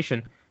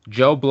situation.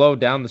 Joe Blow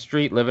down the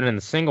street living in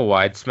the single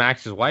wide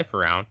smacks his wife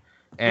around,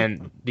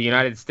 and the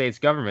United States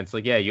government's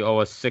like, yeah, you owe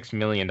us $6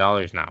 million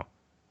now.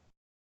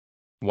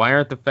 Why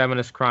aren't the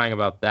feminists crying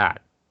about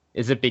that?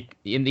 Is it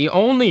the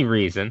only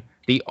reason,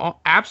 the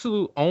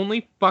absolute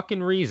only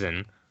fucking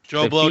reason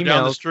Joe Blow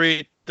down the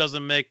street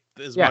doesn't make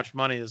as much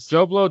money as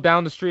Joe Blow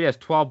down the street has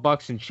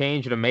 $12 and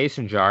change in a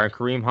mason jar, and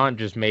Kareem Hunt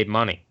just made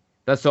money.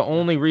 That's the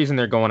only reason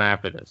they're going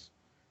after this.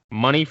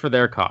 Money for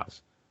their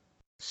cause.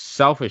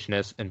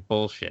 Selfishness and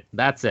bullshit.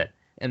 That's it.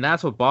 And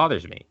that's what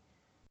bothers me.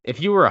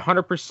 If you were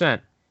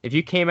 100%, if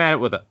you came at it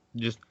with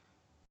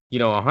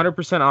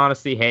 100%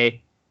 honesty,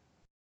 hey,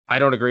 I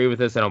don't agree with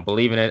this. I don't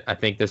believe in it. I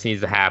think this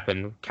needs to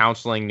happen.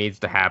 Counseling needs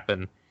to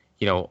happen.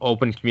 You know,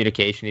 open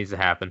communication needs to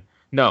happen.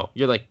 No,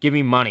 you're like, give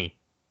me money.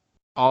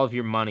 All of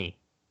your money.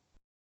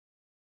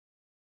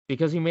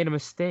 Because he made a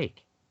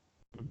mistake.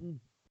 Mm-hmm.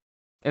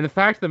 And the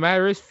fact of the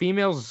matter is,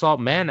 females assault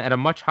men at a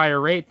much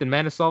higher rate than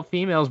men assault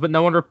females, but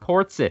no one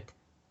reports it.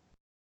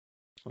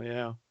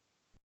 Yeah.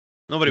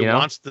 Nobody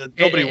wants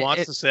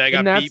to say I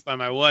got beat by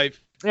my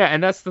wife. Yeah,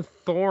 and that's the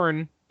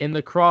thorn in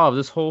the craw of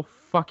this whole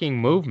fucking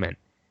movement,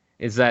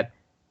 is that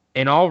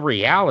in all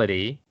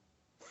reality,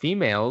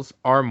 females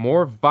are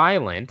more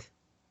violent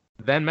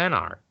than men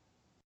are.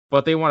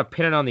 But they want to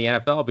pin it on the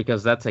NFL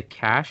because that's a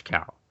cash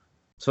cow.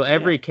 So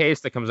every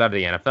case that comes out of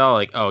the NFL,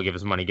 like, oh, give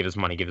us money, give us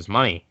money, give us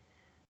money.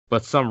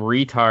 But some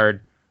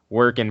retard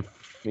working,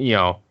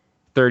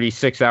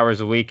 36 hours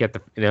a week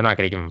they're not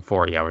going to give him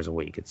 40 hours a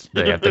week.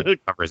 They have to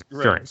cover his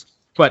insurance.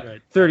 Right.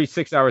 But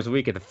 36 hours a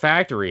week at the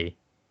factory,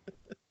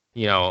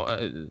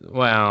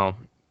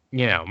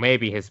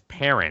 maybe his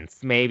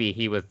parents, maybe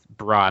he was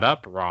brought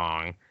up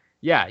wrong.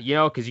 Yeah,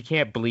 because you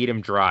can't bleed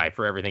him dry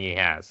for everything he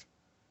has.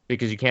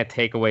 Because you can't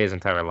take away his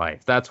entire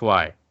life. That's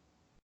why.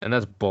 And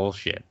that's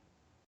bullshit.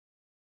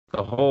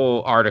 The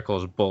whole article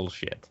is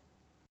bullshit.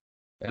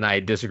 And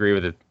I disagree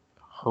with it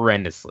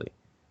horrendously.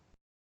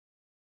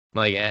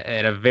 Like,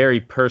 at a very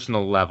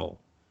personal level,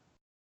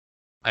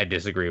 I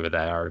disagree with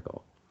that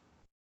article.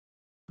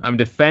 I'm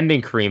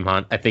defending Kareem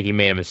Hunt. I think he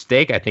made a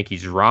mistake. I think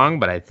he's wrong,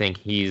 but I think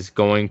he's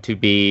going to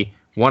be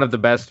one of the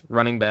best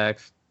running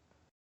backs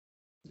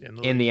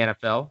in the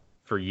NFL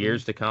for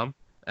years to come.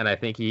 And I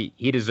think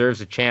he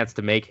deserves a chance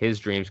to make his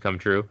dreams come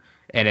true.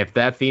 And if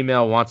that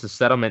female wants a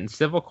settlement in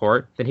civil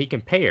court, then he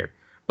can pay her.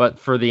 But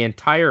for the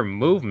entire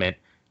movement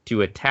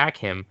to attack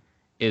him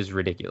is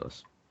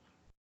ridiculous.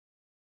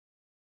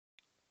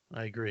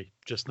 I agree.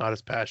 Just not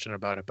as passionate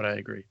about it, but I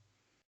agree.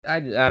 I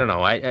don't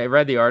know. I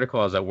read the article.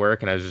 I was at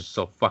work and I was just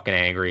so fucking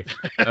angry.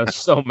 I was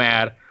so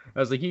mad. I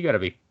was like, you gotta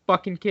be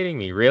fucking kidding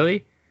me,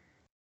 really?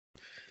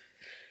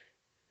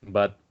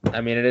 But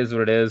I mean, it is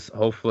what it is.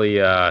 Hopefully,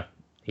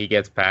 he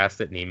gets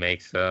past it and he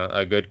makes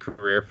a good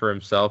career for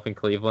himself in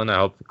Cleveland. I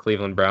hope the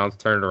Cleveland Browns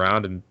turn it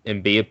around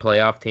and be a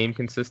playoff team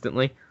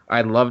consistently.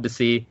 I'd love to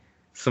see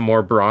some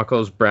more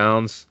Broncos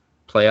Browns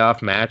playoff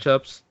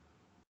matchups.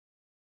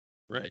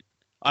 Right.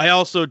 I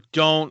also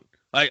don't.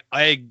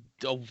 I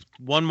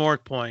one more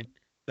point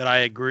that I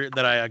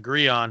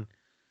agree on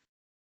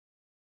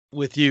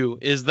with you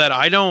is that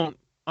I don't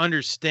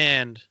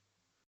understand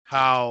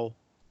how.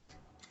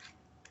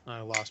 I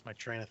lost my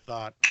train of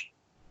thought.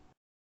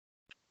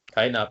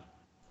 Tighten up.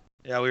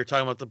 Yeah, we were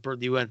talking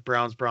about you went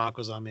Browns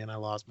Broncos on me, and I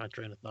lost my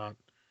train of thought.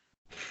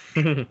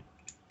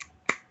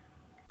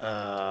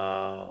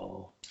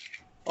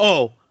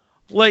 Oh,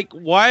 like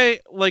why?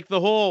 Like the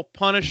whole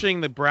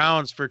punishing the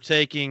Browns for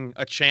taking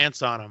a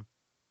chance on him.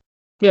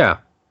 Yeah.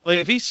 Like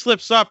if he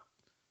slips up,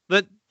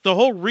 that the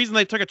whole reason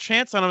they took a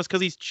chance on him is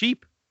because he's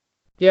cheap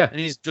Yeah. and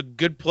he's a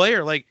good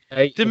player. Like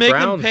Hey, to the make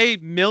him Browns, pay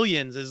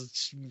millions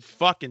is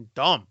fucking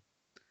dumb.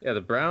 yeah,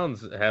 the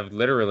Browns have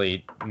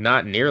literally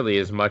not nearly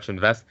as much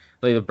invest.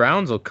 Like the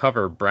Browns will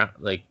cover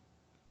like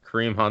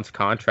Kareem Hunt's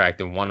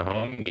contract in one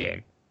home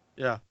game.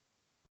 Yeah.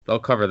 They'll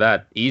cover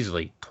that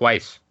easily,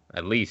 twice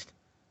at least.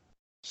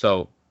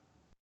 So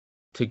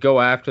to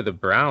go after the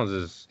Browns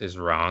is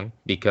wrong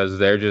because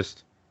they're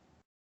just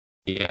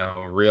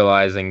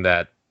realizing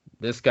that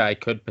this guy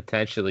could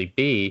potentially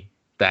be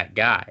that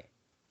guy.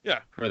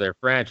 Yeah. For their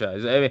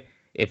franchise. I mean,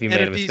 if he And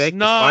made if a he's mistake, it's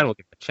not, fine. We'll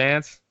give him a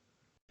chance.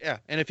 yeah.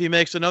 And if he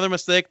makes another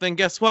mistake, then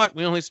guess what?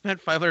 We only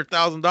spent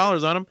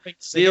 $500,000 on him.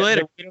 See you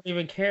later. We don't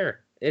even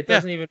care. It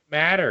doesn't even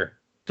matter.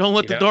 Don't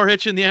let the door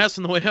hit you in the ass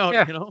on the way out.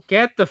 Yeah. You know.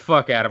 Get the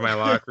fuck out of my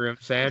locker room,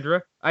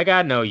 Sandra. I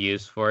got no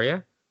use for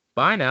you.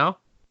 Bye now.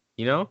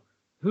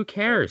 Who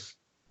cares?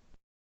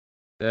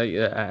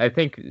 I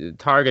think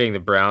targeting the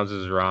Browns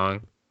is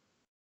wrong.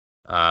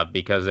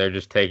 Because they're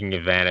just taking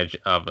advantage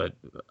of an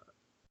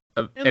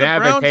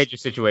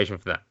advantageous situation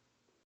for them.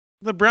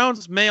 The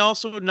Browns may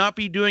also not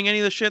be doing any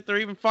of the shit they're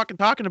even fucking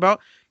talking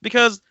about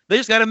because they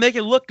just got to make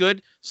it look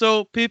good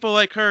so people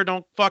like her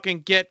don't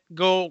fucking Yeah.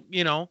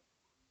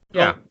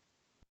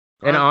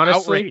 And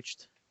honestly,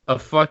 outraged. A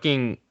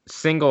fucking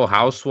single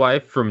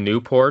housewife from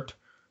Newport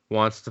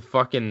wants to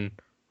fucking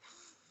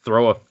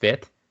throw a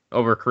fit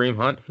over Kareem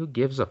Hunt. Who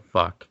gives a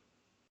fuck?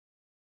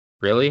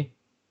 Really?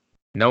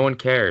 No one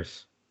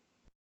cares.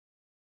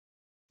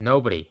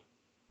 Nobody.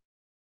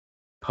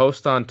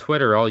 Post on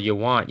Twitter all you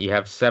want. You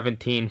have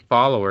 17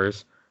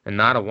 followers, and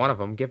not a one of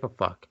them give a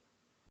fuck.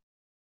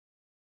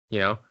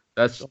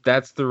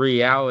 That's the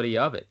reality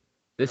of it.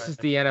 This is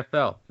the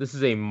NFL. This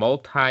is a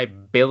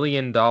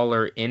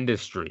multi-billion-dollar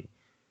industry.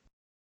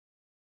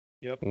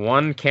 Yep.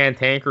 One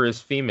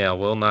cantankerous female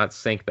will not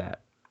sink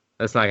that.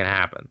 That's not going to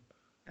happen.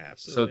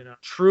 Absolutely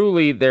not.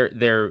 Truly,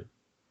 they're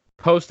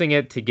posting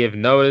it to give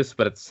notice,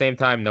 but at the same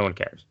time, no one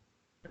cares.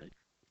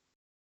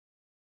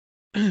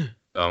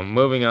 So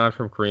moving on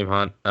from Kareem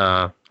Hunt,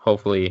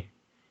 hopefully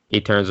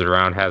he turns it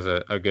around, has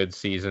a good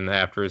season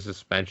after his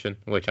suspension,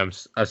 which I'm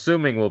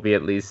assuming will be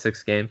at least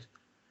 6 games.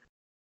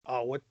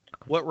 Oh,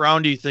 what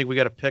round do you think we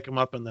got to pick him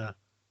up in the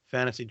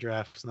fantasy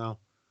drafts now?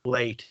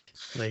 Late.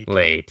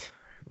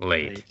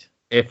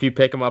 If you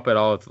pick him up at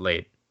all, it's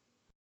late.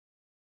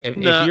 If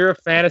you're a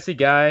fantasy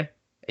guy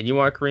and you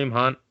want Kareem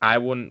Hunt, I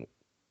wouldn't.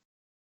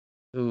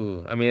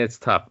 Ooh, I mean it's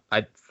tough.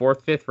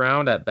 4th, 5th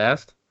round at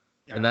best.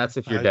 And that's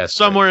if you're desperate.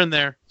 Somewhere in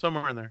there.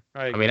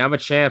 I mean, I'm a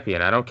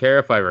champion. I don't care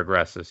if I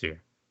regress this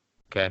year.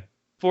 Okay.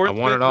 4th,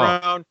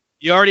 5th round.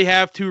 You already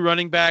have 2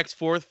 running backs.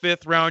 4th,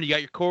 5th round. You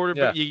got your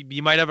quarterback. Yeah.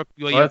 You might have a.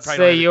 Let's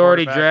say you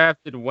already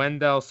drafted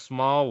Wendell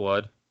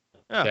Smallwood.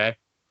 Yeah. Okay.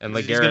 And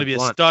he's going to be a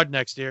stud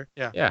next year.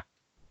 Yeah. Yeah.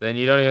 Then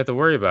you don't even have to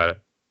worry about it.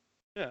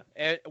 Yeah.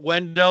 And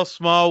Wendell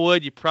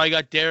Smallwood. You probably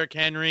got Derrick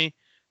Henry,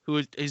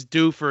 who is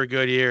due for a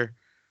good year.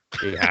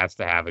 He has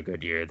to have a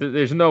good year.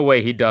 There's no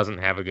way he doesn't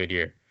have a good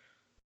year.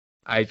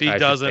 If he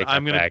doesn't,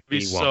 I'm going to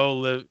be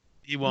so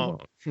he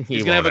won't.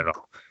 He's going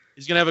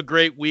to have a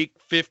great week,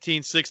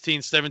 15,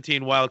 16,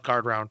 17 wild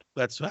card round.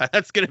 That's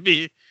going to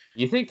be.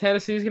 You think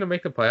Tennessee's going to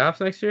make the playoffs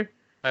next year?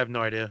 I have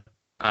no idea.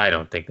 I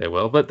don't think they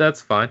will, but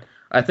that's fine.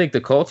 I think the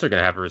Colts are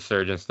going to have a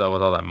resurgence, though,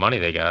 with all that money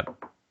they got.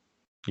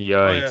 Yikes.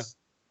 Oh, yeah.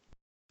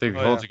 I think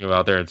the Colts are going to go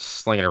out there and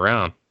sling it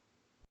around.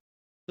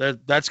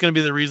 That's going to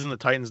be the reason the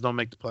Titans don't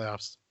make the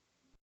playoffs.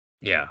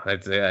 Yeah,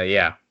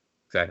 yeah,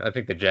 exactly. I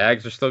think the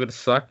Jags are still going to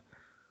suck.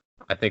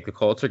 I think the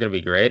Colts are going to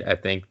be great. I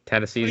think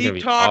Tennessee is going to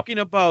be. What are you talking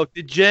about?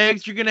 The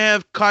Jags, you're going to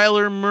have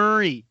Kyler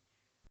Murray.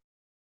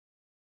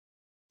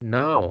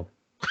 No.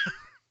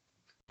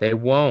 They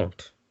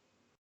won't.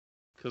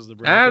 Because the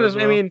Broncos.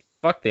 I mean,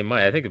 fuck, they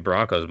might. I think the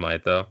Broncos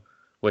might, though,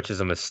 which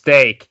is a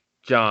mistake,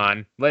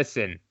 John.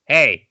 Listen.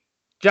 Hey,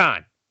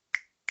 John.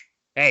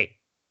 Hey.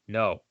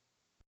 No.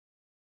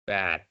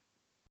 Bad.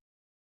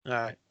 All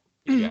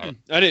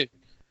right.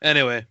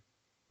 Anyway.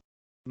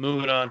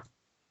 Moving on.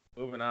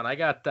 I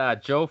got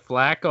Joe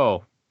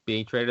Flacco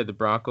being traded to the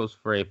Broncos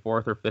for a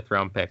 4th or 5th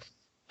round pick.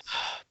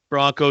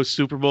 Broncos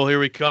Super Bowl, here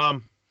we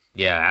come.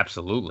 Yeah,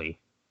 absolutely.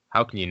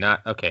 How can you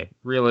not? Okay,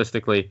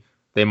 realistically,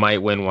 they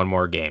might win one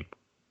more game.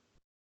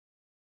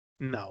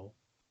 No.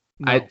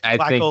 I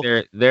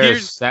think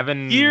there's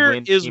 7 Here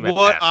win is team at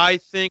what best. I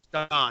think,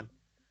 Don,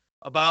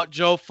 about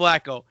Joe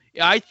Flacco.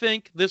 I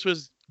think this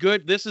was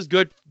good. This is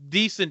good,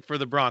 decent for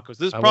the Broncos.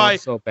 This is I probably.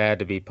 want so bad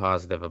to be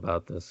positive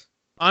about this.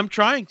 I'm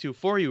trying to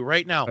for you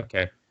right now.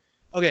 Okay.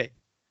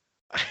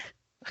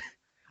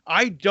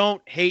 I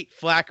don't hate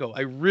Flacco.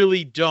 I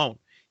really don't.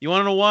 You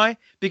want to know why?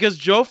 Because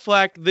Joe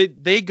Flacco,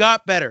 they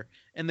got better.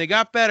 And they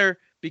got better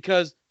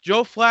because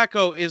Joe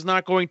Flacco is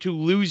not going to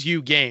lose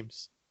you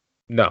games.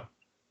 No.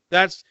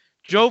 That's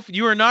Joe.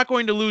 You are not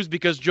going to lose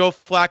because Joe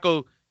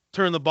Flacco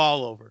turned the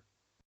ball over.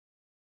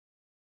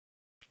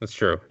 That's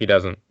true. He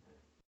doesn't.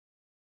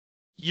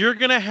 You're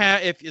gonna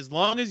have if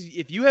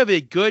you have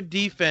a good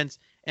defense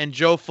and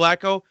Joe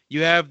Flacco,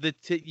 you have the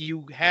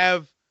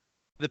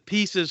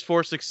pieces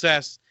for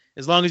success.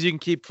 As long as you can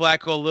keep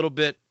Flacco a little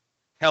bit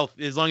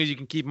healthy, as long as you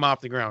can keep him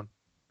off the ground.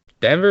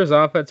 Denver's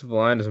offensive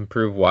line has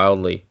improved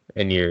wildly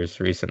in years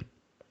recent.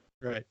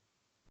 Right.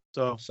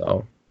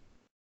 So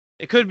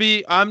it could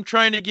be. I'm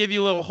trying to give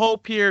you a little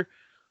hope here,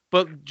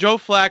 but Joe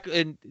Flacco,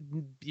 and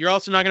you're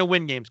also not going to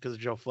win games because of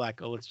Joe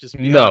Flacco. Let's just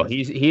be honest.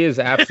 He is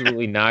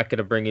absolutely not going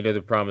to bring you to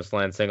the promised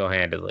land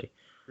single-handedly.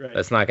 Right.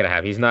 That's not going to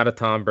happen. He's not a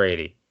Tom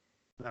Brady.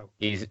 No.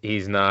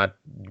 He's not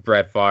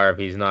Brett Favre.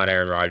 He's not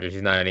Aaron Rodgers.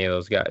 He's not any of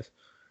those guys.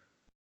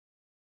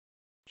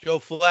 Joe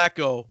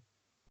Flacco,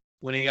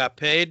 when he got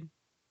paid,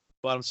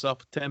 bought himself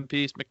a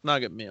 10-piece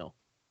McNugget meal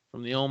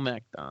from the old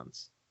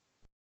McDonald's.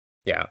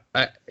 Yeah.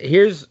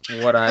 Here's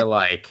what I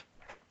like.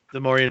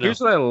 The more you know.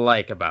 Here's what I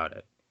like about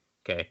it.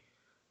 Okay.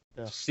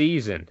 Yeah.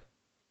 Seasoned,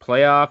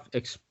 playoff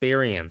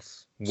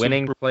experience,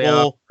 winning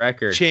playoff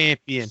record,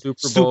 champion,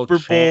 Super Bowl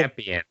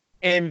champion,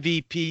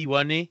 MVP,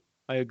 wasn't he?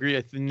 I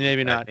agree.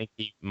 Maybe not. I think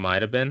he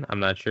might have been. I'm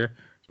not sure.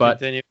 But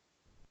continue.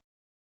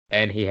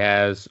 And he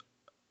has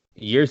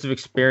years of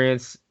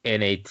experience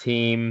in a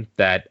team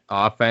that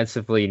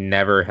offensively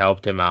never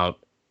helped him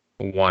out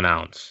 1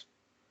 ounce.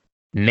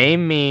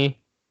 Name me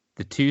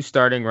the 2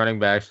 starting running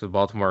backs for the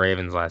Baltimore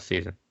Ravens last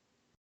season.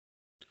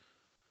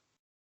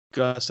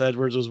 Gus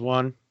Edwards was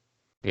 1.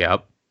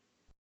 Yep.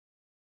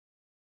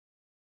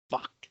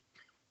 Fuck.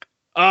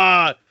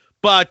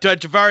 But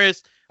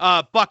Javarius,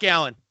 Buck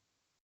Allen.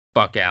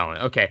 Buck Allen.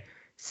 Okay.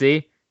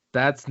 See,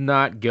 that's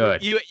not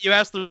good. You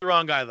asked the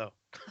wrong guy though.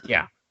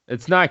 Yeah,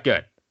 it's not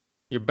good.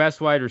 Your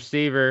best wide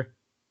receiver,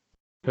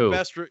 who?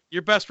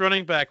 Your best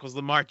running back was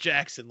Lamar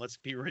Jackson. Let's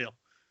be real.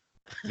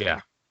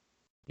 Yeah.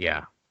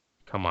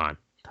 Come on,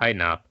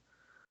 tighten up.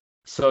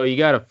 So you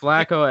got a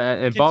Flacco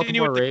and Baltimore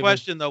Continue with the Ravens.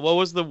 question though. What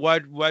was the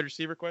wide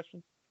receiver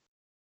question?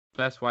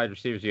 Best wide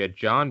receivers. You had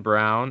John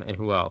Brown and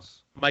who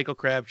else? Michael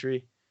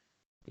Crabtree.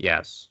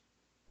 Yes.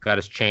 Got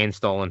his chain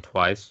stolen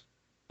twice.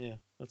 Yeah,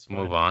 let's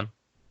move on.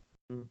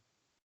 Mm.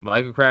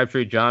 Michael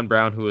Crabtree, John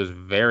Brown, who was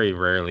very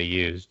rarely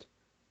used.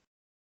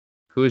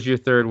 Who is your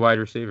third wide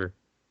receiver?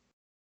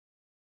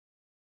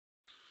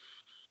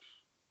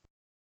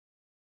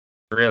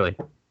 Really?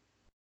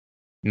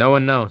 No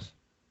one knows.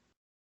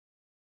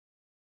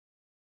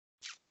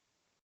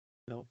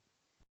 Nope.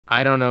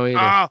 I don't know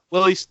either.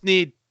 Willie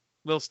Snead.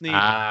 Will Snead.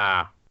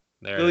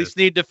 There Willie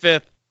Snead to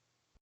 5th.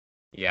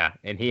 Yeah,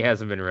 and he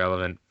hasn't been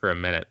relevant for a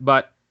minute.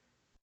 But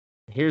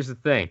here's the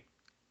thing.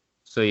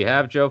 So you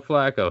have Joe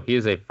Flacco. He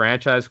is a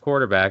franchise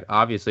quarterback.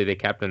 Obviously, they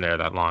kept him there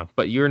that long.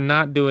 But you're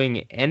not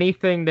doing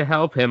anything to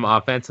help him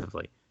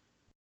offensively.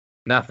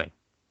 Nothing.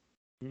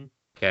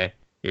 Okay?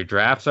 Your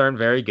drafts aren't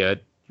very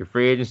good. Your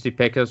free agency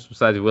pickups,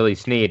 besides Willie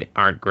Snead,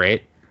 aren't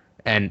great.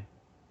 And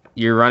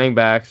your running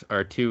backs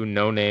are 2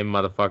 no-name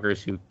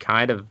motherfuckers who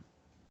kind of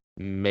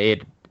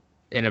made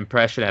an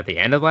impression at the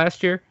end of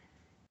last year.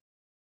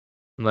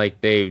 Like,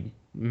 they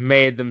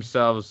made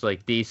themselves,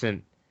 like,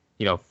 decent,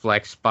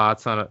 flex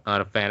spots on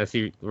a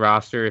fantasy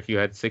roster if you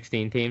had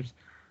 16 teams,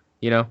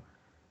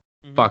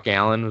 Mm-hmm. Buck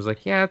Allen was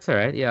like, yeah, it's all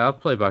right. Yeah, I'll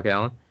play Buck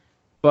Allen.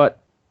 But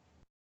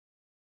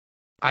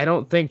I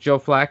don't think Joe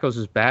Flacco's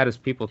as bad as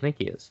people think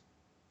he is.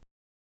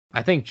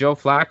 I think Joe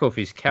Flacco, if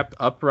he's kept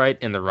upright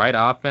in the right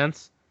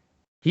offense,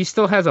 he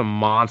still has a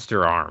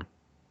monster arm.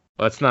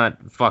 Let's not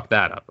fuck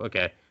that up,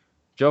 okay?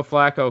 Joe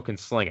Flacco can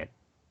sling it.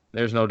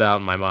 There's no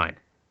doubt in my mind.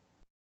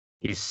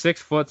 He's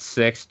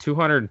 6'6",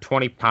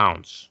 220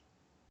 pounds.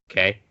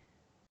 Okay?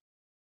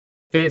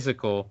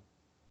 Physical,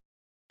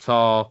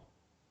 tall,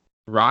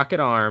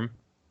 rocket arm,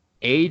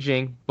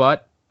 aging,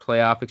 but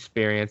playoff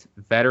experience,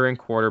 veteran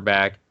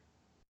quarterback.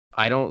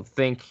 I don't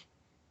think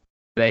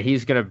that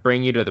he's going to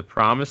bring you to the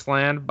promised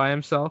land by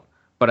himself,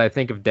 but I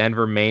think if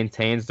Denver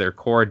maintains their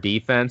core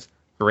defense,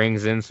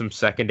 brings in some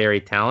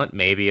secondary talent,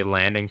 maybe a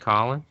Landon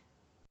Collins.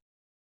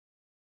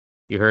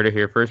 You heard it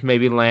here first.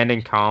 Maybe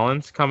Landon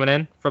Collins coming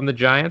in from the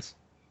Giants.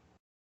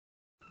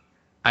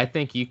 I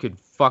think you could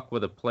fuck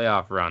with a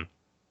playoff run.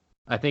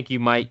 I think you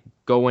might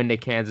go into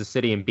Kansas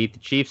City and beat the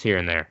Chiefs here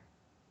and there.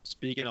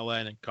 Speaking of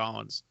Landon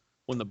Collins,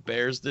 when the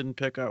Bears didn't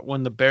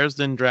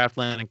draft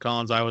Landon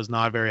Collins, I was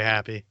not very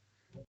happy.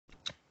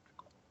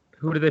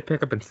 Who did they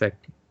pick up instead?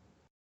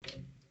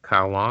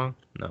 Kyle Long?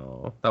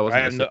 No, that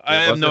wasn't. I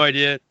have no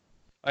idea.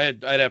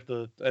 I'd have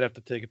to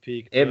take a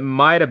peek. It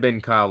might have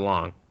been Kyle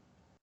Long,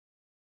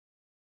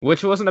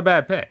 which wasn't a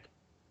bad pick,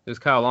 because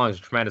Kyle Long is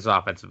a tremendous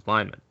offensive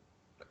lineman.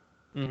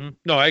 Mm-hmm.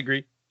 No, I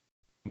agree.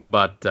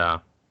 But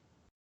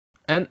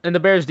and the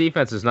Bears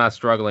defense is not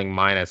struggling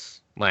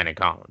minus Landon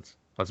Collins.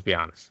 Let's be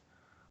honest.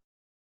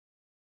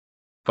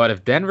 But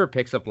if Denver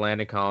picks up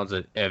Landon Collins,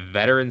 a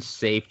veteran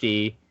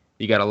safety,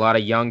 you got a lot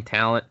of young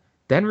talent.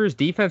 Denver's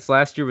defense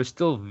last year was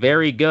still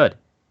very good.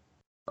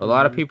 A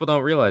lot of people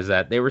don't realize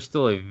that. They were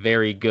still a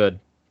very good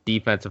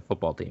defensive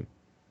football team.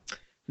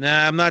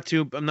 Nah, I'm not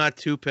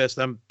too pissed.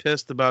 I'm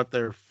pissed about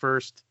their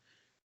first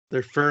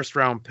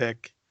round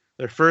pick.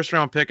 Their first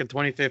round pick in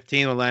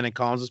 2015 when Landon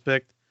Collins was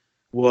picked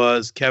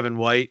was Kevin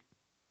White.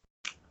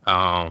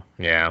 Oh,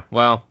 yeah.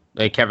 Well,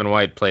 Kevin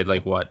White played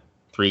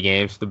 3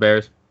 games for the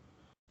Bears.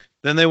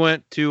 Then they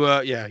went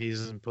to he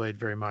hasn't played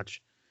very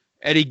much.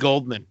 Eddie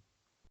Goldman.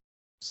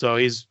 So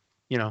he's,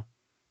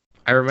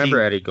 I remember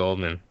Eddie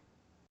Goldman.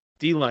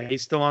 D-line.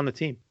 He's still on the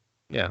team.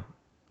 Yeah.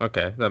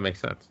 Okay, that makes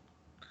sense.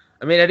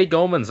 I mean, Eddie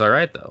Goldman's all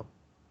right though.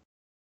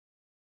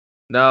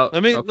 No.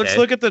 Let's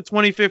look at the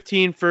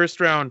 2015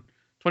 first round.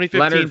 2015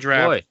 Leonard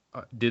draft.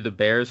 Floyd. Do the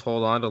Bears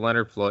hold on to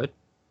Leonard Floyd?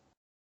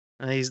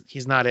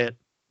 He's not it.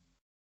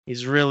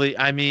 He's really.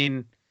 I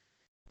mean,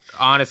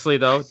 honestly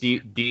though,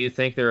 do you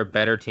think they're a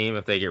better team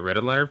if they get rid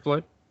of Leonard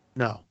Floyd?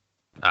 No.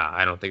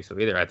 I don't think so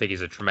either. I think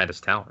he's a tremendous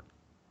talent.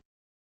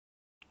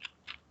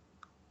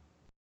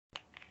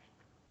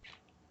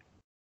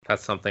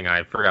 That's something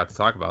I forgot to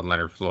talk about,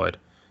 Leonard Floyd,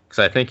 because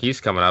I think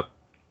he's coming up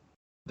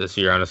this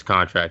year on his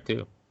contract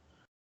too.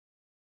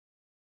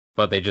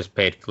 But they just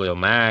paid Khalil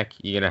Mack.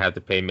 You're going to have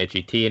to pay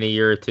Mitchie T in a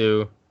year or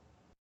two.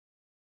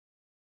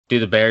 Do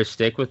the Bears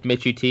stick with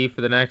Mitchie T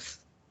for the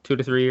next 2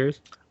 to 3 years?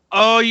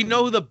 Oh, you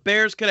know who the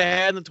Bears could have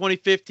had in the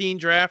 2015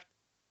 draft?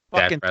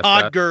 Fucking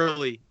Todd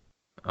Gurley.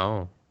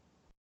 Oh.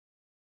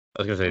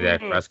 I was going to say Dak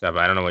Prescott,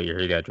 but I don't know what year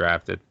he got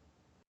drafted.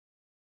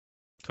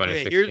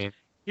 2016? Okay,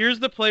 here's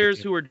the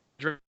players who were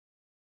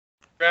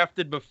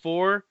drafted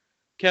before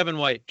Kevin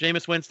White.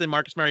 Jameis Winston,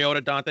 Marcus Mariota,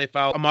 Dante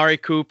Fowler, Amari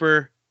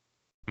Cooper,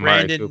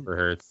 Brandon. Cooper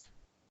hurts.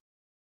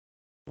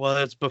 Well,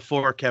 that's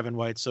before Kevin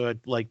White, so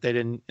they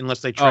didn't,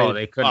 unless they traded. Oh,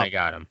 they couldn't have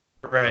got him.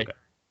 Right. Okay.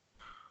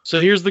 So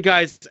here's the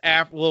guys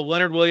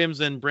Leonard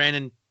Williams and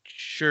Brandon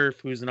Scherf,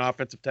 who's an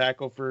offensive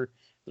tackle for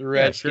the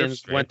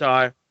Redskins, went to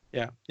Iowa.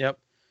 Yeah, yep.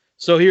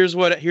 So here's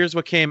what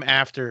came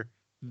after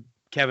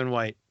Kevin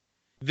White.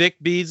 Vic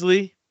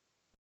Beasley,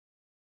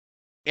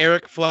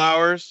 Eric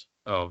Flowers.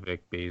 Oh,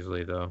 Vic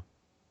Beasley though.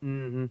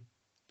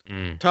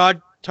 Mm-hmm.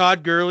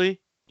 Todd Gurley.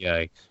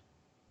 Yikes.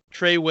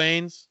 Trey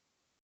Waynes.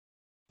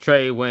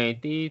 Trey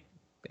Wayne.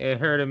 It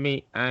hurt of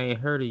me. I ain't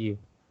heard of you.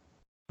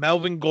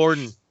 Melvin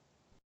Gordon.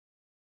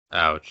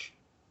 Ouch.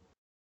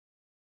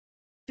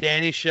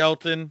 Danny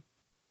Shelton.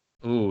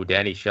 Ooh,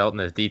 Danny Shelton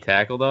as D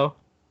tackle though.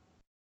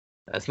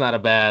 That's not a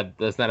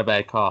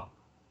bad call.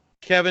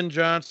 Kevin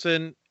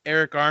Johnson,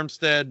 Eric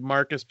Armstead,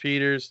 Marcus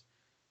Peters.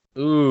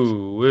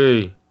 Ooh,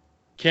 wee.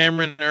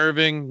 Cameron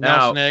Irving,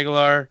 Nelson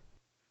Aguilar,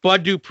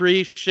 Bud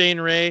Dupree, Shane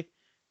Ray.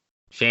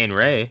 Shane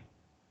Ray?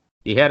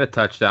 He had a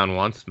touchdown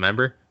once,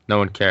 remember? No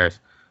one cares.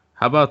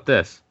 How about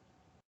this?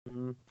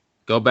 Mm-hmm.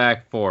 Go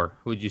back 4.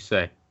 Who'd you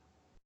say?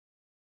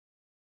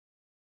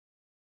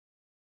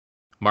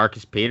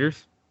 Marcus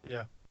Peters?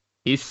 Yeah.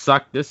 He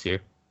sucked this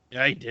year.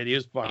 Yeah, he did. He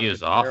was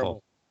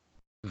awful.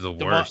 He was the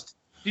worst.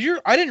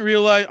 I didn't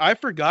realize. I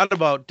forgot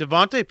about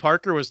Devontae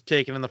Parker was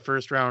taken in the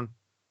first round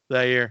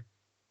that year.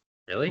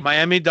 Really?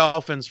 Miami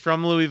Dolphins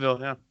from Louisville.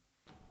 Yeah.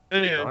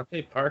 Anyway.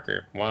 Devontae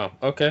Parker. Wow.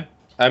 Okay.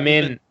 I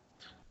mean,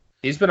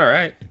 he's been all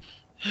right.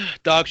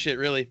 Dog shit,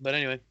 really. But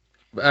anyway.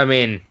 I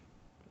mean,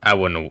 I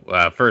wouldn't.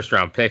 First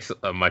round picks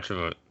much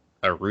of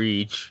a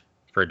reach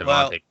for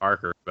Devontae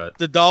Parker, but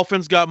the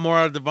Dolphins got more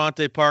out of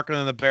Devontae Parker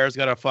than the Bears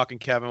got out of fucking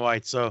Kevin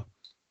White. So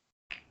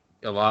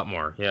a lot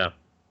more, yeah.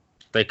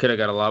 They could have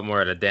got a lot more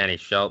out of Danny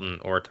Shelton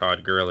or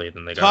Todd Gurley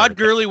than they got. Todd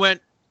Gurley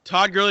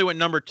went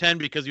number 10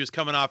 because he was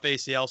coming off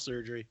ACL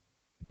surgery.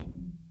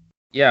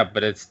 Yeah,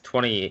 but it's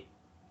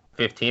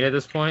 2015 at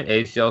this point.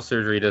 ACL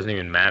surgery doesn't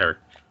even matter.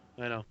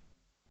 I know.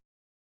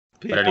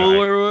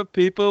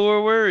 People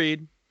were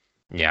worried.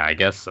 Yeah, I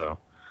guess so.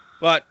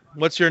 But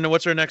what's our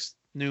next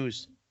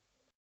news?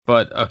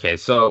 But okay,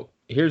 so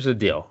here's the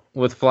deal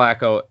with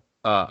Flacco.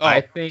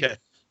 I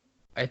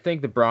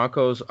think the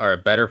Broncos are a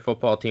better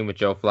football team with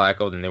Joe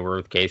Flacco than they were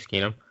with Case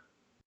Keenum.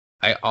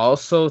 I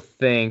also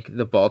think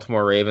the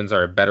Baltimore Ravens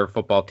are a better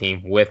football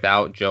team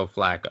without Joe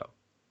Flacco.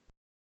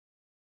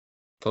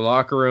 The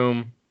locker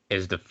room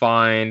is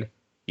defined.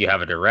 You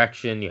have a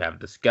direction. You have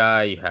this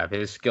guy. You have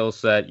his skill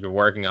set. You're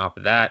working off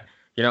of that.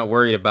 You're not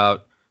worried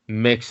about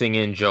mixing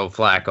in Joe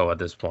Flacco at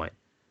this point.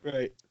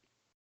 Right.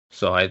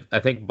 So I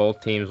think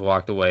both teams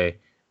walked away.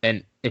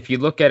 And if you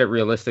look at it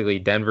realistically,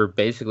 Denver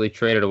basically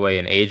traded away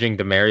an aging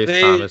Demaryius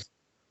Thomas,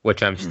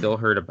 which I'm still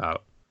hurt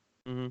about.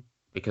 Mm-hmm.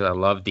 because I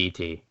love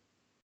DT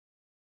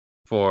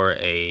for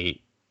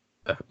a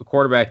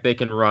quarterback they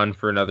can run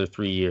for another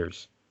 3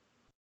 years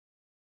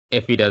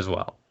if he does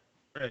well.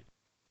 Right.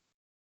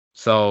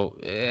 So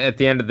at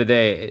the end of the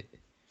day,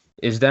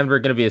 is Denver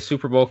going to be a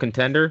Super Bowl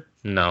contender?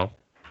 No.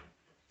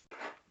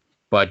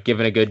 But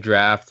given a good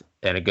draft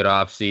and a good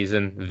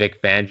offseason,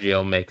 Vic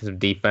Fangio making some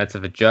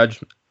defensive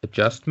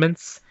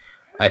adjustments,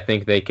 I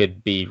think they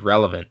could be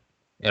relevant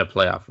in a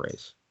playoff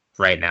race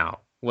right now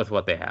with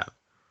what they have.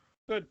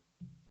 Good.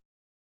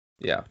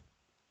 Yeah.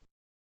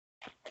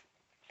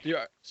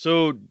 Yeah.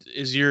 So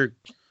is your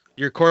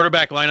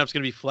quarterback lineup's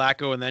going to be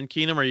Flacco and then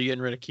Keenum, or are you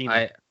getting rid of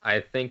Keenum? I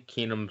think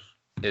Keenum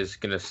is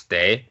going to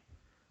stay,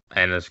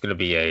 and it's going to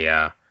be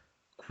a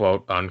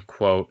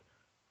quote-unquote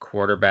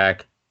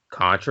quarterback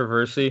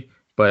controversy,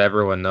 but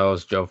everyone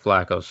knows Joe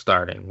Flacco's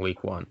starting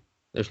week 1.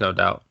 There's no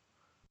doubt.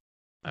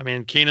 I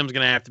mean, Keenum's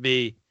going to have to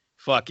be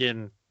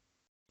fucking...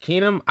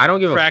 Keenum, I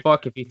don't give a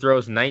fuck if he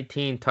throws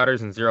 19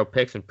 tutters and 0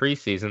 picks in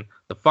preseason.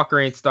 The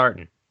fucker ain't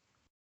starting.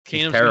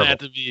 Keenum's going to have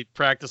to be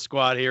practice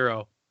squad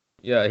hero.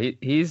 Yeah,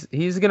 he's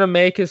going to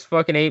make his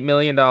fucking $8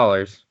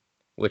 million,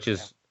 which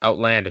is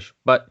outlandish.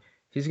 But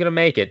he's going to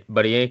make it,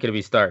 but he ain't going to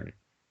be starting.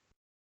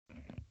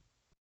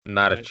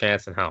 Not a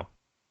chance in hell.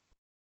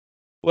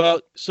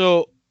 Well,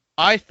 so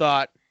I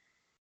thought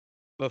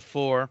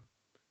before,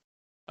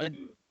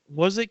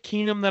 was it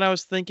Keenum that I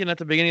was thinking at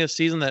the beginning of the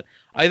season that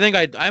I think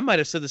I might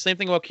have said the same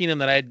thing about Keenum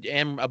that I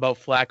am about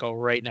Flacco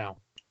right now.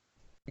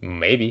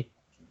 Maybe.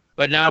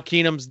 But now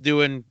Keenum's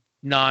doing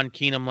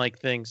non-Keenum-like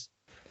things.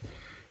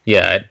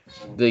 Yeah,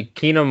 the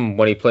Keenum,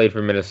 when he played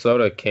for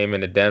Minnesota, came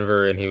into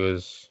Denver and he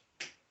was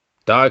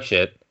dog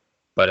shit.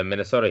 But in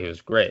Minnesota, he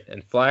was great.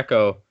 And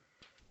Flacco,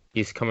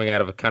 he's coming out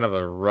of a kind of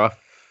a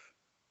rough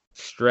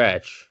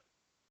stretch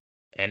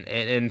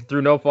and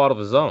through no fault of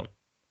his own.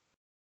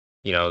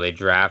 You know, they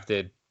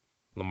drafted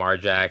Lamar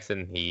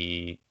Jackson.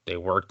 They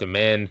worked him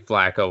in.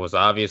 Flacco was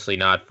obviously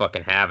not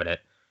fucking having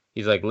it.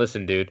 He's like,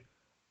 listen, dude,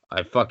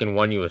 I fucking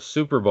won you a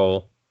Super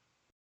Bowl.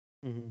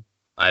 Mm-hmm.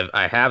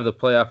 I have the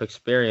playoff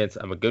experience.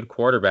 I'm a good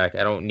quarterback.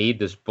 I don't need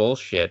this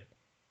bullshit.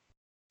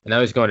 And now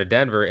he's going to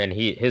Denver, and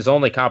his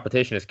only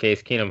competition is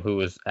Case Keenum,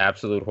 who is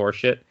absolute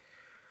horseshit.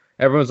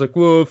 Everyone's like,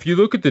 well, if you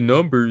look at the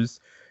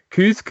numbers,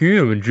 Case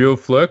Keenum and Joe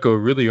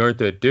Flacco really aren't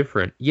that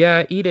different.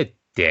 Yeah, eat a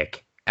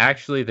dick.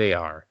 Actually, they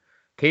are.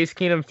 Case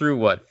Keenum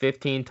threw,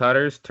 15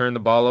 tutters, turned the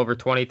ball over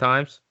 20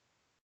 times?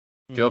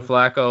 Mm-hmm. Joe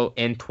Flacco,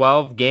 in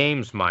 12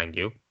 games, mind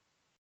you,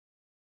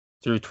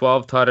 threw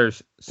 12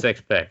 tutters,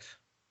 6 picks.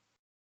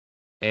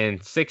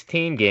 In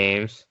 16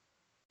 games,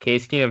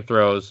 Case Keenum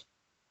throws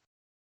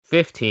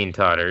 15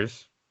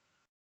 tutters,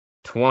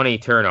 20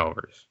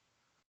 turnovers.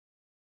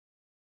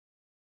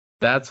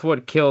 That's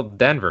what killed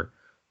Denver.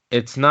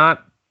 It's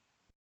not...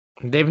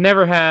 They've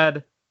never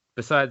had,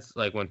 besides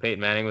like when Peyton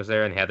Manning was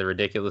there and he had the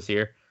ridiculous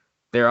year,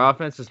 their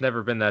offense has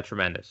never been that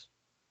tremendous.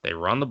 They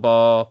run the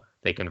ball,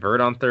 they convert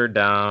on third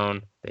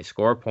down, they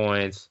score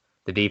points,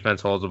 the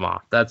defense holds them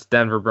off. That's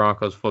Denver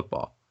Broncos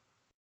football.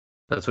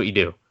 That's what you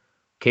do.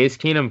 Case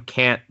Keenum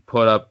can't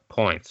put up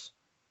points.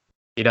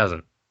 He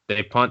doesn't.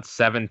 They punt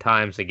 7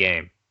 times a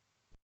game.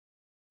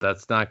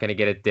 That's not going to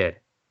get it did.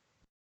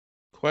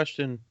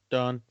 Question,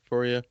 Don,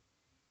 for you.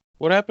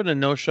 What happened to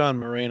Noshan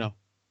Moreno?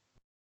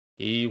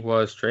 He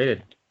was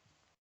traded.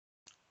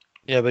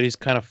 Yeah, but he's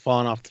kind of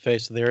fallen off the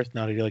face of the earth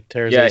now. Did he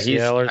tears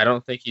ACL? I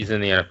don't think he's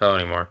in the NFL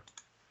anymore.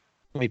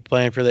 He'll be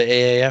playing for the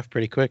AAF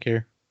pretty quick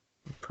here.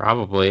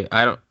 Probably.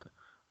 I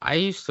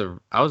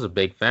was a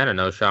big fan of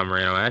Noshan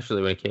Moreno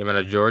actually when he came out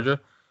of Georgia.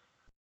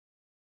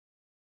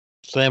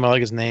 Same, I like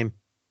his name.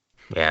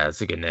 Yeah,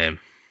 it's a good name.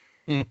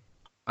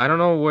 I don't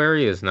know where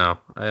he is now.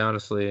 I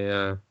honestly,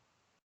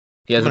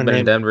 he hasn't been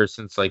in Denver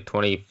since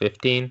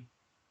 2015,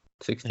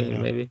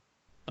 16 maybe.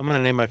 I'm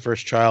gonna name my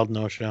first child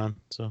Noshan.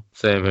 So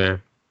same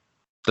here.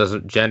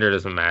 Gender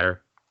doesn't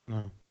matter.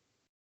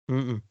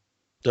 No.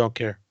 Don't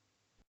care.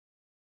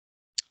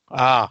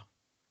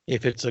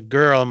 If it's a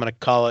girl, I'm gonna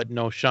call it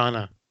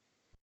Noshana.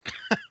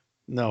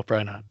 No,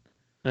 probably not.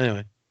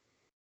 Anyway.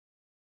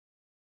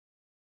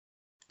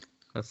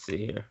 Let's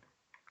see here.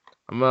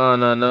 I'm on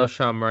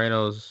Noshan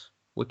Moreno's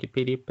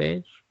Wikipedia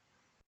page.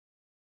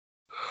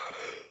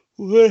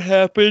 What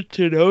happened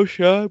to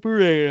Noshan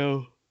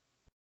Moreno?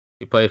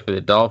 He played for the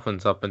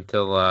Dolphins up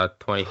until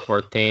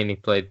 2014. He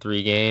played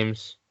 3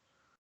 games.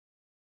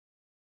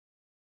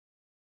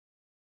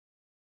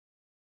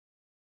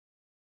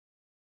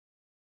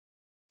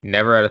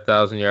 Never had a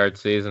 1,000-yard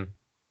season.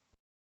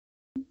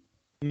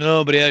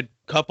 No, but he had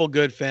a couple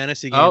good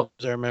fantasy games,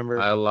 I remember.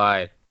 I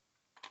lied.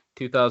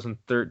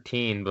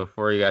 2013,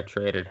 before he got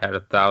traded, had a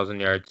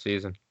 1,000-yard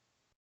season.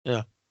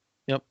 Yeah.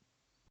 Yep.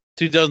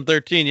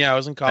 2013, yeah, I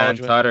was in college.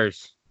 10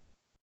 tutters.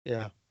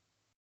 Yeah.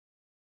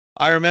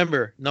 I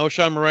remember.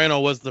 Noshan Moreno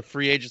was the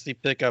free agency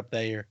pickup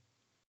that year.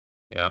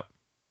 Yeah.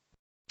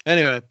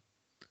 Anyway.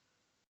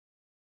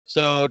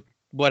 So,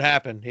 what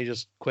happened? He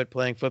just quit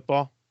playing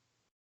football?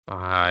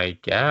 I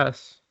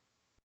guess.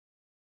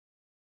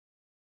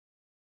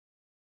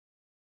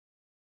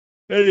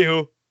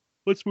 Anywho,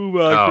 let's move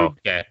on.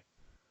 Okay.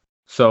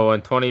 So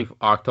in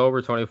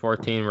October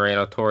 2014,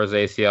 Moreno tore his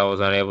ACL, was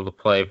unable to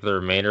play for the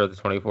remainder of the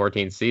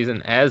 2014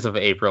 season. As of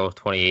April of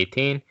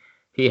 2018,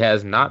 he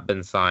has not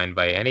been signed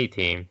by any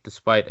team,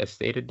 despite a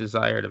stated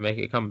desire to make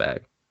a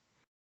comeback.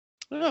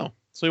 Oh,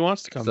 so he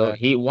wants to come So back.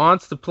 he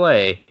wants to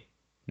play.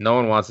 No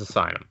one wants to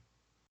sign him.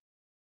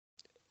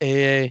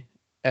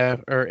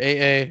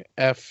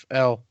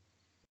 AAFL,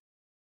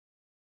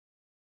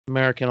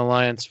 American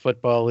Alliance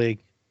Football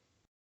League.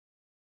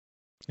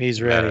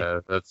 He's ready.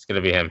 That's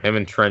going to be him. Him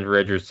and Trent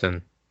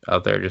Richardson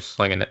out there just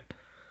slinging it.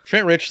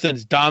 Trent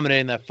Richardson's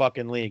dominating that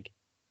fucking league.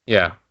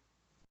 Yeah.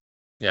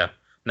 Yeah.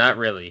 Not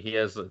really. He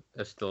has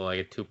still like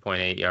a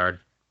 2.8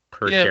 yard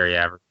per carry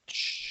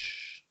average.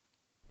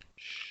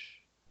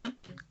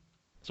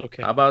 It's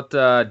okay. How about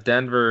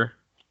Denver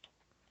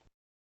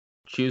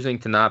choosing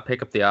to not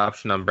pick up the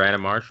option on Brandon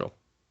Marshall?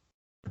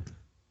 I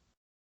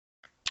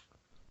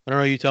don't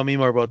know. You tell me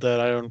more about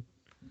that. I don't.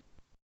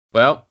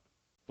 Well,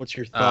 what's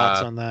your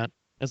thoughts on that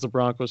as a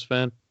Broncos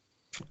fan?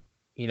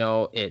 You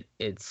know, it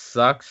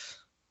sucks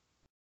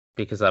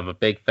because I'm a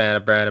big fan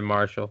of Brandon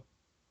Marshall.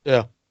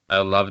 Yeah. I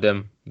loved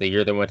him. The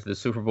year they went to the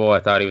Super Bowl, I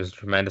thought he was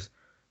tremendous.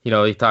 You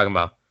know, he's talking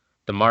about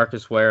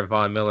DeMarcus Ware and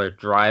Von Miller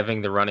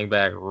driving the running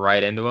back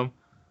right into him.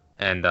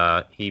 And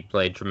he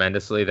played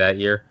tremendously that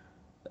year.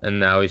 And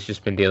now he's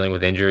just been dealing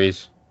with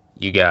injuries.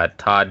 You got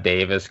Todd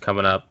Davis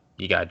coming up.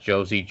 You got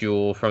Josie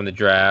Jewell from the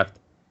draft.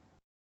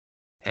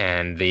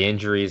 And the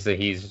injuries that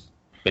he's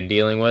been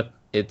dealing with,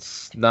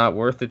 it's not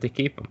worth it to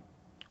keep him.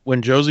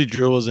 When Josie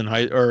Jewell was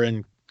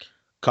in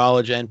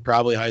college and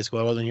probably high school,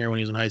 I wasn't here when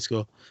he was in high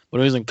school.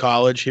 When he was in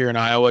college here in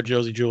Iowa,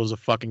 Josie Jewell was a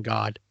fucking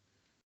god.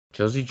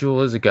 Josie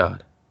Jewell is a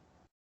god.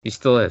 He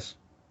still is.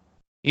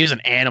 He's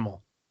an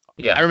animal.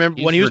 Yeah, I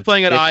remember when he was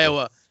playing at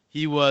Iowa,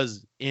 he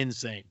was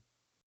insane.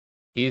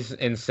 He's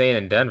insane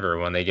in Denver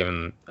when they give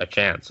him a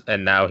chance,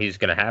 and now he's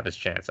going to have his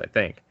chance, I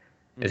think.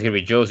 Mm-hmm. It's going to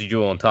be Josie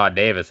Jewell and Todd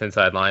Davis,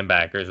 inside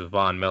linebackers with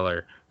Von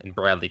Miller and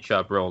Bradley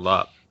Chubb rolled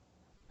up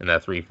in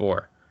that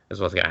 3-4 is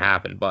what's going to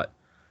happen. But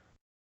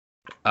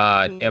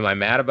am I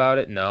mad about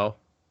it? No.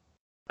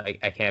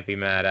 I can't be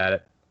mad at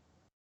it.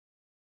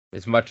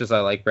 As much as I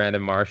like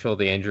Brandon Marshall,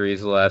 the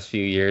injuries the last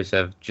few years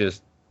have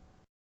just...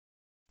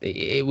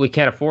 we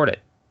can't afford it.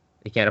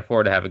 You can't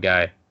afford to have a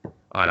guy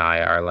on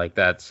IR like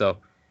that. So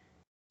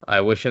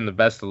I wish him the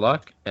best of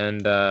luck.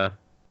 And I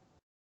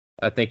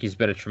think he's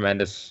been a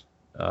tremendous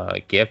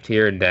gift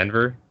here in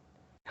Denver,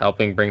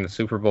 helping bring the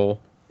Super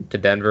Bowl to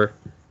Denver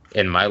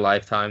in my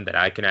lifetime that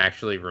I can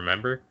actually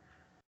remember.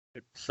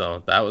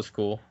 So that was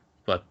cool.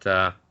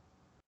 But,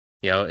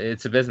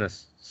 it's a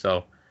business.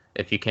 So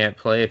if you can't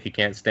play, if you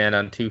can't stand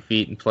on 2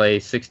 feet and play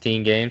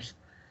 16 games,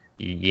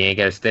 you ain't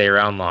got to stay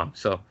around long.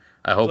 So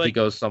I hope he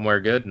goes somewhere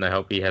good, and I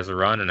hope he has a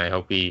run, and I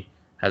hope he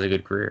has a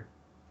good career.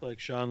 Like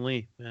Sean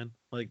Lee, man.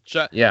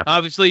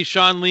 Obviously,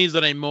 Sean Lee's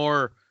at a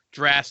more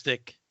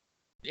drastic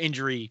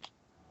injury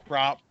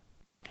prop.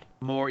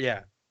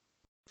 Yeah,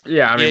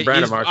 I mean,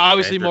 Brandon Marshall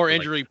obviously more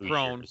injury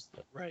prone.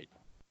 Right.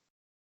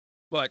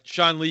 But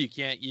Sean Lee, you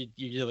can't.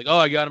 You're like, oh,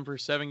 I got him for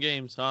 7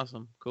 games.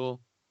 Awesome,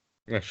 cool.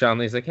 Yeah, Sean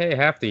Lee's like, hey,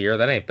 half the year,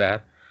 that ain't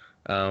bad.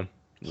 The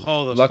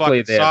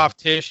luckily fucking soft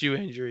tissue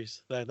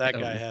injuries that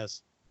guy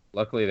has.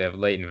 Luckily, they have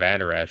Leighton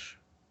Vander Esch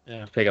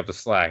to pick up the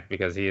slack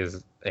because he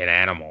is an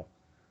animal.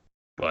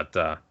 But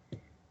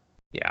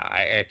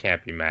I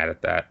can't be mad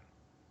at that.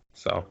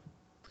 So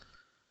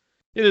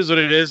it is what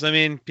it is. I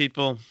mean,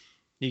 people,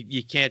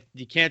 you can't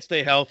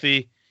stay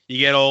healthy. You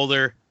get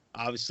older.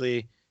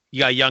 Obviously,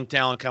 you got young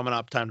talent coming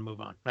up. Time to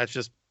move on.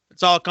 That's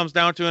all it comes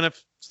down to. And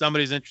if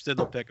somebody's interested,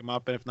 they'll pick him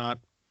up. And if not,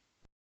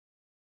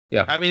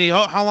 yeah. I mean,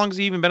 how long has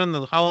he been in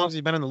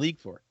the league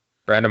for?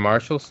 Brandon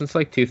Marshall since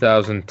like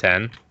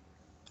 2010.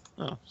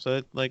 Oh,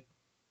 so like.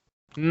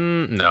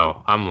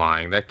 No, I'm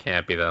lying. That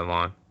can't be that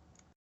long.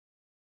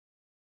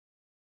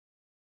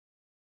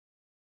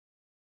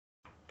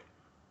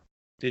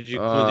 Did you?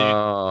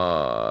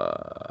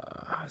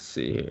 Let's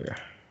see here.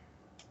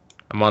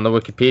 I'm on the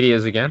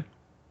Wikipedias again.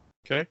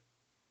 Okay.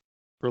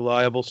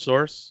 Reliable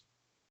source.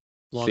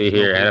 See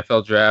here,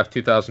 NFL Draft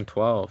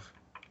 2012.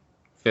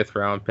 5th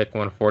round, pick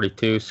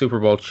 142. Super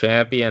Bowl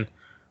champion.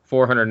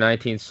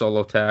 419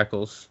 solo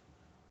tackles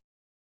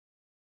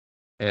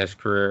in his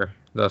career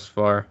thus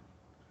far.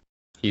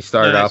 He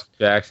started off with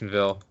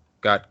Jacksonville,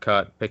 got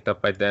cut, picked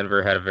up by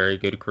Denver, had a very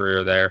good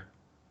career there.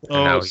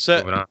 And now he's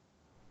moving on.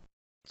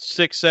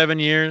 6-7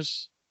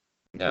 years.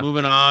 Yeah.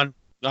 Moving on.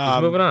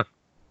 He's moving on.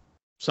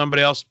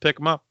 Somebody else pick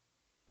him up.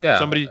 Yeah.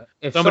 Somebody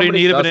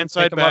needed an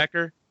inside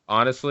backer.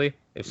 Honestly,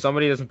 if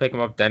somebody doesn't pick him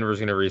up, Denver's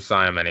going to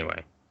re-sign him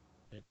anyway.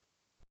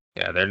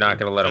 Yeah, they're not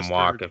going to let him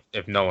walk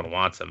if no one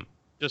wants him.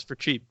 Just for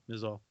cheap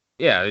is all.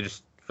 Yeah, they're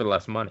just for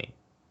less money.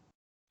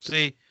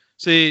 See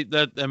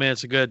that? I mean,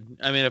 it's a good.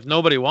 I mean, if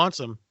nobody wants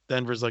him,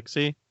 Denver's like,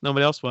 see,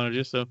 nobody else wanted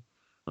you, so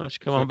why don't you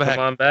come on back?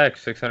 Come on back,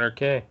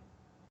 $600K.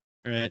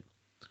 Right.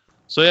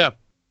 So yeah.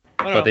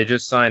 But they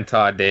just signed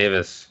Todd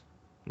Davis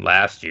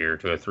last year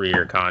to a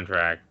 3-year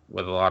contract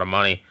with a lot of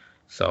money.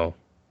 So,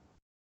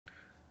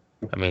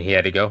 I mean, he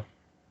had to go.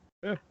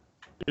 Yeah,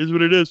 it is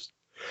what it is.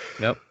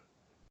 Yep.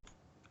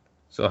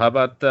 So how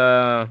about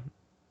the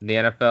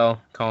NFL,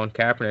 Colin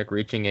Kaepernick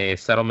reaching a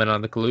settlement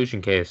on the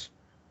collusion case?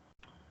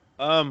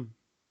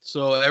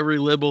 So every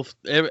liberal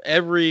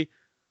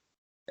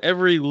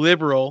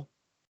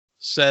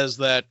says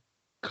that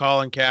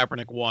Colin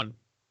Kaepernick won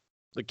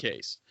the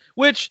case.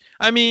 Which,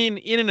 I mean,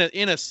 in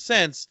a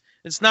sense,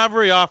 it's not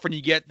very often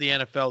you get the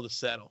NFL to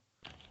settle.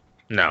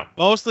 No.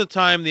 Most of the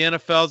time, the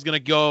NFL is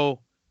going to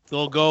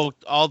they'll go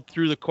all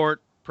through the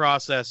court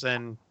process,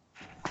 and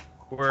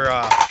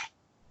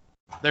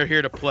they're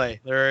here to play.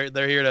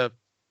 They're here to,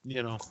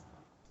 they're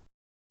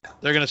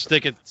going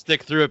to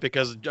stick through it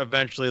because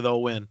eventually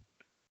they'll win.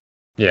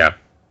 Yeah.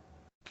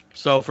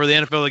 So for the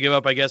NFL to give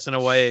up, I guess in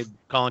a way,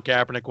 Colin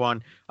Kaepernick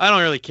won. I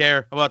don't really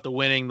care about the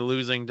winning, the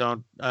losing.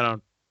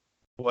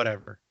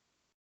 Whatever.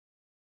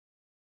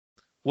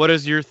 What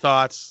is your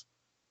thoughts,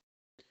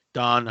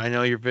 Don? I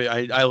know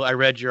I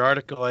read your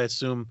article. I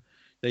assume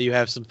that you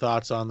have some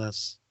thoughts on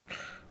this.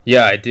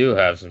 Yeah, I do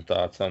have some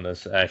thoughts on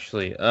this,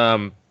 actually.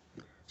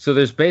 So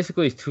there's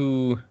basically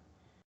two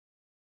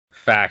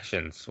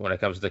factions when it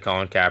comes to the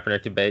Colin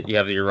Kaepernick debate. You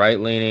have your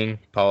right-leaning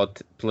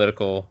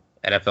political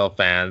NFL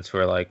fans who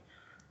are like,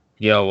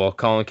 well,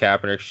 Colin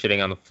Kaepernick's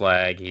shitting on the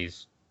flag.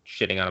 He's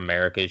shitting on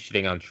America. He's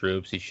shitting on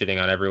troops. He's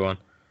shitting on everyone.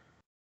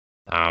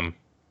 And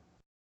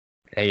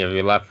you have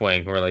your left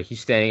wing who are like, he's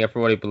standing up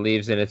for what he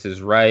believes in. It's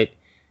his right.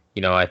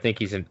 I think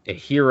he's a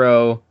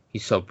hero.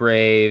 He's so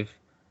brave.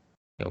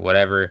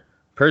 Whatever.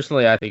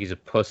 Personally, I think he's a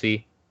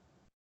pussy.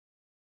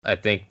 I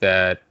think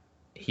that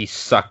he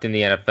sucked in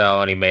the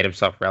NFL and he made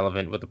himself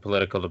relevant with the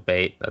political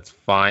debate. That's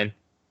fine.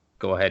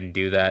 Go ahead and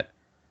do that.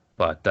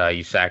 But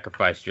you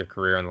sacrificed your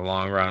career in the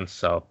long run,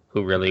 so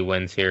who really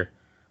wins here?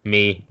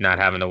 Me, not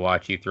having to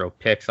watch you throw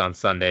picks on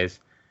Sundays.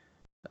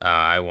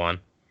 I won.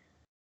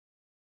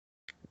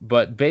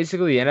 But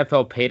basically, the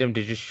NFL paid him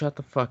to just shut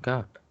the fuck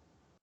up.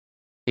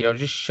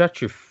 Just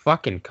shut your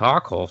fucking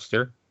cock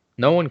holster.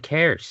 No one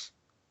cares.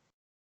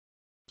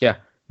 Yeah,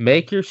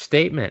 make your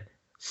statement.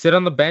 Sit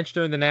on the bench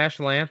during the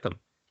national anthem.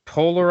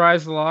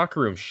 Polarize the locker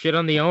room. Shit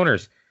on the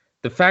owners.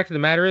 The fact of the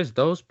matter is,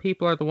 those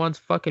people are the ones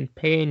fucking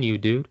paying you,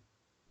 dude.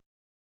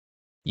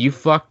 You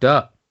fucked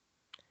up.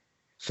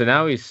 So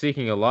now he's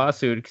seeking a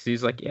lawsuit because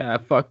he's like, yeah, I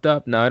fucked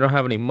up. Now I don't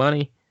have any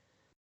money.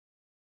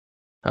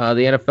 The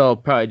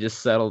NFL probably just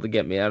settled to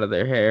get me out of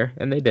their hair,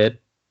 and they did.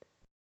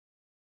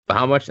 But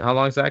how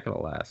long is that going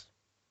to last?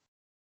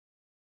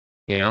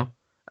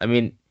 I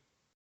mean,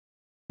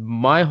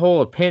 my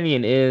whole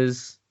opinion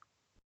is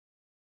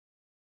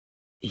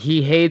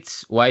he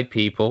hates white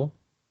people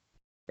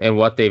and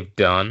what they've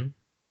done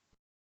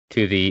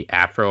to the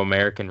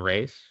Afro-American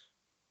race.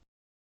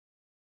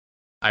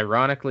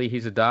 Ironically,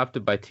 he's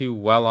adopted by two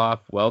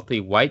well-off, wealthy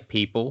white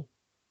people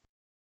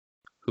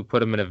who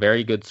put him in a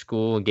very good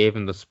school and gave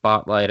him the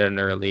spotlight at an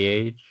early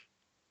age.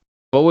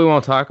 But we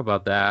won't talk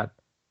about that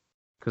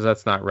because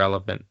that's not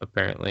relevant,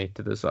 apparently,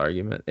 to this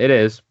argument. It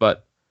is,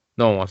 but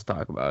no one wants to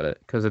talk about it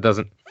because it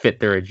doesn't fit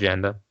their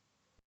agenda.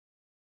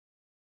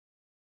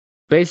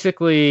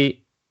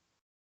 Basically,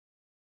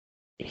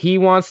 he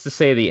wants to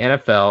say the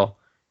NFL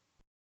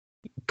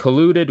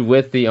colluded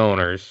with the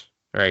owners.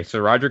 All right, so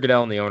Roger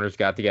Goodell and the owners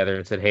got together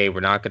and said, hey, we're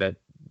not going to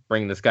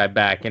bring this guy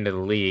back into the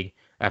league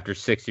after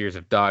 6 years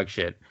of dog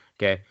shit,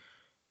 okay?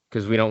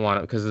 Because we don't want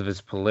it because of his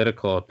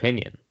political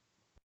opinion.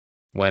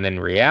 When in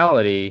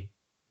reality,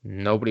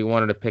 nobody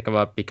wanted to pick him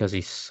up because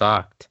he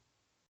sucked.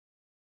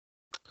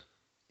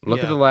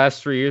 Look at the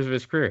last 3 years of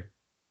his career.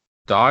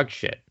 Dog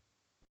shit.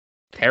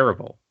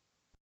 Terrible.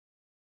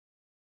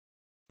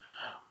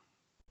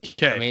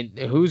 Okay. I mean,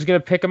 who's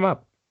going to pick him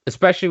up?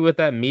 Especially with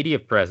that media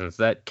presence,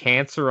 that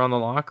cancer on the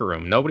locker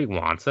room. Nobody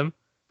wants him.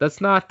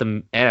 That's not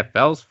the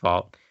NFL's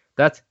fault.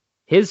 That's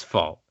his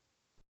fault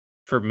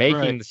for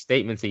making the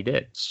statements he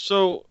did.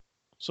 So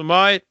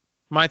my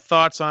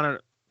thoughts on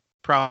it,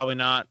 probably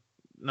not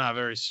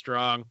very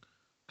strong,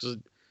 because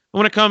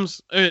when it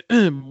comes,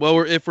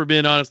 if we're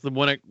being honest,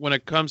 when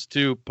it comes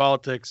to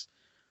politics,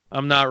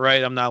 I'm not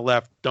right, I'm not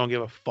left, don't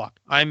give a fuck.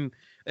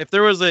 If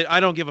there was I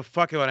don't give a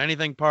fuck about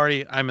anything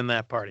party, I'm in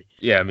that party.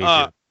 Yeah, me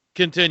too.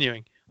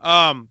 Continuing.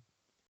 The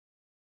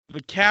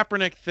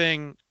Kaepernick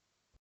thing,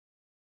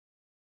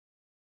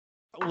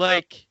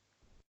 like,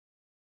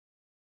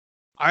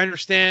 I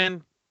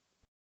understand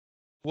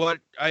what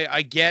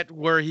I get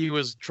where he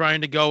was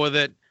trying to go with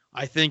it.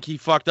 I think he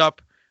fucked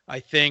up.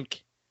 I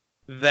think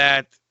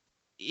that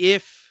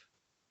if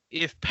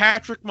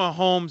Patrick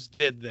Mahomes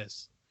did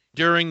this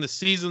during the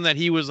season that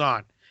he was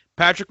on,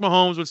 Patrick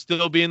Mahomes would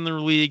still be in the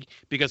league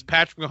because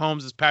Patrick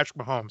Mahomes is Patrick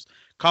Mahomes.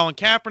 Colin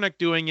Kaepernick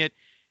doing it,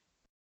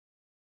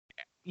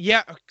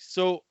 yeah,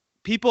 so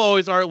people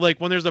always are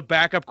like, when there's a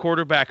backup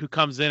quarterback who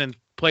comes in and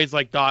plays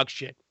like dog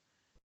shit,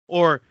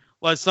 or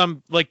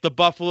like the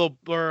Buffalo,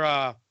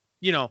 or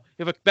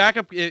if a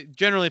backup,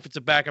 generally if it's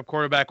a backup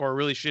quarterback or a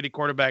really shitty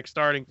quarterback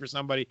starting for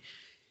somebody,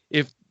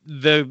 if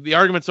the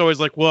argument's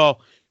always like,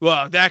 well,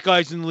 that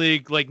guy's in the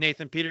league, like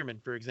Nathan Peterman,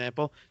 for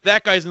example,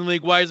 that guy's in the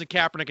league, why isn't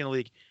Kaepernick in the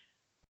league?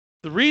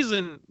 The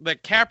reason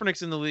that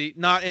Kaepernick's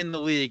not in the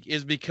league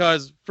is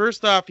because,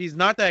 first off, he's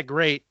not that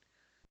great.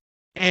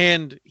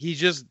 and he's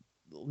just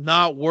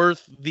not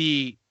worth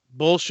the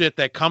bullshit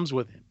that comes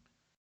with him.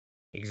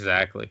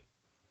 Exactly.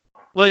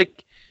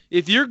 Like,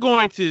 if you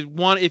want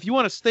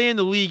to stay in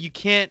the league, you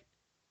can't.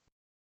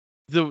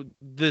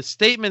 The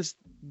statements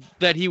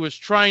that he was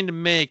trying to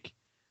make,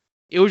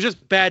 it was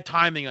just bad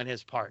timing on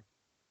his part.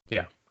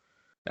 Yeah.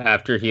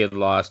 After he had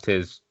lost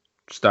his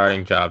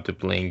starting job to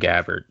Blaine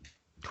Gabbert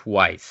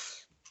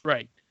twice.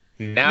 Right.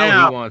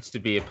 Now he wants to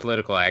be a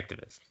political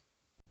activist.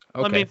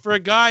 Okay. I mean, for a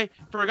guy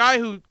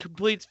who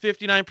completes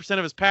 59%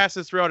 of his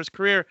passes throughout his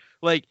career,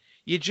 like,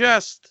 you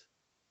just,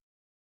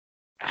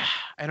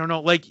 I don't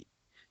know, like,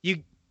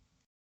 you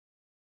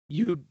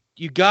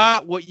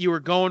got what you were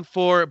going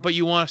for, but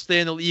you want to stay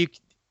in the league.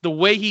 The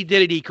way he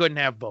did it, he couldn't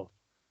have both.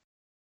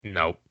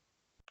 Nope.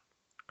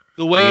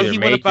 The way he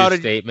went about it,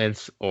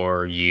 statements,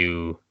 or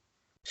you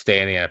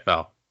stay in the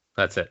NFL.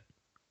 That's it.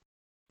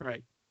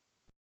 Right.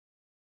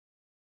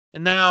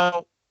 And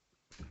now,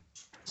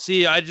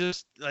 see, I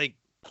just like,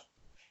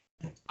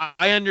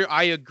 I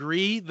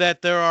agree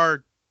that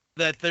there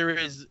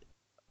is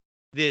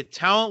the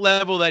talent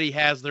level that he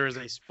has. There is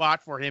a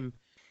spot for him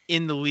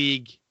in the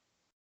league.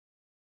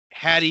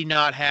 Had he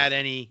not had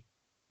any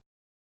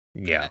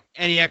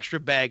extra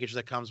baggage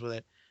that comes with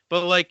it.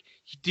 But like,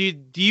 do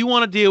you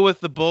want to deal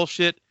with the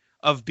bullshit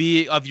of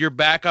your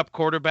backup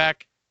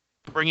quarterback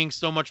bringing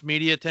so much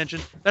media attention?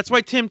 That's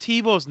why Tim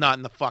Tebow's not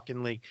in the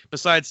fucking league.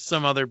 Besides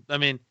some other, I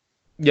mean,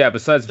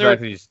 besides the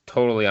fact that he's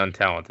totally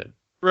untalented.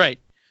 Right.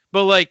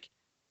 But like,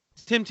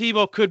 Tim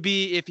Tebow could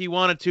be, if he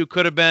wanted to,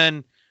 could have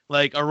been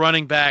like a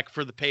running back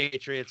for the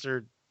Patriots,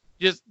 or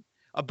just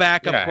a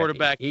backup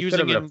quarterback. He could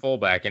have been a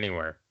fullback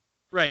anywhere.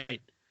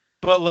 Right.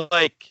 But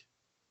like,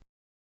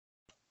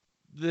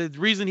 the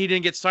reason he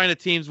didn't get signed to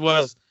teams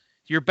was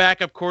your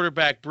backup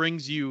quarterback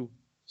brings you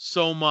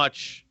so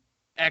much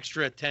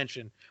extra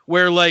attention.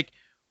 Where like,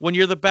 when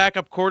you're the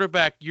backup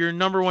quarterback, your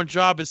number one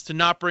job is to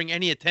not bring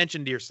any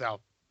attention to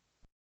yourself.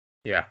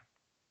 Yeah.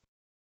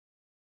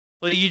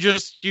 Like, you're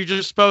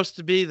just supposed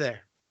to be there.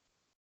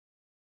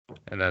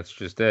 And that's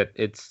just it.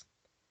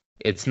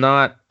 It's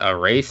not a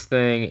race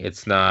thing.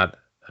 It's not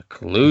a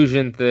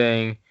collusion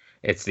thing.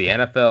 It's the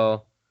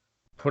NFL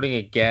putting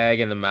a gag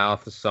in the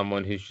mouth of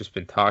someone who's just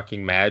been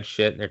talking mad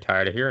shit and they're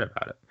tired of hearing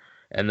about it.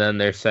 And then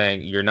they're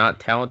saying, you're not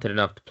talented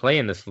enough to play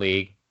in this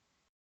league.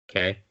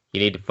 Okay? You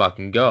need to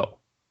fucking go.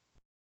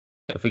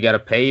 If we got to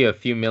pay you a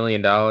few $1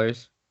 million,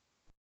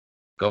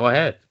 go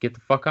ahead. Get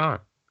the fuck on.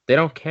 They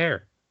don't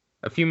care.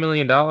 A few $1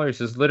 million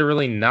is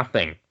literally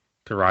nothing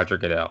to Roger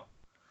Goodell.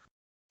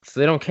 So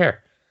they don't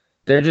care.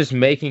 They're just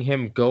making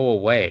him go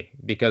away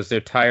because they're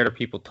tired of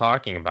people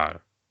talking about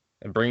him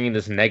and bringing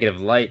this negative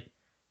light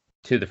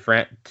to the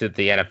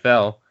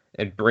NFL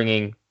and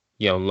bringing,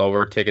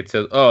 lower ticket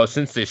sales. Oh,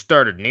 since they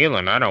started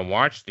kneeling, I don't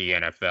watch the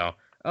NFL.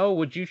 Oh,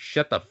 would you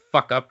shut the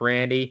fuck up,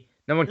 Randy?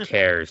 No one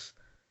cares.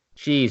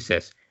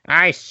 Jesus.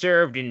 I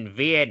served in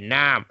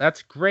Vietnam.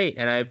 That's great,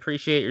 and I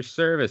appreciate your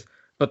service.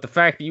 But the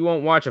fact that you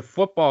won't watch a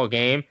football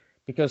game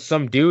because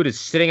some dude is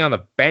sitting on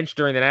the bench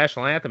during the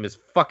national anthem is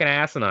fucking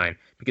asinine,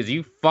 because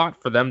you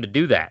fought for them to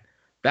do that.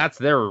 That's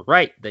their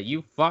right that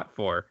you fought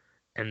for,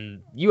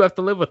 and you have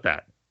to live with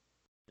that.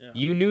 Yeah.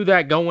 You knew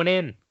that going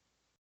in.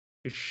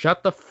 Just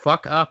shut the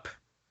fuck up.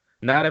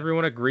 Not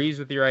everyone agrees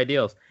with your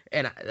ideals.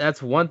 And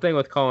that's one thing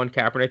with Colin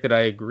Kaepernick that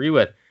I agree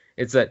with.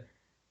 It's that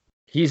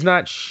he's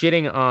not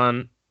shitting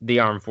on the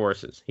armed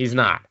forces. He's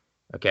not.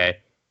 Okay?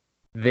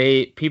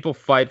 People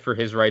fight for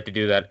his right to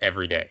do that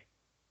every day.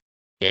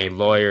 Okay?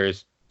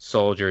 Lawyers,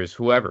 soldiers,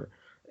 whoever.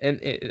 And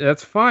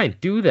that's fine.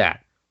 Do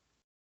that.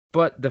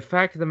 But the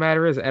fact of the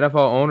matter is, NFL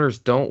owners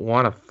don't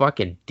want to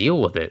fucking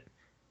deal with it.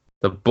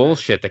 The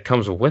bullshit that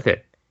comes with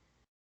it.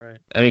 Right.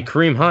 I mean,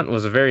 Kareem Hunt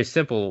was a very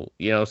simple,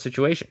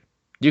 situation.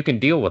 You can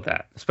deal with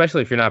that,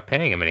 especially if you're not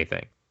paying him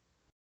anything.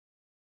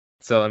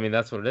 So, I mean,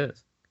 that's what it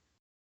is.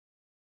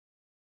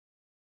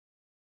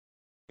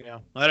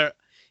 Yeah,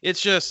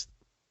 it's just,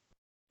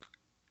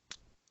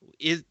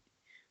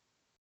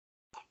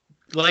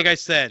 like I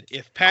said,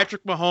 if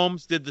Patrick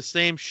Mahomes did the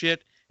same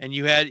shit, and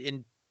you had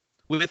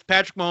with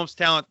Patrick Mahomes'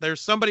 talent,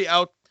 there's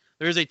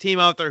a team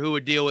out there who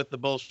would deal with the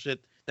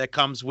bullshit that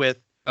comes with,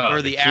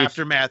 or the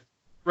aftermath.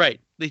 Right.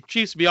 The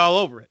Chiefs would be all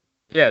over it.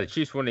 Yeah, the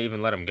Chiefs wouldn't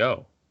even let him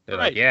go. They're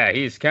like, yeah,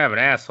 he's kind of an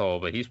asshole,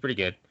 but he's pretty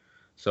good.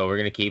 So we're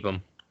going to keep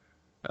him.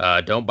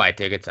 Don't buy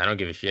tickets. I don't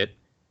give a shit.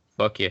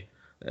 Fuck you.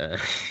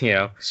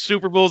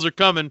 Super Bowls are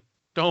coming.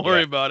 Don't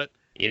worry about it.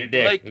 Eat a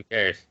dick. Like, who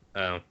cares?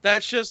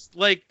 That's just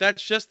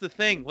the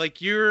thing.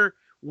 Like, you're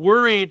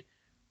worried.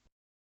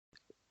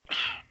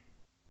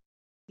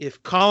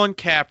 If Colin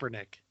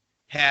Kaepernick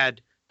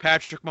had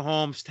Patrick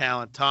Mahomes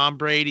talent, Tom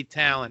Brady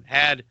talent,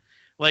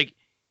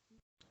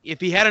 if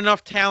he had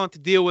enough talent to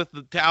deal with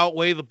to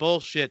outweigh the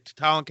bullshit,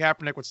 Colin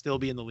Kaepernick would still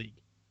be in the league.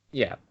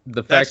 Yeah,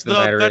 the fact of the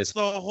matter is, that's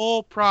the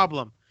whole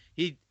problem.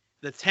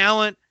 The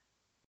talent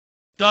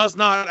does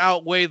not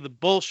outweigh the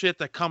bullshit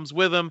that comes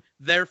with him.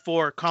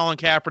 Therefore, Colin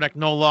Kaepernick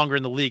no longer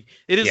in the league.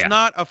 It is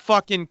not a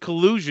fucking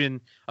collusion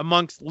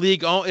amongst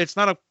league. It's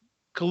not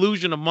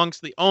collusion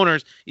amongst the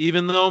owners,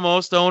 even though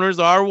most owners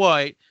are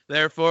white.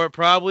 Therefore, it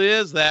probably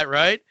is that,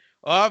 right?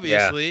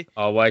 Obviously. Yeah,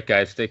 all white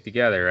guys stick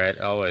together, right?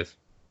 Always.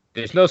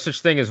 There's no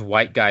such thing as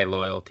white guy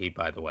loyalty,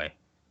 by the way.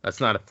 That's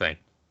not a thing.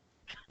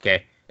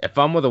 Okay? If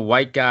I'm with a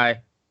white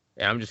guy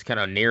and I'm just kind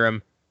of near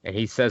him and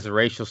he says a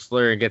racial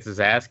slur and gets his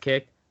ass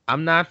kicked,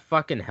 I'm not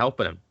fucking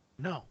helping him.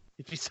 No.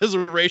 If he says a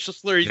racial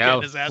slur, he's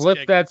getting his ass flip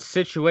kicked. that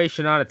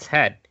situation on its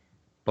head.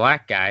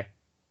 Black guy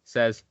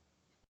says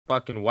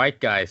fucking white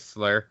guy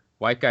slur.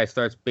 White guy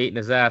starts beating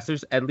his ass.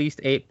 There's at least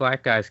 8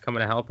 black guys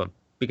coming to help him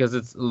because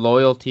it's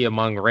loyalty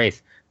among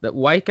race. The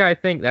white guy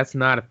thing, that's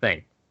not a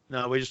thing.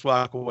 No, we just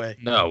walk away.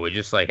 No, we're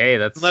just like, hey,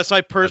 that's... Unless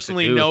I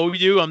personally know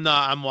you,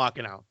 I'm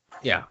walking out.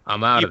 Yeah,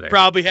 I'm out of there. You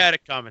probably had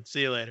it coming.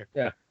 See you later.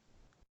 Yeah.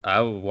 I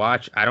will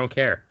watch. I don't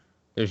care.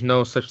 There's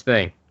no such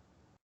thing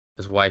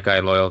as white guy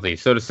loyalty.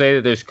 So to say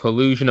that there's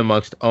collusion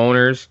amongst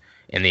owners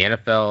in the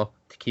NFL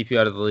to keep you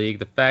out of the league,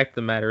 the fact of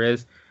the matter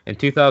is, in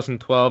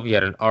 2012, you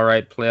had an all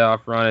right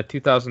playoff run. In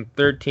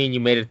 2013, you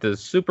made it to the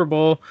Super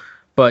Bowl,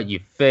 but you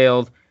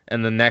failed.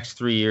 And the next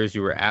 3 years,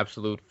 you were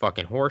absolute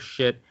fucking horse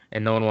shit,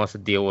 and no one wants to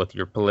deal with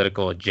your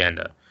political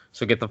agenda.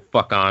 So get the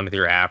fuck on with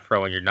your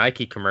afro and your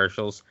Nike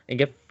commercials and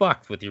get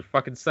fucked with your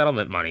fucking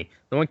settlement money.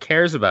 No one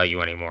cares about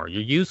you anymore.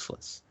 You're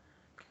useless.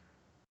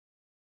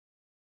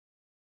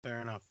 Fair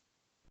enough.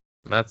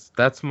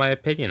 That's my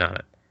opinion on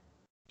it.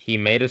 He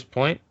made his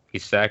point. He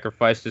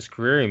sacrificed his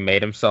career. He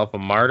made himself a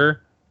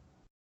martyr.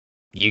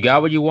 You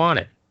got what you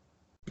wanted.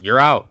 You're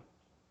out.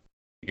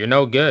 You're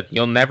no good.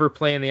 You'll never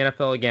play in the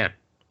NFL again,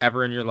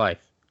 ever in your life.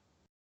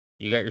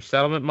 You got your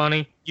settlement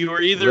money. You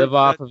were either live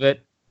off of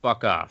it.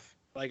 Fuck off.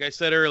 Like I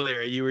said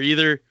earlier, you were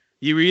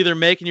either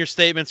making your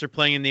statements or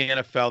playing in the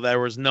NFL. There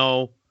was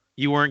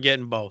you weren't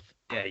getting both.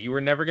 Yeah, you were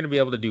never going to be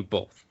able to do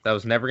both. That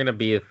was never going to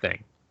be a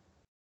thing.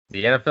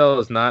 The NFL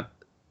is not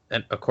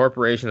a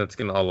corporation that's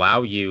going to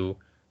allow you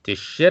to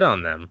shit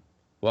on them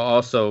while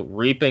also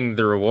reaping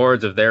the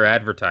rewards of their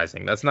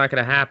advertising. That's not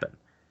going to happen.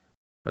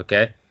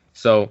 Okay?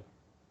 So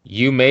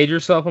you made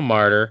yourself a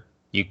martyr.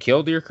 You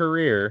killed your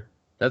career.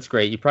 That's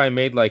great. You probably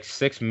made like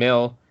 $6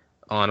 million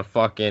on a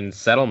fucking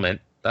settlement.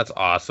 That's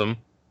awesome.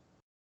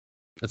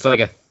 It's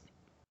like a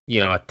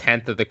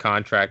tenth of the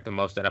contract of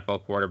most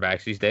NFL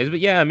quarterbacks these days.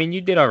 But yeah, I mean,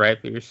 you did all right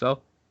for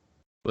yourself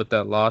with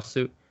that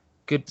lawsuit.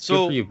 Good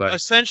for you, buddy.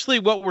 Essentially,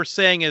 what we're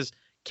saying is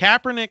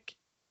Kaepernick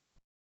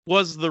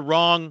was the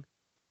wrong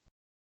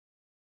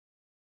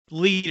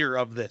leader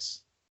of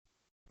this.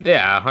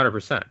 Yeah,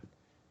 100%.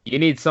 You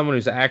need someone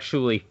who's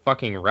actually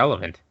fucking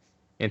relevant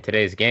in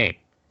today's game.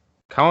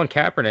 Colin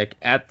Kaepernick,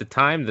 at the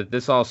time that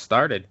this all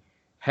started,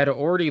 had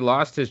already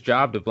lost his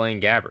job to Blaine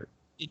Gabbert.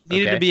 It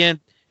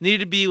needed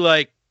to be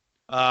like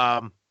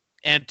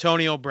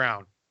Antonio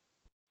Brown.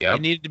 Yep.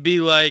 It needed to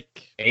be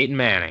like Peyton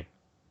Manning.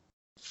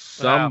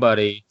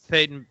 Somebody.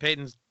 Peyton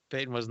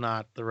was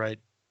not the right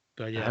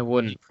guy. Yeah, I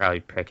wouldn't probably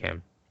pick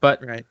him,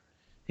 but right.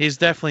 He's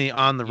definitely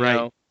on the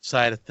right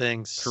side of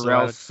things.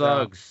 Terrell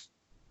Suggs,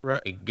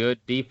 right. A good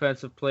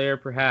defensive player,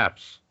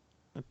 perhaps.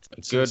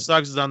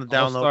 Suggs is on the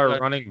down low. All-star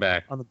running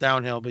back on the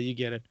downhill, but you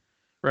get it,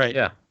 right?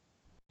 Yeah.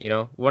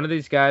 One of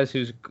these guys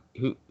who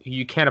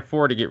you can't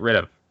afford to get rid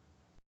of.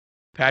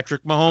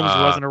 Patrick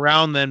Mahomes wasn't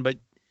around then, but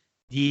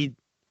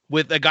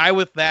with a guy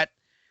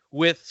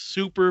with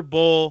Super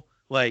Bowl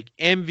like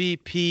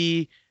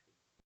MVP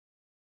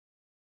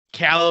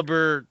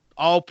caliber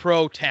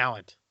All-Pro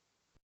talent.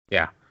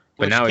 Yeah,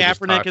 but now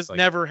Kaepernick has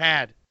never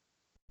had.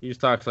 He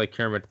just talks like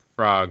Kermit the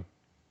Frog.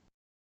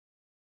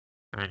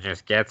 It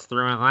just gets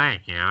through it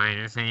like, I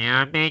just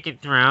say, making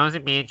throws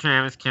and being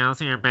Travis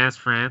Kelce, your best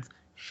friends.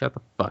 Shut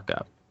the fuck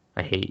up.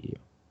 I hate you.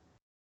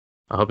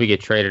 I hope you get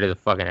traded to the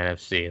fucking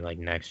NFC like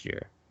next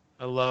year.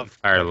 I'm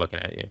tired of looking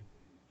at you.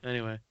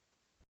 Anyway,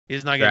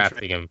 he's not getting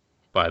drafting him,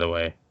 by the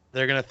way.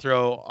 They're going to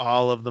throw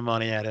all of the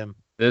money at him.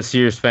 This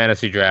year's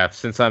fantasy draft,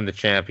 since I'm the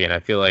champion, I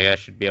feel like I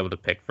should be able to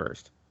pick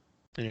first.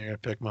 And you're going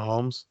to pick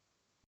Mahomes?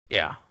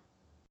 Yeah.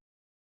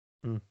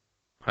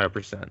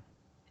 100%.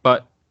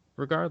 But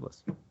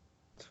regardless,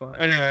 it's fine.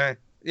 Anyway,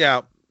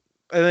 yeah,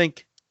 I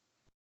think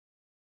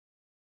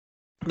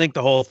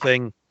the whole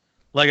thing,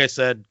 like I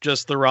said,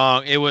 just the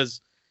wrong. It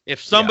was,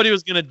 if somebody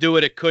was going to do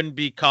it, it couldn't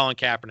be Colin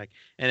Kaepernick.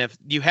 And if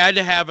you had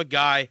to have a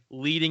guy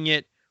leading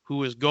it who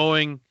was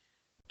going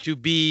to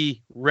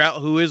be,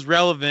 who is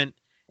relevant,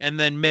 and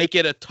then make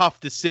it a tough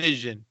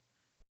decision,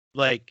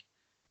 like,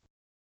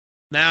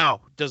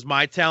 now, does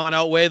my talent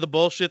outweigh the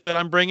bullshit that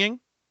I'm bringing?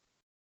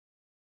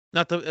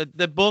 Not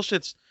the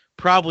bullshit's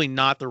probably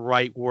not the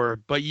right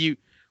word, but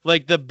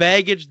the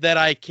baggage that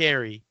I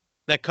carry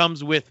that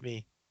comes with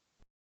me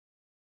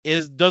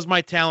does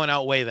my talent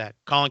outweigh that?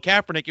 Colin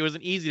Kaepernick, it was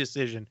an easy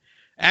decision.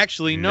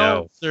 Actually,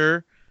 no.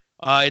 Sir.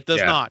 It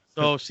does not.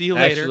 So see you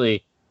later.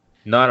 Actually,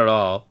 not at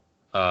all.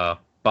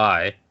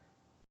 Bye.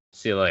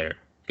 See you later.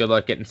 Good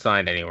luck getting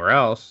signed anywhere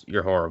else.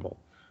 You're horrible.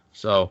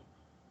 So,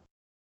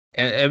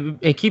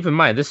 and keep in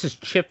mind, this is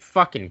Chip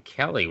fucking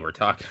Kelly we're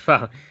talking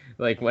about.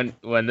 Like,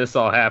 when this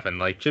all happened,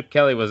 like, Chip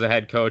Kelly was a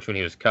head coach when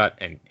he was cut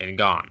and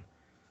gone.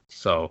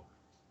 So,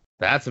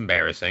 that's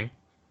embarrassing.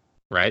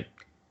 right?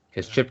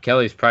 Because Chip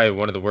Kelly's probably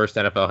one of the worst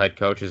NFL head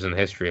coaches in the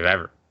history of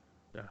ever.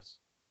 Yes.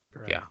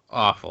 Correct. Yeah,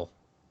 awful.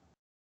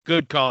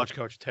 Good college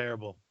coach,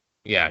 terrible.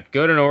 Yeah,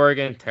 good in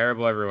Oregon,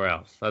 terrible everywhere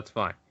else. That's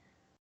fine.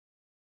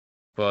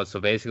 Well, so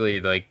basically,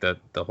 like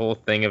the whole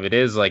thing of it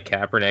is like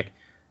Kaepernick.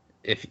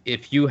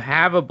 If you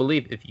have a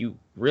belief, if you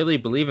really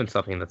believe in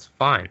something, that's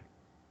fine.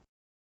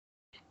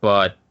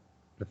 But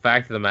the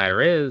fact of the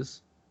matter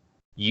is,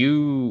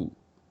 you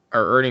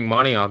are earning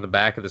money on the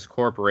back of this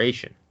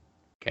corporation.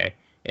 Okay,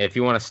 and if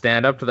you want to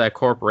stand up to that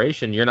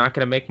corporation, you're not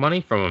going to make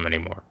money from him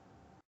anymore.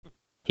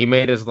 He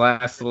made his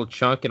last little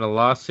chunk in a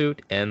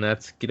lawsuit, and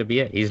that's going to be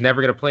it. He's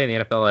never going to play in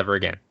the NFL ever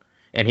again.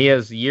 And he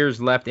has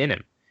years left in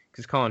him,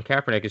 because Colin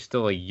Kaepernick is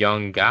still a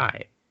young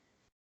guy.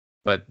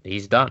 But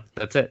he's done.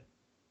 That's it.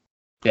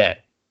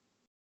 Dead.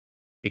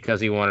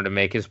 Because he wanted to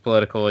make his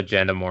political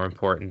agenda more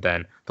important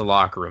than the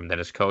locker room, than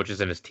his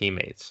coaches and his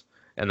teammates.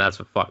 And that's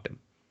what fucked him.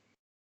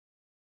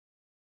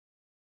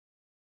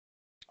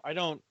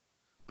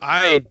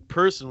 I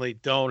personally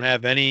don't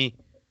have any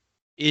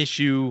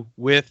issue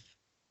with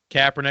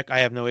Kaepernick. I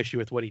have no issue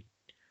with what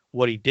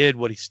he did,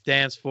 what he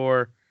stands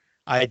for.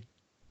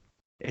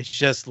 It's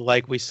just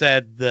like we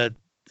said, the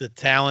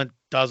talent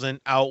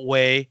doesn't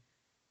outweigh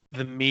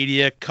the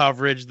media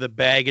coverage, the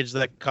baggage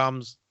that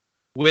comes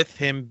with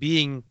him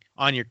being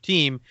on your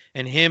team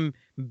and him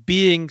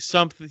being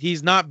something.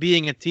 He's not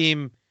being a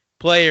team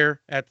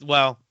player that's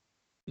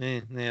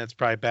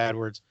probably bad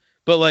words,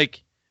 but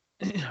like,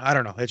 I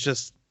don't know. It's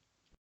just,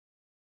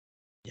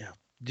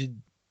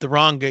 the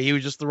wrong guy. He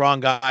was just the wrong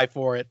guy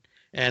for it.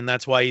 And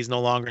that's why he's no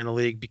longer in the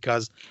league,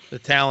 because the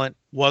talent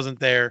wasn't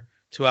there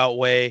to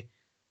outweigh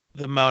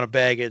the amount of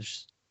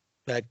baggage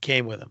that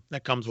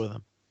comes with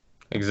him.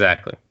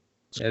 Exactly.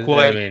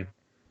 I mean,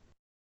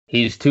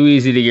 he's too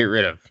easy to get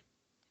rid of,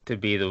 to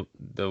be the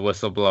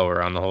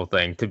whistleblower on the whole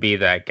thing, to be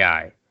that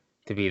guy,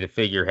 to be the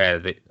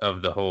figurehead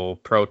of the whole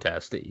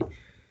protest.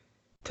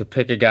 To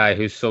pick a guy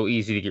who's so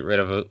easy to get rid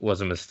of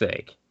was a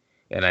mistake.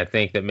 And I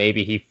think that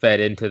maybe he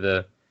fed into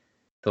the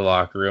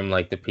locker room,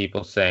 like the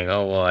people saying,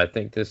 oh, well, I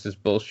think this is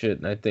bullshit,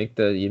 and I think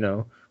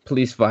that,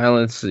 police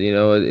violence,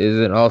 is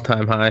an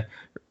all-time high.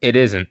 It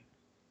isn't.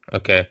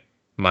 Okay,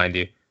 mind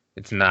you,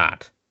 it's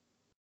not.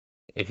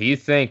 If you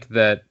think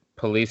that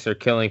police are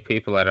killing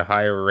people at a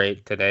higher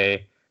rate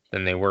today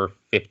than they were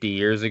 50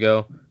 years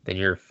ago, then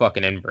you're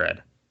fucking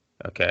inbred.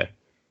 Okay?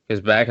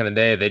 Because back in the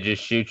day, they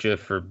just shoot you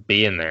for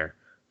being there.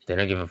 They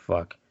don't give a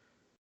fuck.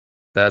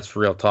 That's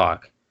real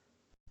talk.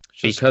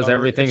 Because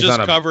everything's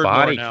on a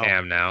body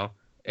cam now,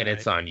 and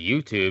it's on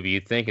YouTube, you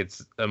think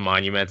it's a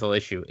monumental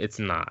issue. It's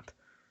not.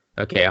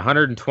 Okay,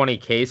 120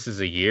 cases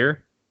a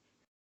year.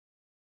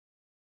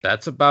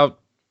 That's about,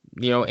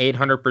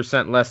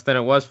 800% less than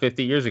it was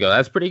 50 years ago.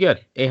 That's pretty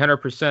good.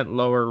 800%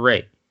 lower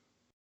rate.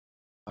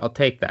 I'll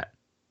take that.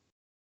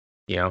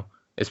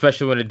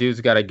 Especially when a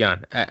dude's got a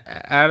gun.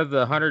 Out of the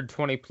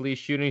 120 police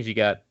shootings, you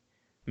got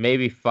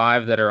maybe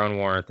 5 that are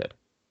unwarranted.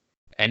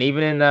 And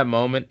even in that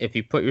moment, if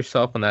you put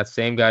yourself in that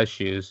same guy's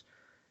shoes,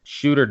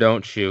 shoot or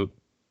don't shoot,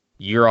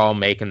 you're all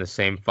making the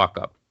same fuck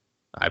up.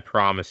 I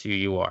promise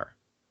you are.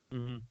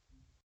 Mm-hmm.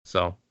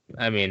 So,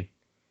 I mean,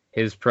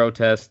 his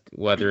protest,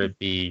 whether it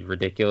be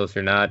ridiculous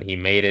or not, he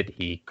made it.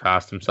 He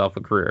cost himself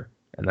a career,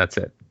 and that's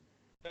it.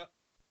 Yeah.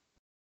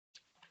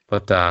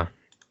 But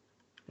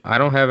I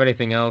don't have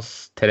anything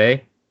else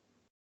today.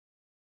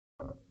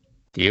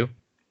 Do you?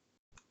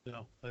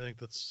 No, I think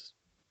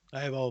I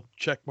have all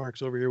check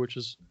marks over here,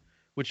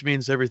 which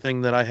means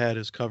everything that I had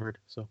is covered.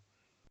 So,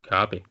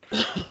 copy.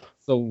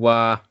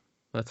 So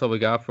that's all we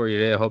got for you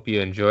today. I hope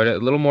you enjoyed it. A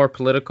little more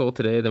political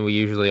today than we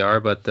usually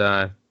are, but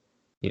I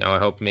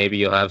hope maybe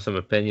you'll have some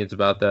opinions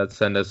about that.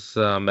 Send us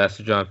a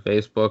message on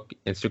Facebook,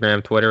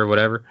 Instagram, Twitter,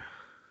 whatever.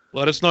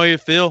 Let us know how you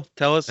feel.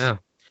 Tell us. Yeah.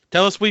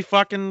 Tell us we're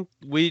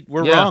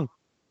wrong.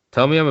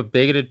 Tell me I'm a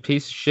bigoted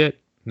piece of shit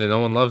that no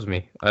one loves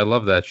me. I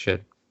love that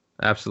shit.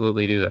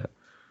 Absolutely do that.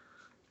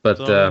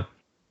 But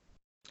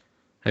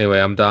anyway,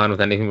 I'm Don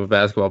with Anything But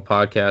Basketball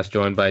podcast,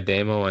 joined by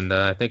Damo, and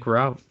I think we're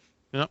out.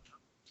 Yep.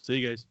 See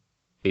you guys.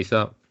 Peace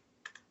out.